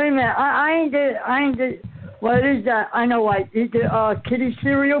 Wait a minute. I ain't did. What is that? I know I eat the kiddie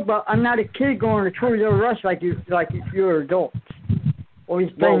cereal, but I'm not a kid going to Toys R Us like if you're adults.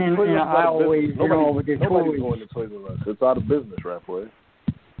 Always playing in the aisleways, with their toys. Nobody's going to Toys R Us. It's out of business, Rat Boy.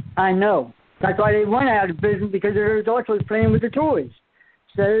 I know. That's why they went out of business, because their adults was playing with the toys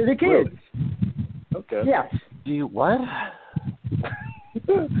instead of the kids. Really? Okay. Yes. Do you what?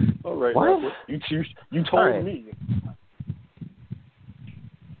 All right. What? You told me.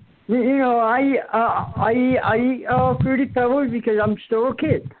 I eat Fruity Pebbles because I'm still a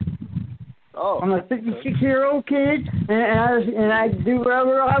kid. Oh. I'm a 56-year-old kid, and I do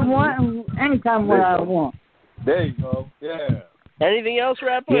whatever I want, anytime what I want. There you go. Yeah. Anything else,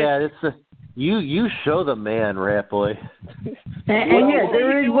 Rat Boy? Yeah, you show the man, Rat Boy. And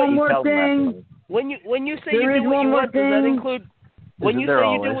there is one more thing. When you say you do what you want, does that include? When you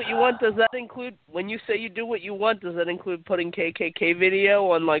say you do what you want, does that include? When you say you do what you want, does that include putting KKK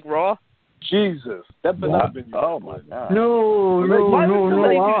video on like Raw? Jesus, that better not have been you. Oh my God. No. I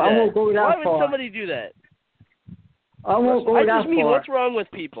won't go that Why far. would somebody do that? I won't go that far. I just mean, what's wrong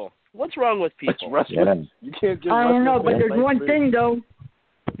with people? What's wrong with people? You can't get. I don't know, but there's one thing though.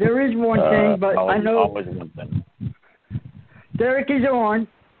 There is one thing, but I know. Always one thing. Derek is on.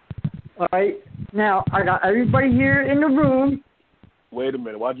 All right. Now I got everybody here in the room. Wait a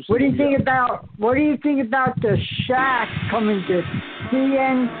minute. Why'd you say What do you think about the Shaq coming to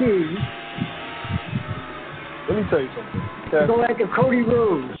TNT? Let me tell you something. Okay? Go back to Cody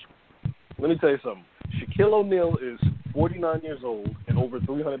Rhodes. Let me tell you something. Shaquille O'Neal is 49 years old and over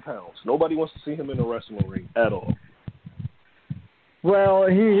 300 pounds. Nobody wants to see him in a wrestling ring at all. Well,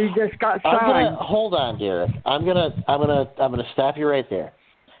 he just got signed. Hold on, Derek. I'm gonna stop you right there.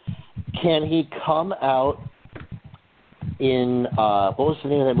 Can he come out in what was the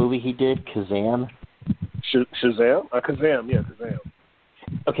name of that movie he did? Kazam. Shazam? Kazam, yeah, Kazam.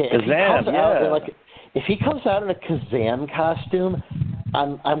 Okay, if he comes out in a Kazam costume,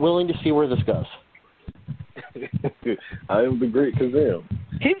 I'm willing to see where this goes. I am the great Kazam.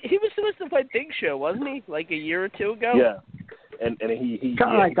 He was supposed to fight Big Show, wasn't he? Like a year or two ago. Yeah, and he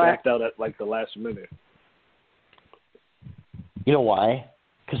backed out at like the last minute. You know why?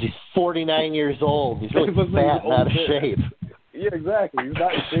 Because he's 49 years old. He's really fat and out of shape. Yeah, exactly. He's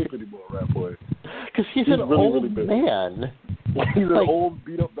not in shape anymore, Rat Boy. Because he's an really, old really man. He's an old,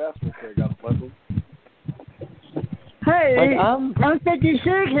 beat-up basketball player. God bless him. Hey, I'm 56,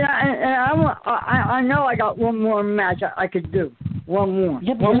 and I know I got one more match I could do. One more.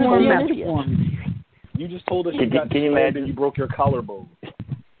 Yeah, one more match for me. You just told us you got destroyed and you broke your collarbone.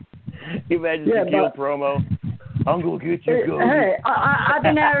 You imagine the Kill promo. I'm going to get you going. Hey, I've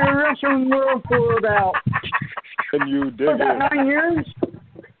been out of the wrestling world for about... And you did for about 9 years.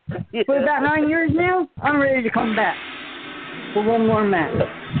 Yeah. For about 9 years now, I'm ready to come back for one more match.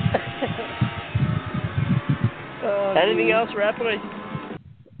 Anything else, Rat Boy?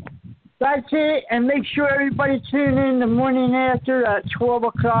 That's it, and make sure everybody tune in the morning after at 12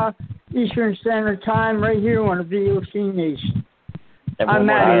 o'clock Eastern Standard Time right here on the VOC Nation. I'm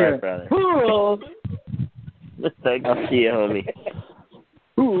out of here. I'll see you, homie.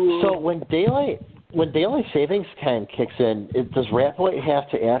 So when daylight savings time kicks in, does Rat Boy have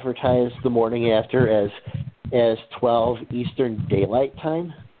to advertise the morning after as 12 Eastern Daylight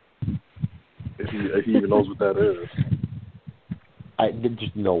Time? If he even knows what that is.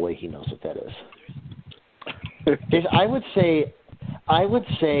 There's no way he knows what that is. I would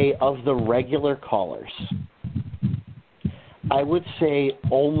say of the regular callers, I would say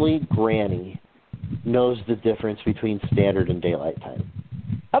only Granny knows the difference between standard and daylight time.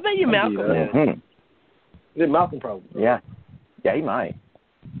 How about you, Malcolm? Yeah, Malcolm probably. Yeah, he might.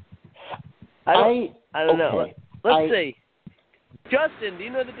 I don't know. Okay. Let's see. Justin, do you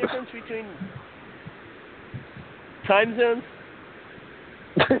know the difference between time zones?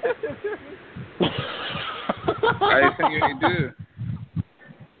 I think I do.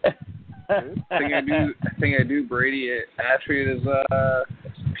 I think I do, Brady. Actually, it is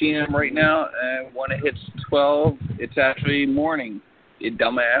PM right now, and when it hits 12, it's actually morning. You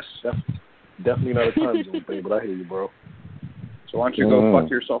dumbass. Definitely not a time zone thing, but I hear you, bro. So why don't you go fuck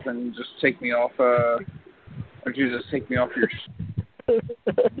yourself and just take me off? Why don't you just take me off your?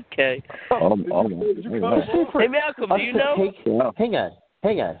 Okay. Hey, Malcolm, do you know? Hang on.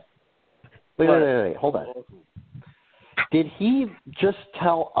 Wait. Hold on. Did he just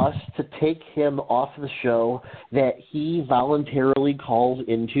tell us to take him off the show that he voluntarily calls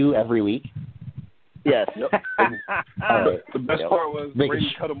into every week? Yes. Yep. The best part was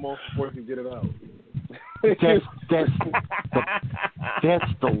Brady cut him off before he could get it out.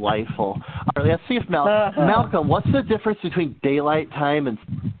 That's delightful. All right, let's see if Malcolm, what's the difference between daylight time and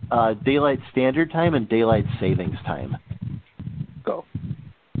daylight standard time and daylight savings time? Go.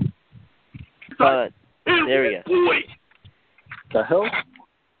 There we go. The hell?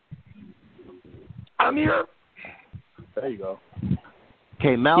 I'm here. There you go.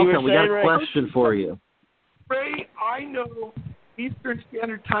 Okay, Malcolm, we got a question for you. Ray, I know Eastern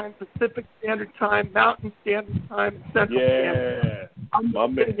Standard Time, Pacific Standard Time, Mountain Standard Time, and Central Standard Time. My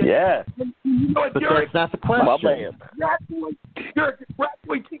man. Yeah. But that's not the question. Rat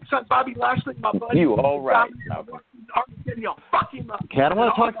Boy thinks on Bobby Lashley, my buddy. You all right. Fuck him up. Okay, I don't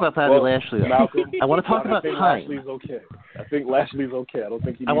want to talk about Bobby Lashley. Malcolm, I want to talk about time. Lashley's okay. I think Lashley's okay. I don't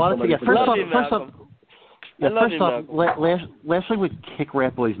think he needs I want to somebody first off, Lashley would kick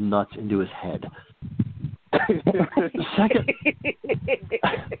Rat Boy's nuts into his head. Second.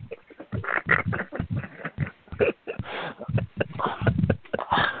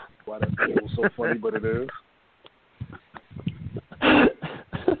 Why that thing was so funny, but it is.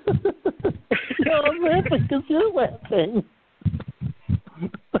 No, I'm laughing because you're laughing.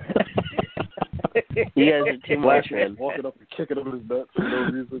 You guys are too much, man. Walking up and kicking him in his nuts for no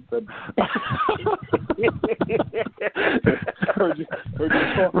reason. Heard you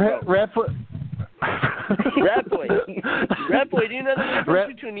talk Rat Boy. Rat Boy, do you know the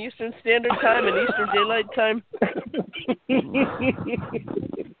difference between Eastern Standard Time and Eastern Daylight Time?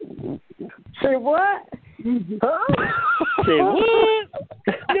 Say what? Huh? Say what?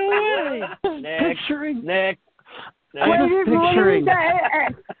 No way. Next.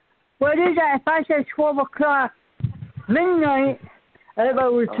 What is that? If I say 12 o'clock midnight,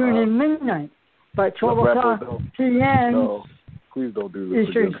 everybody would tune in midnight. But 12 o'clock p.m. No, please don't do this.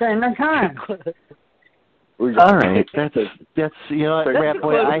 Eastern Standard Time. All right, that's you know what, Rat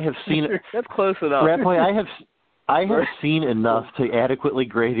Boy, I have seen it. That's close enough. Rat Boy, I have seen enough to adequately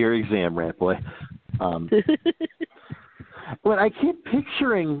grade your exam, Rat Boy. But I keep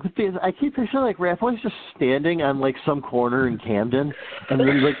picturing like Rat Boy's just standing on like some corner in Camden, and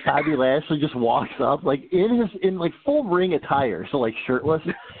then like Bobby Lashley just walks up like in full ring attire, so like shirtless,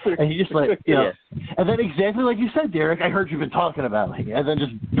 and he just like and then exactly like you said, Derek, I heard you've been talking about me, and then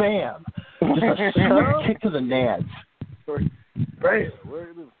just bam, just a swift kick to the nads. Bam,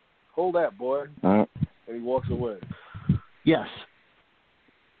 hold that, boy, and he walks away. Yes.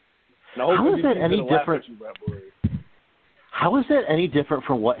 How is that any different? How is that any different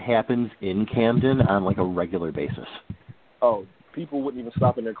from what happens in Camden on like a regular basis? Oh, people wouldn't even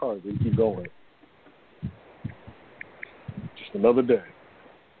stop in their cars. They keep going. Just another day.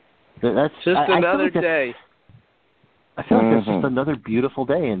 That's just another day. I feel like that's just another beautiful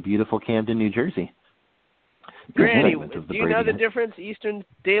day in beautiful Camden, New Jersey. Granny, do you know the difference, Eastern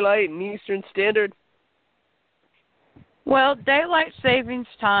Daylight and Eastern Standard? Well, daylight savings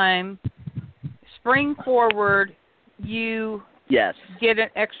time, spring forward, you get an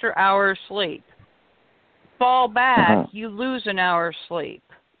extra hour of sleep. Fall back, you lose an hour of sleep.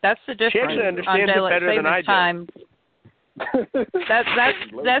 That's the difference. She actually understands it better than I do. Time.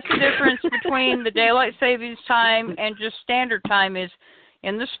 That's the difference between the daylight savings time and just standard time. Is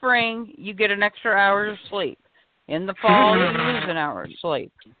in the spring you get an extra hour of sleep. In the fall you lose an hour of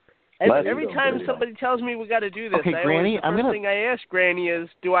sleep. Every time somebody tells me we got to do this, okay, Granny, the first thing I ask Granny is,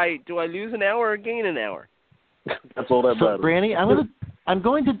 do I lose an hour or gain an hour? That's all that matters. So, Granny, I'm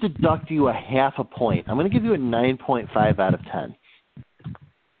going to deduct you a half a point. I'm going to give you a 9.5 out of 10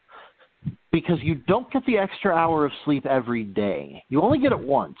 because you don't get the extra hour of sleep every day. You only get it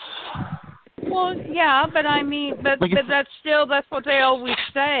once. Well, yeah, but I mean, but that's what they always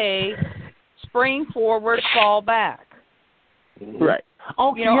say: spring forward, fall back. Right.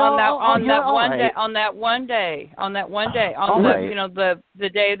 Oh, you know, on that one day, you know, the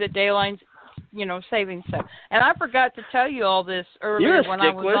day that Dayline's, you know, savings time. And I forgot to tell you all this earlier when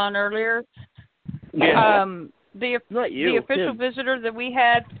I was on earlier. Yeah. The official visitor that we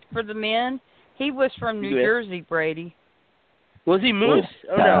had for the men, he was from New Jersey, Brady. Was he Moose?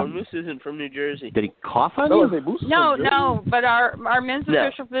 Oh no, Moose isn't from New Jersey. Did he cough on you? No, but our men's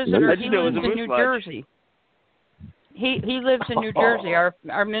official visitor, he lives in New Jersey. He lives in New Jersey.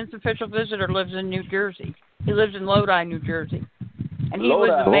 Our men's official visitor lives in New Jersey. He lives in Lodi, New Jersey, and he was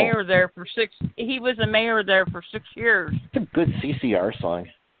the mayor there for 6. He was the mayor there for 6 years. It's a good CCR song.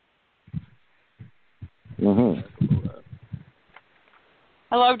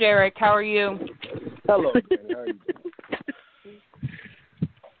 Hello, Derek. How are you? Hello. How are you?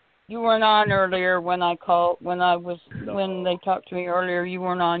 You weren't on earlier when I called. When they talked to me earlier, you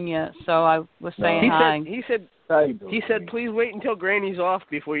weren't on yet. So I was saying hi. He said, please wait until Granny's off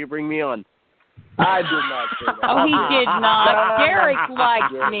before you bring me on. I did not say that. Oh, he did not. Derek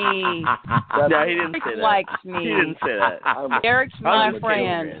likes me. No, he didn't say that. Likes me. He didn't say that. Derek's my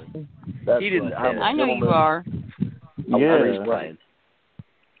friend. He didn't say that. I know you are. Yeah, right.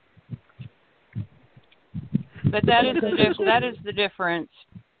 But that is the difference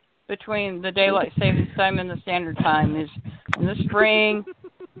between the daylight savings time and the standard time. Is in the spring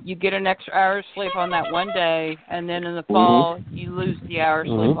you get an extra hour of sleep on that one day, and then in the fall you lose the hour of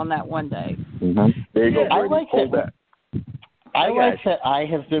sleep on that one day. There you go. I like that I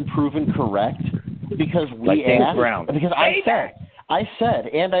have been proven correct because we asked. Because I said,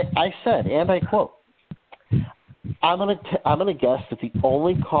 and I quote, I'm gonna guess that the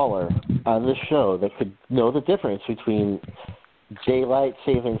only caller on this show that could know the difference between daylight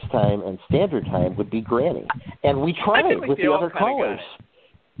savings time and standard time would be Granny, and we tried with the other callers.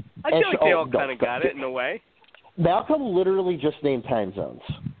 I feel like they all kind of got it in a way. Malcolm literally just named time zones.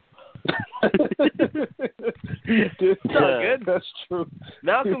 It's all good. That's true.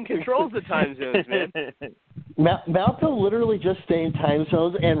 Malcolm controls the time zones, man. Malcolm literally just named time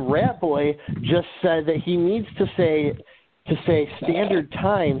zones, and Rat Boy just said that he needs to say standard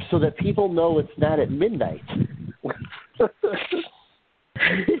time so that people know it's not at midnight.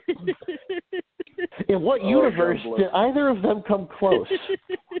 In what universe did either of them come close?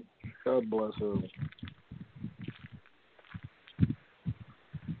 God bless him.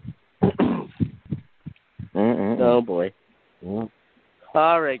 Oh boy.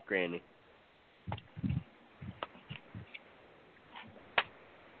 All right, Granny.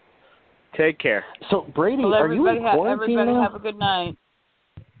 Take care. So Brady, well, are you in quarantine everybody now? have a good night.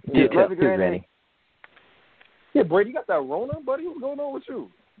 You too, Granny. Yeah, Brady, you got that Rona, buddy? What's going on with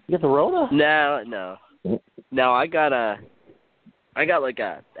you? You got the Rona? No. I got like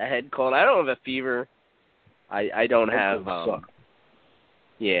a head cold. I don't have a fever. I don't have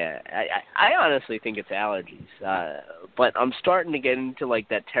Yeah, I honestly think it's allergies. But I'm starting to get into like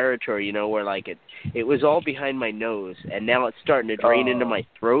that territory, you know, where like it was all behind my nose, and now it's starting to drain into my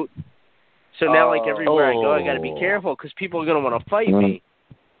throat. So now, like everywhere I go, I got to be careful because people are going to want to fight me,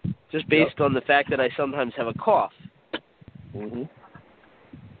 just based on the fact that I sometimes have a cough. Mm-hmm.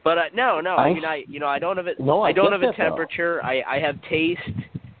 But no, I mean, I don't have it. I don't have a temperature. I have taste.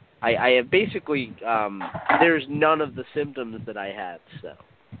 I have basically. There's none of the symptoms that I have. So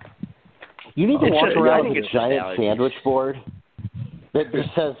you need to walk around with a giant sandwich board that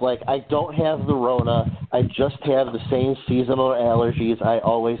just says like, I don't have the Rona. I just have the same seasonal allergies I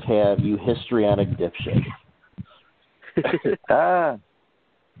always have. You histrionic dipshit. I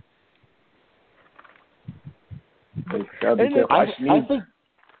think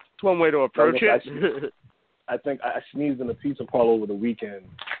it's one way to approach it. I think I sneezed in a pizza parlor over the weekend,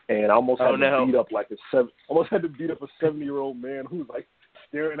 and I almost had to beat up a 70-year-old man who's like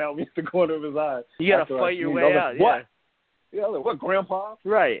staring at me at the corner of his eye. You gotta fight your way out. What? Yeah, like, what, Grandpa?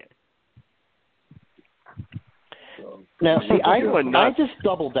 Right. Now, see, I just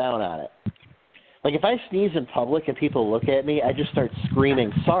double down on it. Like, if I sneeze in public and people look at me, I just start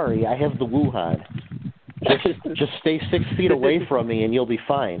screaming, sorry, I have the Wuhan. Just stay 6 feet away from me and you'll be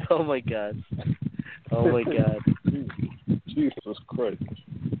fine. Oh, my God. Oh, my God. Jesus Christ.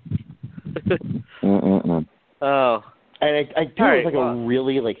 Oh. And I do it with a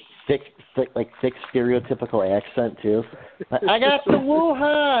really, like, thick stereotypical accent, too. I got the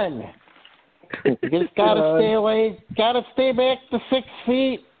Wuhan! You just gotta stay away, gotta stay back to 6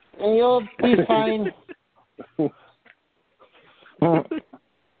 feet, and you'll be fine.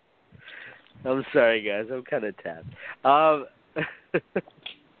 I'm sorry, guys. I'm kind of tapped.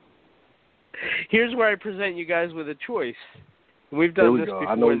 Here's where I present you guys with a choice. We've done this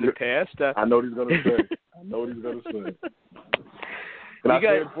before in the past. I know what he's going to say. Can I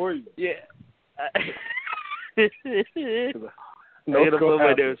say it for you? Yeah. I gotta blow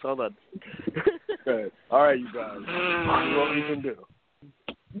my nose. Hold on. Good. All right, you guys. This is what we can do.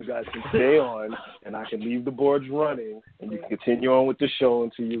 You guys can stay on, and I can leave the boards running, and you can continue on with the show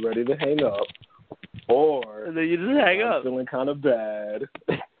until you're ready to hang up. Or and then you just hang up. I'm feeling kind of bad.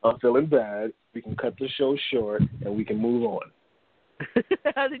 I'm feeling bad. We can cut the show short, and we can move on.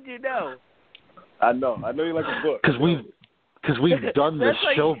 How did you know? I know you like a book. Because we've done this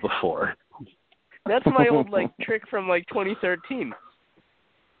show before. That's my old trick from 2013.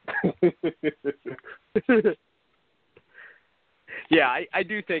 Yeah, I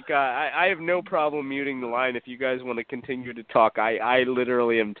do think I have no problem muting the line if you guys want to continue to talk. I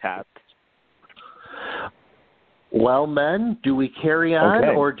literally am tapped. Well, men, do we carry on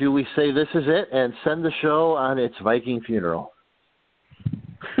or do we say this is it and send the show on its Viking funeral?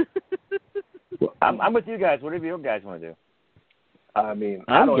 Well, I'm with you guys. Whatever you guys want to do. I mean,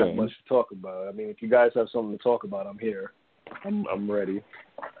 I don't have much to talk about. I mean, if you guys have something to talk about, I'm here. I'm ready.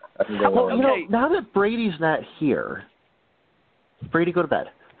 I can go on. You know, now that Brady's not here, Brady, go to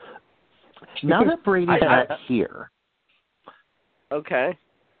bed. Now that Brady's not here, okay.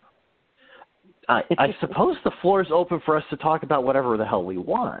 I suppose the floor is open for us to talk about whatever the hell we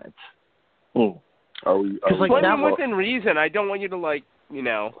want. Are we? Within reason. I don't want you to like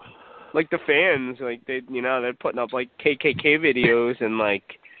the fans, they're putting up KKK videos and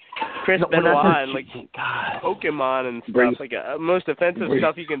Chris Benoit and Pokemon and stuff, most offensive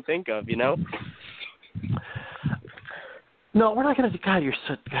stuff you can think of, No, we're not gonna. God, you're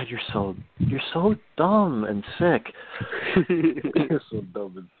so dumb and sick. You're so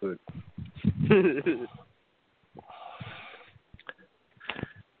dumb and sick.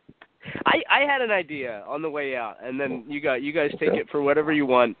 I had an idea on the way out, and then you guys take it for whatever you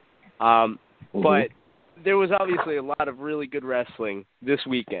want. But there was obviously a lot of really good wrestling this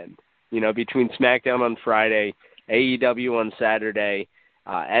weekend, between SmackDown on Friday, AEW on Saturday,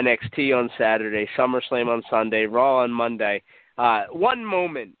 NXT on Saturday, SummerSlam on Sunday, Raw on Monday. One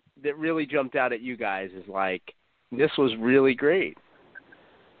moment that really jumped out at you guys is this was really great.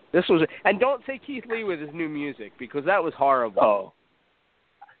 And don't say Keith Lee with his new music, because that was horrible. Oh.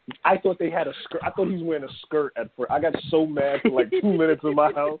 I thought they had a skirt. I thought he was wearing a skirt at first. I got so mad for 2 minutes in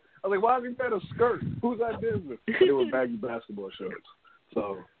my house. I was like, why is he wearing a skirt? Who's that business? They were baggy basketball shorts.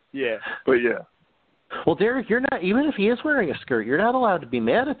 So, yeah. But, yeah. Well, Derek, you're not, even if he is wearing a skirt, you're not allowed to be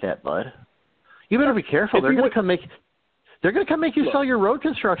mad at that, bud. You better be careful. They're going to come make you sell your road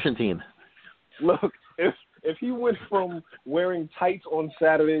construction team. Look, if he went from wearing tights on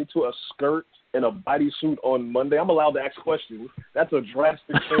Saturday to a skirt and a bodysuit on Monday, I'm allowed to ask questions. That's a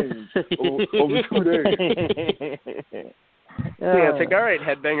drastic change over 2 days. Yeah, it's all right,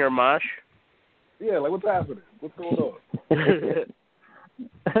 headbanger Mosh. Yeah, what's happening? What's going on?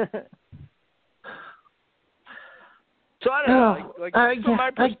 So I don't know. Like from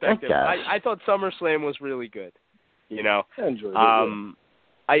my perspective, I thought SummerSlam was really good. You know, I enjoyed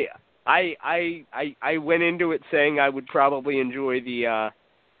it. I went into it saying I would probably enjoy the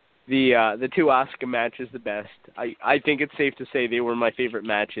two Asuka matches the best. I think it's safe to say they were my favorite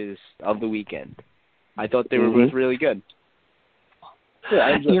matches of the weekend. I thought they were both really good.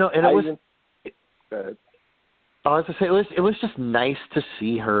 Yeah, I was to say it was just nice to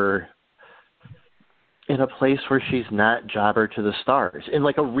see her in a place where she's not jobber to the stars, in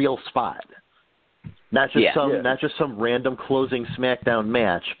like a real spot. Not just some random closing SmackDown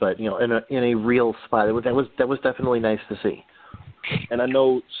match, but in a real spot. That was definitely nice to see. And I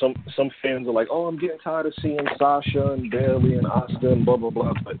know some fans are like, "Oh, I'm getting tired of seeing Sasha and Bayley and Asuka and blah blah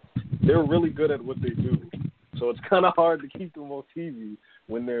blah," but they're really good at what they do. So it's kind of hard to keep them on TV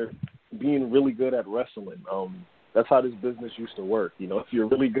when they're being really good at wrestling. That's how this business used to work. If you're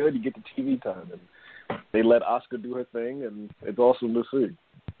really good, you get the TV time, and they let Asuka do her thing, and it's awesome to see.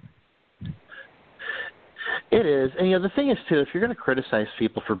 It is, and the thing is too, if you're going to criticize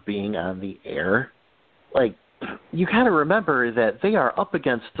people for being on the air, like, you kind of remember that they are up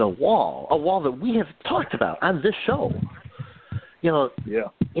against a wall that we have talked about on this show. They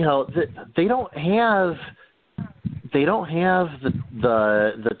don't have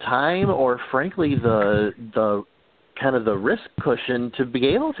the time, or frankly the kind of the risk cushion to be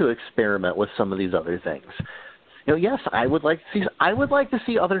able to experiment with some of these other things. Yes, I would like to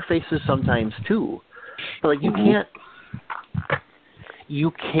see other faces sometimes too. But like,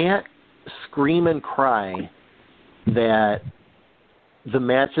 you can't scream and cry that the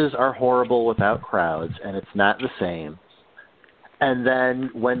matches are horrible without crowds and it's not the same. And then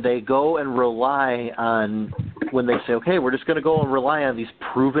when they go and when they say, okay, we're just going to go and rely on these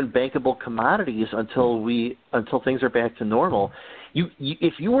proven bankable commodities until things are back to normal.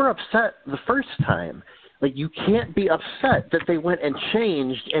 If you were upset the first time, like, you can't be upset that they went and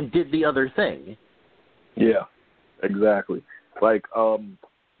changed and did the other thing. Yeah, exactly. Like,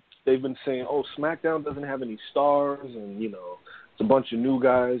 they've been saying, oh, SmackDown doesn't have any stars, and, it's a bunch of new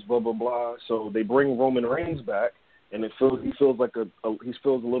guys, blah, blah, blah. So they bring Roman Reigns back, and he feels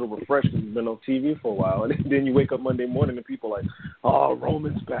a little refreshed because he's been on TV for a while. And then you wake up Monday morning and people are like, oh,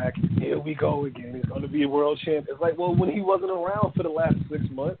 Roman's back. Here we go again. He's going to be a world champ. It's like, well, when he wasn't around for the last 6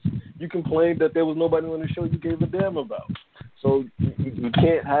 months, you complained that there was nobody on the show you gave a damn about. So you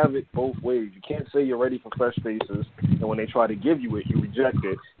can't have it both ways. You can't say you're ready for fresh faces, and when they try to give you it, you reject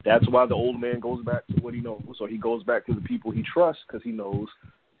it. That's why the old man goes back to what he knows. So he goes back to the people he trusts because he knows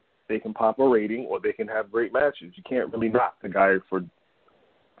they can pop a rating or they can have great matches. You can't really knock the guy for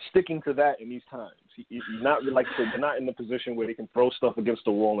sticking to that in these times. He's not, like I said, they're not in the position where they can throw stuff against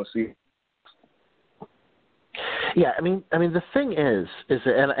the wall and see. Yeah, I mean, the thing is that,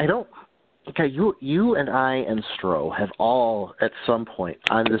 and I don't. Okay, you and I and Stro have all, at some point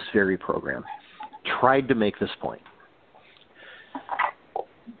on this very program, tried to make this point.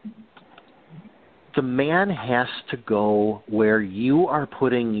 The man has to go where you are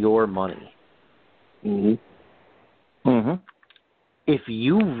putting your money. If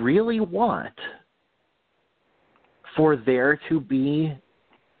you really want for there to be,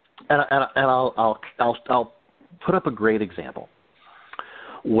 and I'll put up a great example.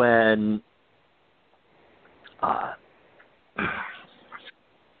 When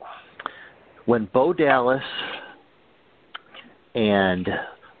Bo Dallas and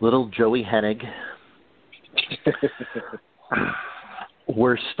little Joey Hennig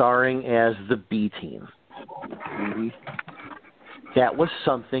were starring as the B Team, that was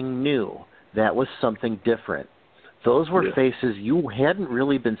something new. That was something different. Those were faces you hadn't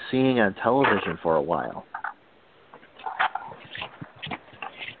really been seeing on television for a while.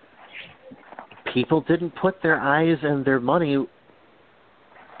 People didn't put their eyes and their money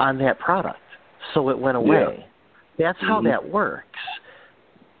on that product, so it went away. That's how that works.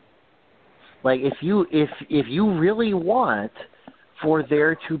 Like, if you really want for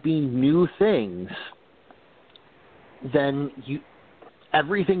there to be new things, then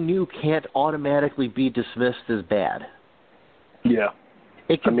everything new can't automatically be dismissed as bad. Yeah,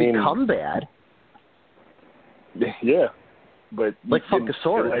 it can become bad. Yeah, but like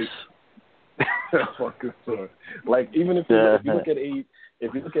Funkasaurus. Like, even if you look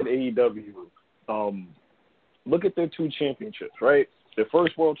at AEW, look at their 2 championships, right? Their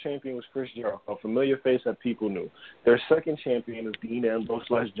first world champion was Chris Jericho, a familiar face that people knew. Their second champion is Dean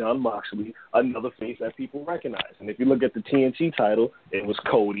Ambrose / Jon Moxley, another face that people recognize. And if you look at the TNT title, it was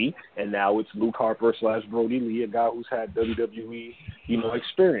Cody, and now it's Luke Harper / Brody Lee, a guy who's had WWE,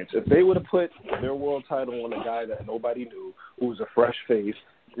 experience. If they would have put their world title on a guy that nobody knew, who was a fresh face,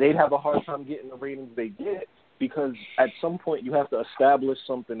 they'd have a hard time getting the ratings they get, because at some point you have to establish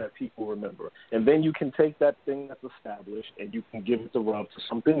something that people remember. And then you can take that thing that's established and you can give it the rub to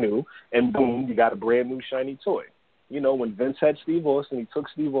something new, and boom, you got a brand new shiny toy. When Vince had Steve Austin, he took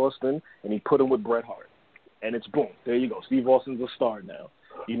Steve Austin and he put him with Bret Hart. And it's boom, there you go. Steve Austin's a star now.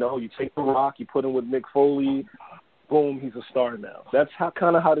 You take The Rock, you put him with Mick Foley, boom, he's a star now. That's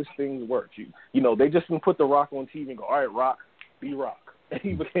how this thing works. They just didn't put The Rock on TV and go, all right, Rock, be Rock. And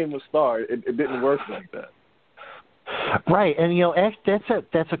he became a star. It didn't work like that. Right, and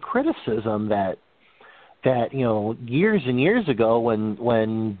that's a criticism that years and years ago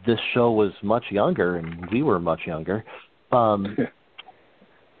when this show was much younger and we were much younger, that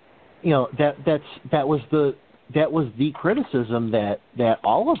was the criticism that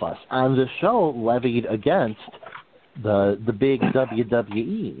all of us on this show levied against the big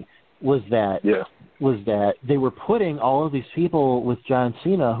WWE was that they were putting all of these people with John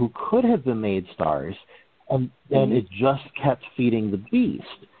Cena who could have been made stars. And it just kept feeding the beast,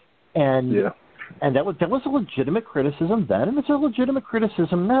 and that was a legitimate criticism then, and it's a legitimate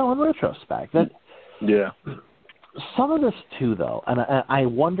criticism now in retrospect. Some of this too, though, and I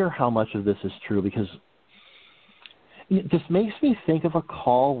wonder how much of this is true, because this makes me think of a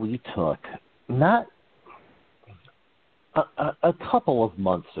call we took not a couple of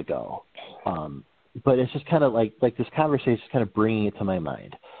months ago, but it's just kind of like this conversation is kind of bringing it to my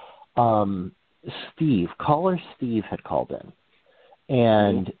mind. Caller Steve had called in,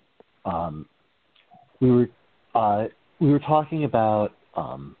 and we were talking about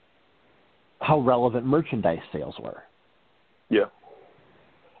how relevant merchandise sales were. Yeah.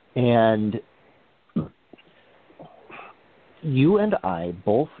 And you and I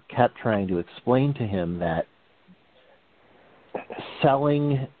both kept trying to explain to him that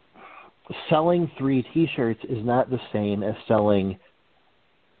selling 3 T-shirts is not the same as selling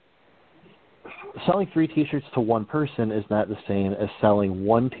 3 T-shirts to one person is not the same as selling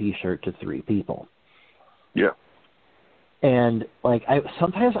 1 T-shirt to 3 people. Yeah. And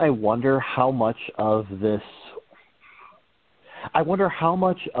sometimes I wonder how much of this. I wonder how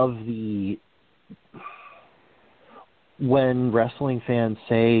much of the when wrestling fans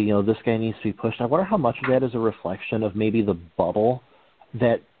say this guy needs to be pushed. I wonder how much of that is a reflection of maybe the bubble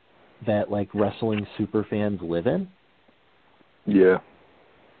that wrestling super fans live in. Yeah.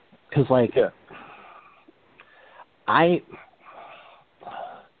 Because I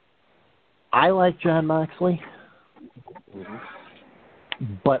like Jon Moxley,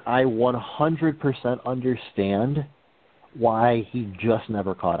 but I 100% understand why he just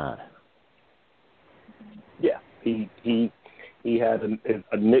never caught on. Yeah, he had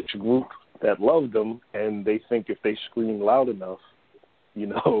a niche group that loved him, and they think if they scream loud enough,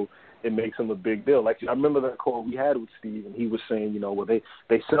 it makes him a big deal. I remember that call we had with Steve, and he was saying,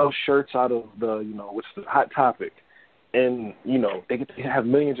 they sell shirts out of the, what's the Hot Topic, and they have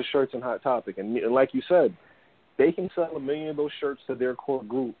millions of shirts in Hot Topic, and like you said, they can sell 1 million of those shirts to their core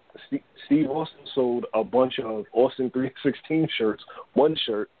group. Steve Austin sold a bunch of Austin 316 shirts, 1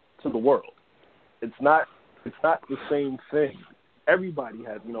 shirt to the world. It's not the same thing. Everybody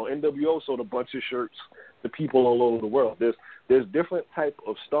has, NWO sold a bunch of shirts to people all over the world. There's different type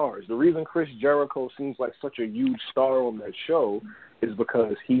of stars. The reason Chris Jericho seems like such a huge star on that show is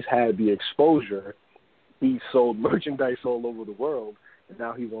because he's had the exposure. He sold merchandise all over the world, and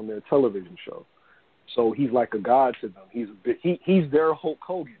now he's on their television show. So he's like a god to them. He's their Hulk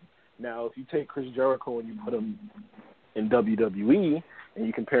Hogan. Now, if you take Chris Jericho and you put him in WWE and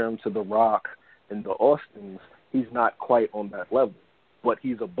you compare him to The Rock and the Austins, he's not quite on that level. But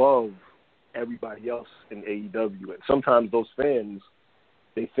he's above everybody else in AEW. And sometimes those fans,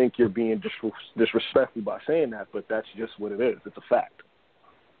 they think you're being disrespectful by saying that, but that's just what it is. It's a fact.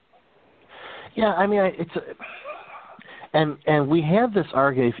 Yeah, I mean, and we had this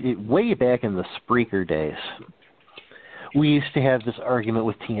argument way back in the Spreaker days. We used to have this argument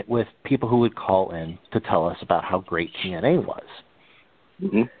with people who would call in to tell us about how great TNA was.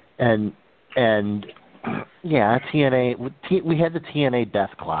 Mm-hmm. And yeah, TNA. We had the TNA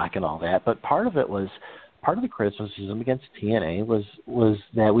death clock and all that, but part of the criticism against TNA was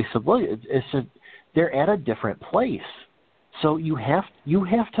that we said, well, they're at a different place, so you have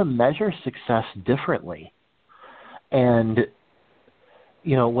to measure success differently, and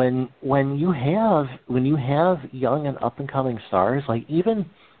when you have young and up and coming stars, like even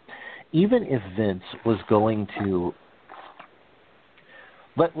if Vince was going to,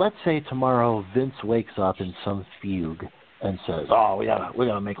 let's say tomorrow Vince wakes up in some fugue and says, "Oh, we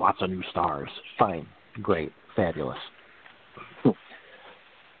gotta make lots of new stars." Fine, great, fabulous.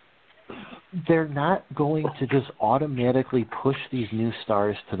 They're not going to just automatically push these new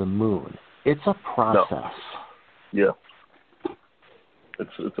stars to the moon. It's a process. No. Yeah.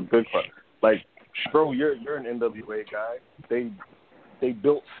 It's a big part. Like, Stro, you're an NWA guy. They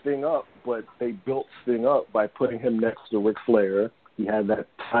built Sting up, but they built Sting up by putting him next to Ric Flair. He had that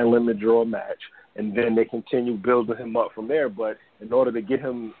time limit draw match, and then they continued building him up from there. But in order to get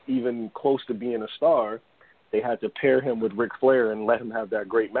him even close to being a star, they had to pair him with Ric Flair and let him have that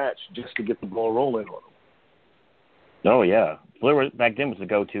great match just to get the ball rolling on him. Oh, yeah. Flair back then was the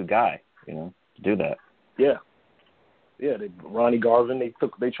go-to guy, to do that. Yeah. Yeah, Ronnie Garvin, they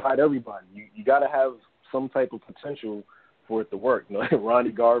tried everybody. You got to have some type of potential for it to work.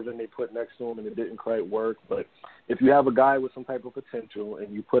 Ronnie Garvin, they put next to him, and it didn't quite work. But if you have a guy with some type of potential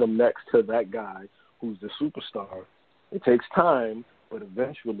and you put him next to that guy who's the superstar, it takes time, but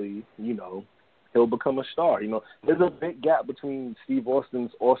eventually, he'll become a star. There's a big gap between Steve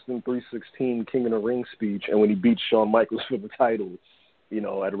Austin's Austin 3:16 King of the Ring speech and when he beat Shawn Michaels for the title,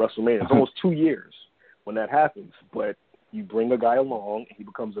 at WrestleMania. It's almost 2 years when that happens. But you bring a guy along, and he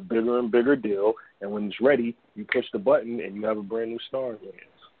becomes a bigger and bigger deal, and when it's ready, you push the button, and you have a brand new star in your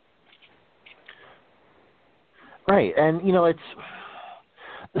hands. Right, and it's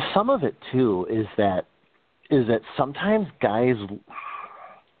some of it too is that sometimes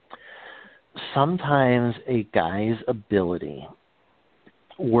a guy's ability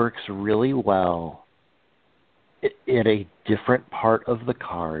works really well at a different part of the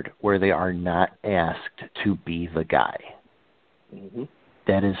card where they are not asked to be the guy. Mm-hmm.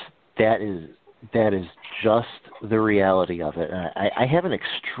 That is just the reality of it. And I have an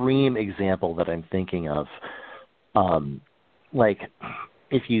extreme example that I'm thinking of. Like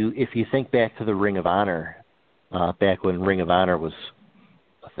if you think back to the Ring of Honor, back when Ring of Honor was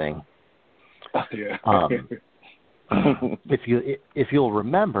a thing. Yeah. If you'll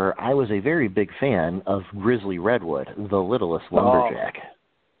remember, I was a very big fan of Grizzly Redwood, the littlest lumberjack.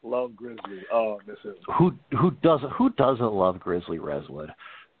 Love Grizzly. Oh, this is who doesn't love Grizzly Redwood?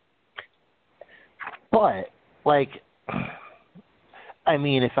 But if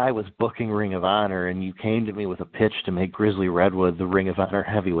I was booking Ring of Honor and you came to me with a pitch to make Grizzly Redwood the Ring of Honor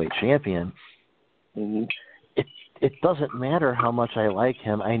heavyweight champion, mm-hmm. It doesn't matter how much I like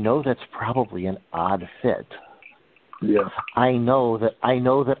him. I know that's probably an odd fit. Yeah. I know that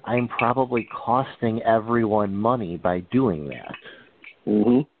I'm probably costing everyone money by doing that.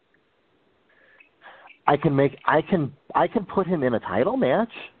 Mhm. I can put him in a title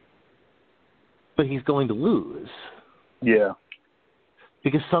match, but he's going to lose. Yeah.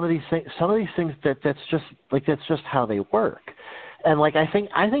 Because some of these things that's just how they work. And I think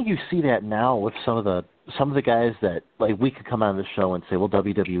you see that now with some of the guys that we could come on the show and say, well,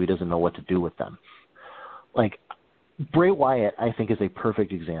 WWE doesn't know what to do with them. Bray Wyatt, I think, is a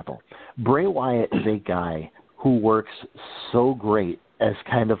perfect example. Bray Wyatt is a guy who works so great as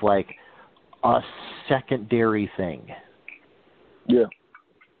kind of a secondary thing. Yeah.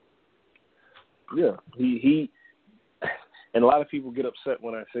 Yeah. He and a lot of people get upset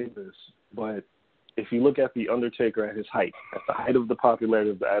when I say this, but if you look at The Undertaker at his height, at the height of the popularity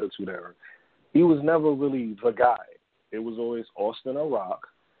of the Attitude Era, he was never really the guy. It was always Austin or Rock,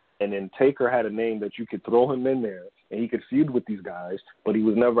 and then Taker had a name that you could throw him in there, and he could feud with these guys, but he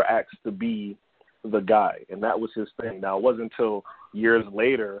was never asked to be the guy, and that was his thing. Now, it wasn't until years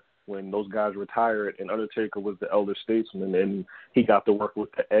later when those guys retired and Undertaker was the elder statesman, and he got to work with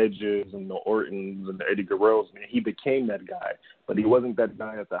the Edges and the Ortons and the Eddie Guerreros, and he became that guy, but he wasn't that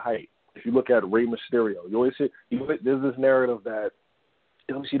guy at the height. If you look at Rey Mysterio, you always there's this narrative that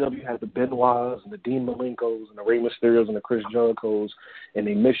WCW had the Benoits and the Dean Malenkos and the Rey Mysterios and the Chris Jerichos, and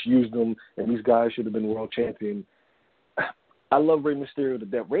they misused them, and these guys should have been world champion. I love Rey Mysterio to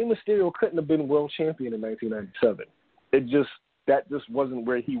death. Rey Mysterio couldn't have been world champion in 1997. That just wasn't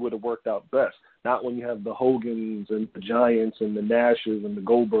where he would have worked out best. Not when you have the Hogans and the Giants and the Nashes and the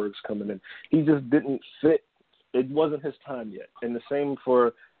Goldbergs coming in. He just didn't fit. It wasn't his time yet. And the same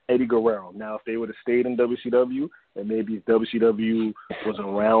for Eddie Guerrero. Now, if they would have stayed in WCW, and maybe if WCW was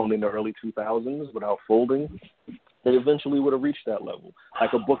around in the early 2000s without folding, they eventually would have reached that level.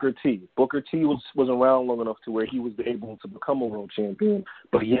 Like a Booker T. Booker T was around long enough to where he was able to become a world champion,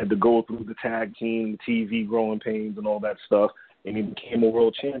 but he had to go through the tag team, the TV growing pains, and all that stuff, and he became a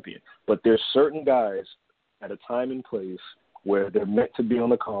world champion. But there's certain guys at a time and place where they're meant to be on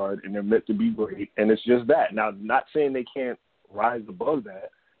the card and they're meant to be great, and it's just that. Now, not saying they can't rise above that,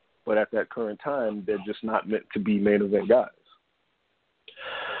 but at that current time, they're just not meant to be main event guys.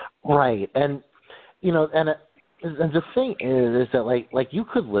 Right, and the thing is that like you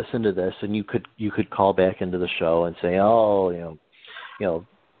could listen to this and you could call back into the show and say, oh,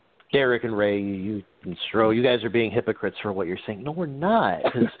 Derek and Ray, you and Stro, you guys are being hypocrites for what you're saying. No, we're not.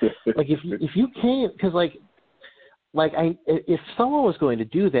 Because like if you can't, because if someone was going to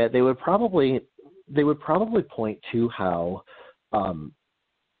do that, they would probably point to how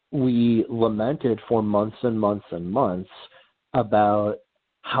we lamented for months and months and months about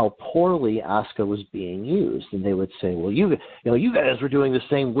how poorly Asuka was being used, and they would say, "Well, you guys were doing the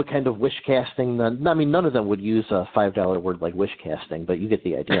same kind of wish casting." I mean, none of them would use a $5 word like wish casting, but you get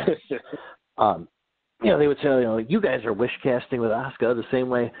the idea. They would say, you guys are wish casting with Asuka the same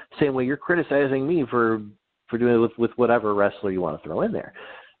way you're criticizing me for doing it with whatever wrestler you want to throw in there.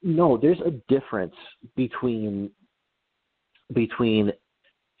 No, there's a difference between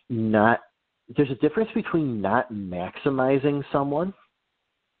not maximizing someone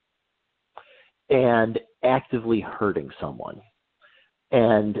and actively hurting someone.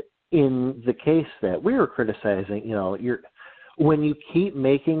 And in the case that we were criticizing, when you keep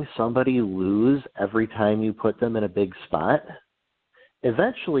making somebody lose every time you put them in a big spot,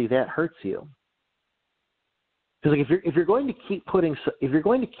 eventually that hurts you. Because if you're going to keep putting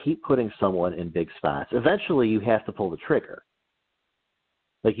someone in big spots, eventually you have to pull the trigger.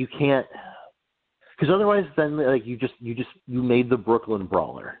 Like you can't, because otherwise then like you made the Brooklyn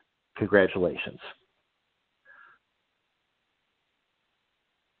Brawler. Congratulations.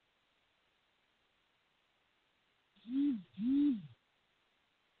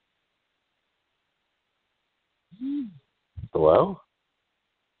 Hello?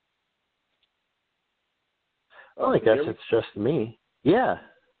 Oh, I guess it's just me. Yeah.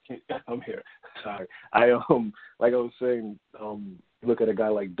 I'm here. Sorry. Like I was saying, look at a guy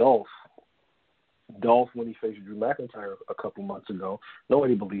like Dolph. Dolph, when he faced Drew McIntyre a couple months ago,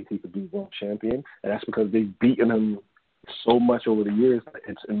 nobody believed he could be world champion, and that's because they've beaten him so much over the years that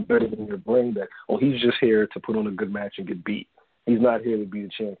it's embedded in your brain that, he's just here to put on a good match and get beat. He's not here to be the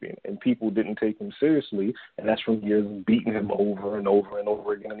champion, and people didn't take him seriously, and that's from years of beating him over and over and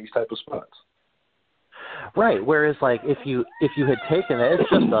over again in these type of spots. Right. Whereas, like, if you had taken it, it's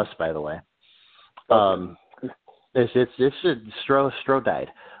just us, by the way. It's Stro died.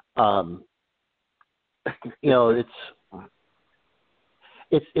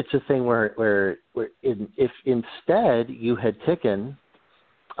 It's a thing where if instead you had taken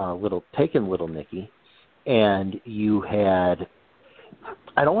little Nikki, and you had,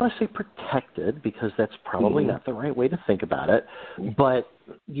 I don't want to say protected because that's probably not the right way to think about it, but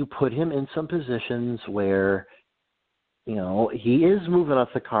you put him in some positions where, he is moving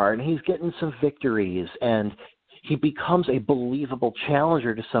up the card and he's getting some victories and he becomes a believable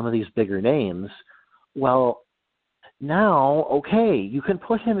challenger to some of these bigger names. Well, now, okay, you can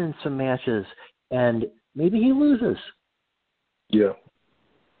put him in some matches and maybe he loses. Yeah.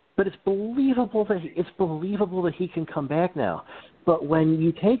 But it's believable that he can come back now. But when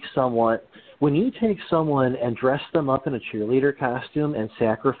you take someone and dress them up in a cheerleader costume and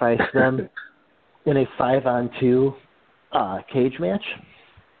sacrifice them in a 5-on-2 cage match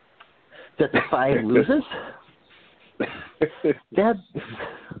that the 5 loses,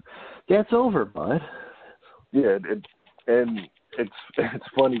 that's over, bud. Yeah, and it's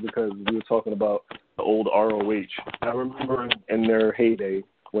funny because we were talking about the old ROH. I remember in their heyday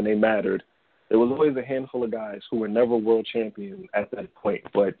when they mattered, there was always a handful of guys who were never world champions at that point,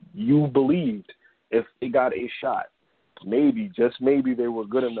 but you believed if they got a shot, maybe, just maybe, they were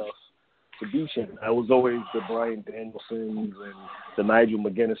good enough to be champion. That was always the Bryan Danielsons and the Nigel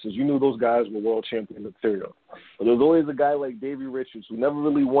McGuinnesses. You knew those guys were world champion material. But there was always a guy like Davey Richards who never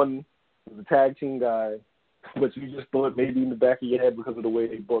really won, was a tag team guy, but you just thought maybe in the back of your head because of the way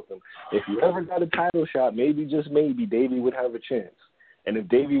they booked him. If you ever got a title shot, maybe, just maybe, Davey would have a chance. And if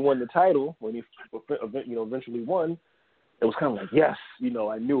Davey won the title, when he eventually won, it was kind of like, yes,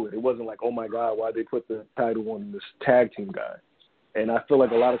 I knew it. It wasn't like, oh, my God, why'd they put the title on this tag team guy? And I feel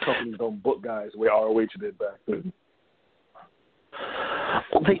like a lot of companies don't book guys the way ROH did back then.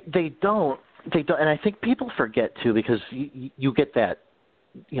 Well, they don't, and I think people forget, too, because you get that,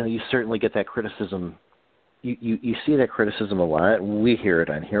 you certainly get that criticism. You see that criticism a lot. We hear it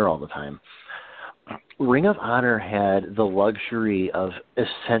on here all the time. Ring of Honor had the luxury of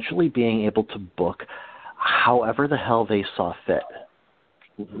essentially being able to book however the hell they saw fit.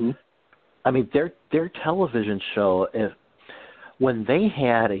 Mm-hmm. I mean, their television show, when they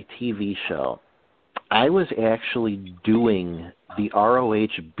had a TV show, I was actually doing the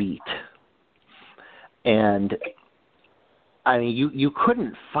ROH beat, and I mean, you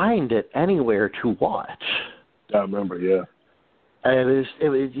couldn't find it anywhere to watch. I remember, yeah.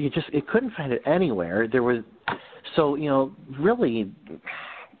 It couldn't find it anywhere. There was, so really,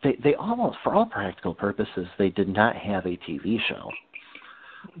 they almost, for all practical purposes, they did not have a TV show.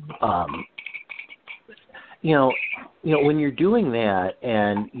 When you're doing that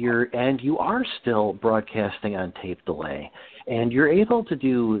and you are still broadcasting on tape delay, and you're able to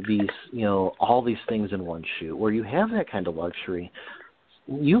do these, all these things in one shoot, where you have that kind of luxury,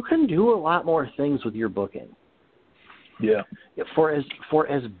 you can do a lot more things with your booking. Yeah. For as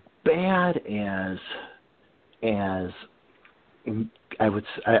bad as I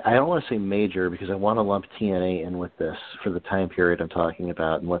don't want to say major, because I want to lump TNA in with this for the time period I'm talking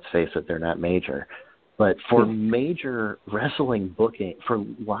about, and let's face it, they're not major. But for major wrestling booking, for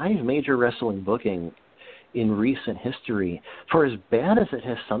live major wrestling booking in recent history, for as bad as it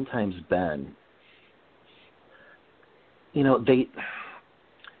has sometimes been,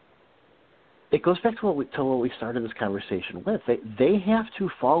 it goes back to what we started this conversation with. They have to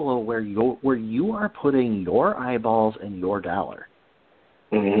follow where you are putting your eyeballs and your dollar.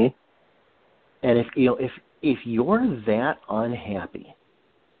 Mm-hmm. And if you're that unhappy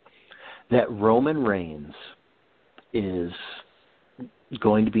that Roman Reigns is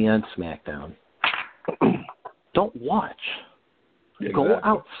going to be on SmackDown, don't watch. Exactly. Go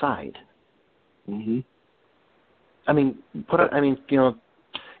outside. Mm-hmm. I mean,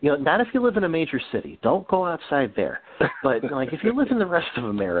 not if you live in a major city. Don't go outside there. But if you live in the rest of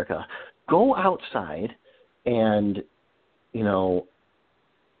America, go outside and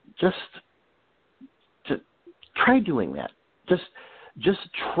just try doing that. Just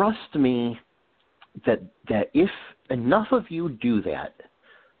trust me that if enough of you do that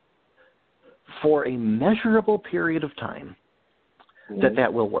for a measurable period of time,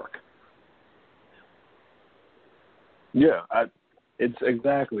 that will work. Yeah, it's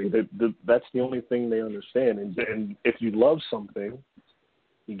exactly that's the only thing they understand. And if you love something,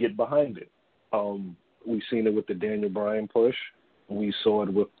 you get behind it. We've seen it with the Daniel Bryan push. We saw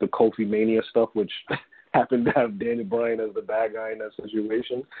it with the Kofi Mania stuff, which happened to have Daniel Bryan as the bad guy in that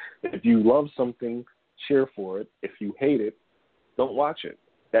situation. If you love something, cheer for it. If you hate it, don't watch it.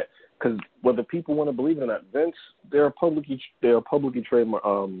 Because whether people want to believe it or not, Vince, they're a publicly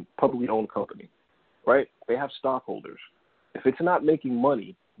owned company, right? They have stockholders. If it's not making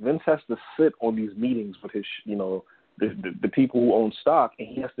money, Vince has to sit on these meetings with his, the people who own stock, and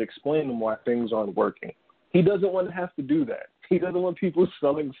he has to explain to them why things aren't working. He doesn't want to have to do that. He doesn't want people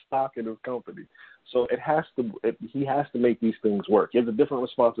selling stock in his company. So he has to make these things work. He has a different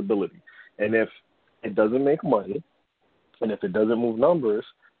responsibility. And if it doesn't make money, and if it doesn't move numbers,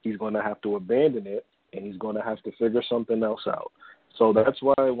 he's going to have to abandon it, and he's going to have to figure something else out. So that's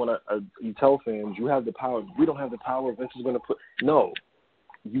why when you tell fans, you have the power. We don't have the power. Vince is going to put. No,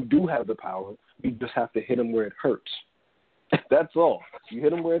 you do have the power. You just have to hit him where it hurts. That's all. You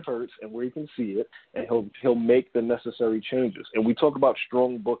hit him where it hurts and where you can see it, and he'll make the necessary changes. And we talk about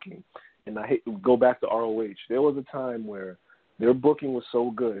strong booking, and I hate to go back to ROH. There was a time where their booking was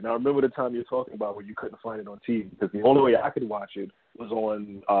so good. And I remember the time you're talking about where you couldn't find it on TV, because the only way I could watch it was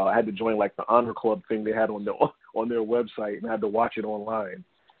on. I had to join the Honor Club thing they had on their website, and I had to watch it online.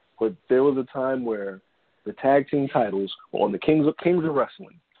 But there was a time where the tag team titles were on the Kings of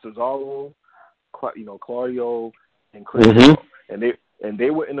Wrestling, Cesaro, Claudio, and Chris, and they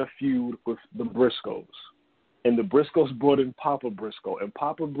were in a feud with the Briscoes, and the Briscoes brought in Papa Briscoe, and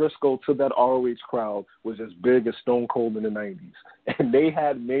Papa Briscoe to that ROH crowd was as big as Stone Cold in the 90s, and they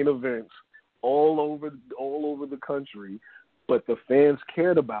had main events all over the country, but the fans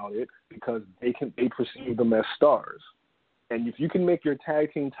cared about it because they perceived them as stars. And if you can make your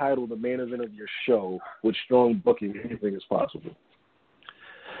tag team title the main event of your show with strong booking, anything is possible.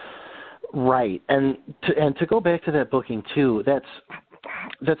 Right, and to go back to that booking too, that's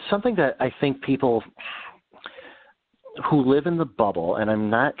something that I think people who live in the bubble, and I'm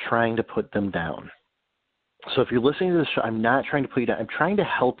not trying to put them down. So if you're listening to this show, I'm not trying to put you down. I'm trying to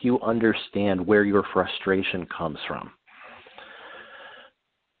help you understand where your frustration comes from.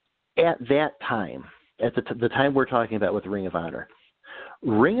 At that time, at the time we're talking about with Ring of Honor,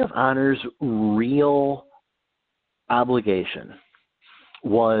 Ring of Honor's real obligation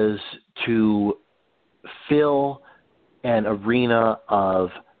was to fill an arena of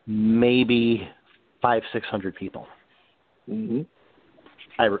maybe 500-600 people. Mm-hmm.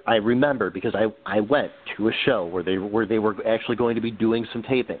 I remember because I went to a show where they were actually going to be doing some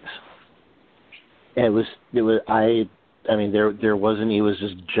tapings. And I mean, there wasn't. It was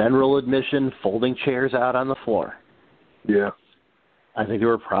just general admission, folding chairs out on the floor. Yeah. I think there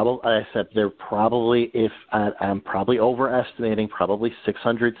were probably, if I'm probably overestimating, probably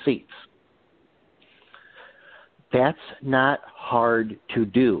 600 seats. That's not hard to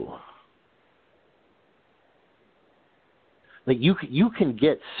do. Like you can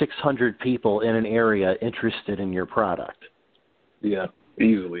get 600 people in an area interested in your product. Yeah,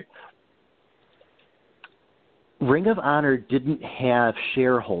 easily. Ring of Honor didn't have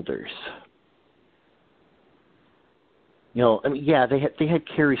shareholders. You know, I mean, yeah, they had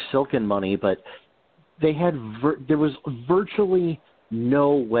Kerry Silkin money, but they had there was virtually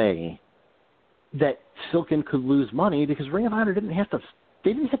no way that Silkin could lose money because Ring of Honor didn't have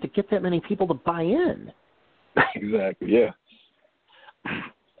to get that many people to buy in. Exactly. Yeah.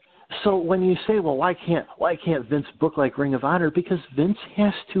 So when you say, well, why can't Vince book like Ring of Honor? Because Vince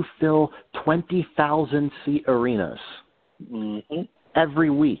has to fill 20,000 seat arenas every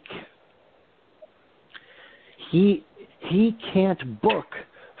week. He can't book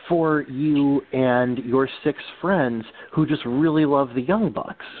for you and your 6 friends who just really love the Young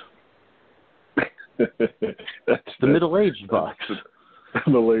Bucks. The middle-aged Bucks.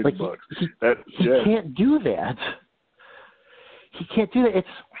 Middle-aged Bucks. He can't do that. He can't do that.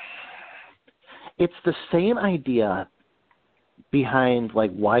 It's the same idea behind,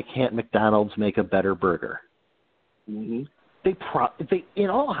 like, why can't McDonald's make a better burger? Mm-hmm. They, in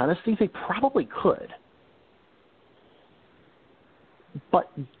all honesty, they probably could.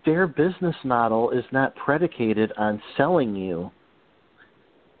 But their business model is not predicated on selling you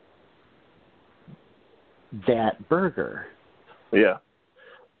that burger. Yeah.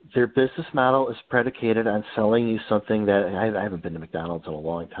 Their business model is predicated on selling you something that I haven't been to McDonald's in a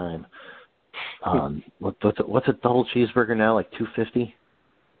long time. What's a double cheeseburger now? Like $2.50?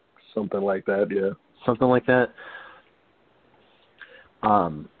 Something like that. Yeah. Something like that.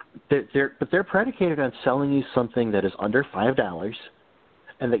 They're predicated on selling you something that is under $5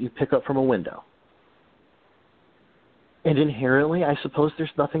 and that you pick up from a window. And inherently, I suppose there's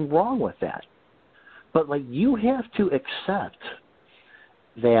nothing wrong with that. But like, you have to accept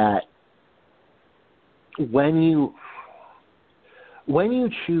that when you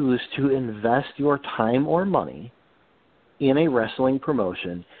choose to invest your time or money in a wrestling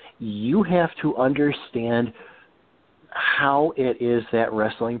promotion, you have to understand how it is that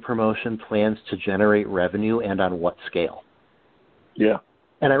wrestling promotion plans to generate revenue and on what scale. Yeah.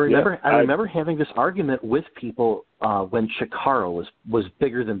 And I remember having this argument with people when Chikara was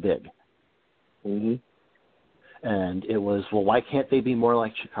bigger than big. Mm-hmm. And it was, well, why can't they be more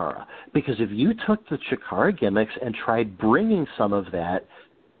like Chikara? Because if you took the Chikara gimmicks and tried bringing some of that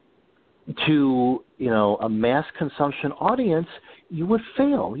to, a mass consumption audience, you would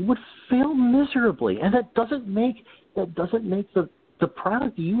fail. You would fail miserably. And that doesn't make the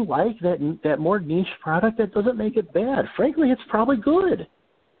product you like, that more niche product, that doesn't make it bad. Frankly, it's probably good.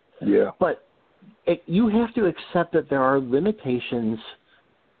 Yeah. But you have to accept that there are limitations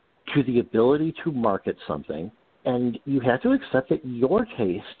to the ability to market something, and you have to accept that your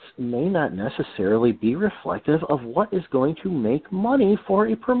tastes may not necessarily be reflective of what is going to make money for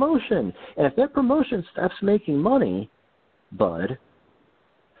a promotion. And if that promotion stops making money, bud,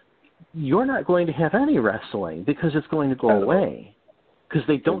 you're not going to have any wrestling because it's going to go away. Because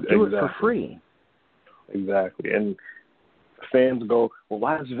they don't do it for free. Exactly. And fans go, well,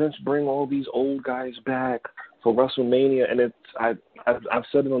 why does Vince bring all these old guys back for WrestleMania? And I've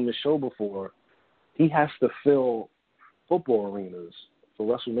said it on the show before. He has to fill football arenas for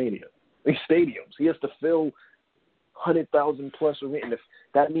WrestleMania. These stadiums. He has to fill 100,000 plus arenas. And if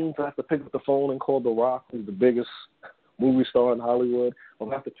that means I have to pick up the phone and call The Rock, who's the biggest movie star in Hollywood, or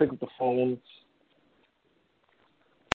I have to pick up the phone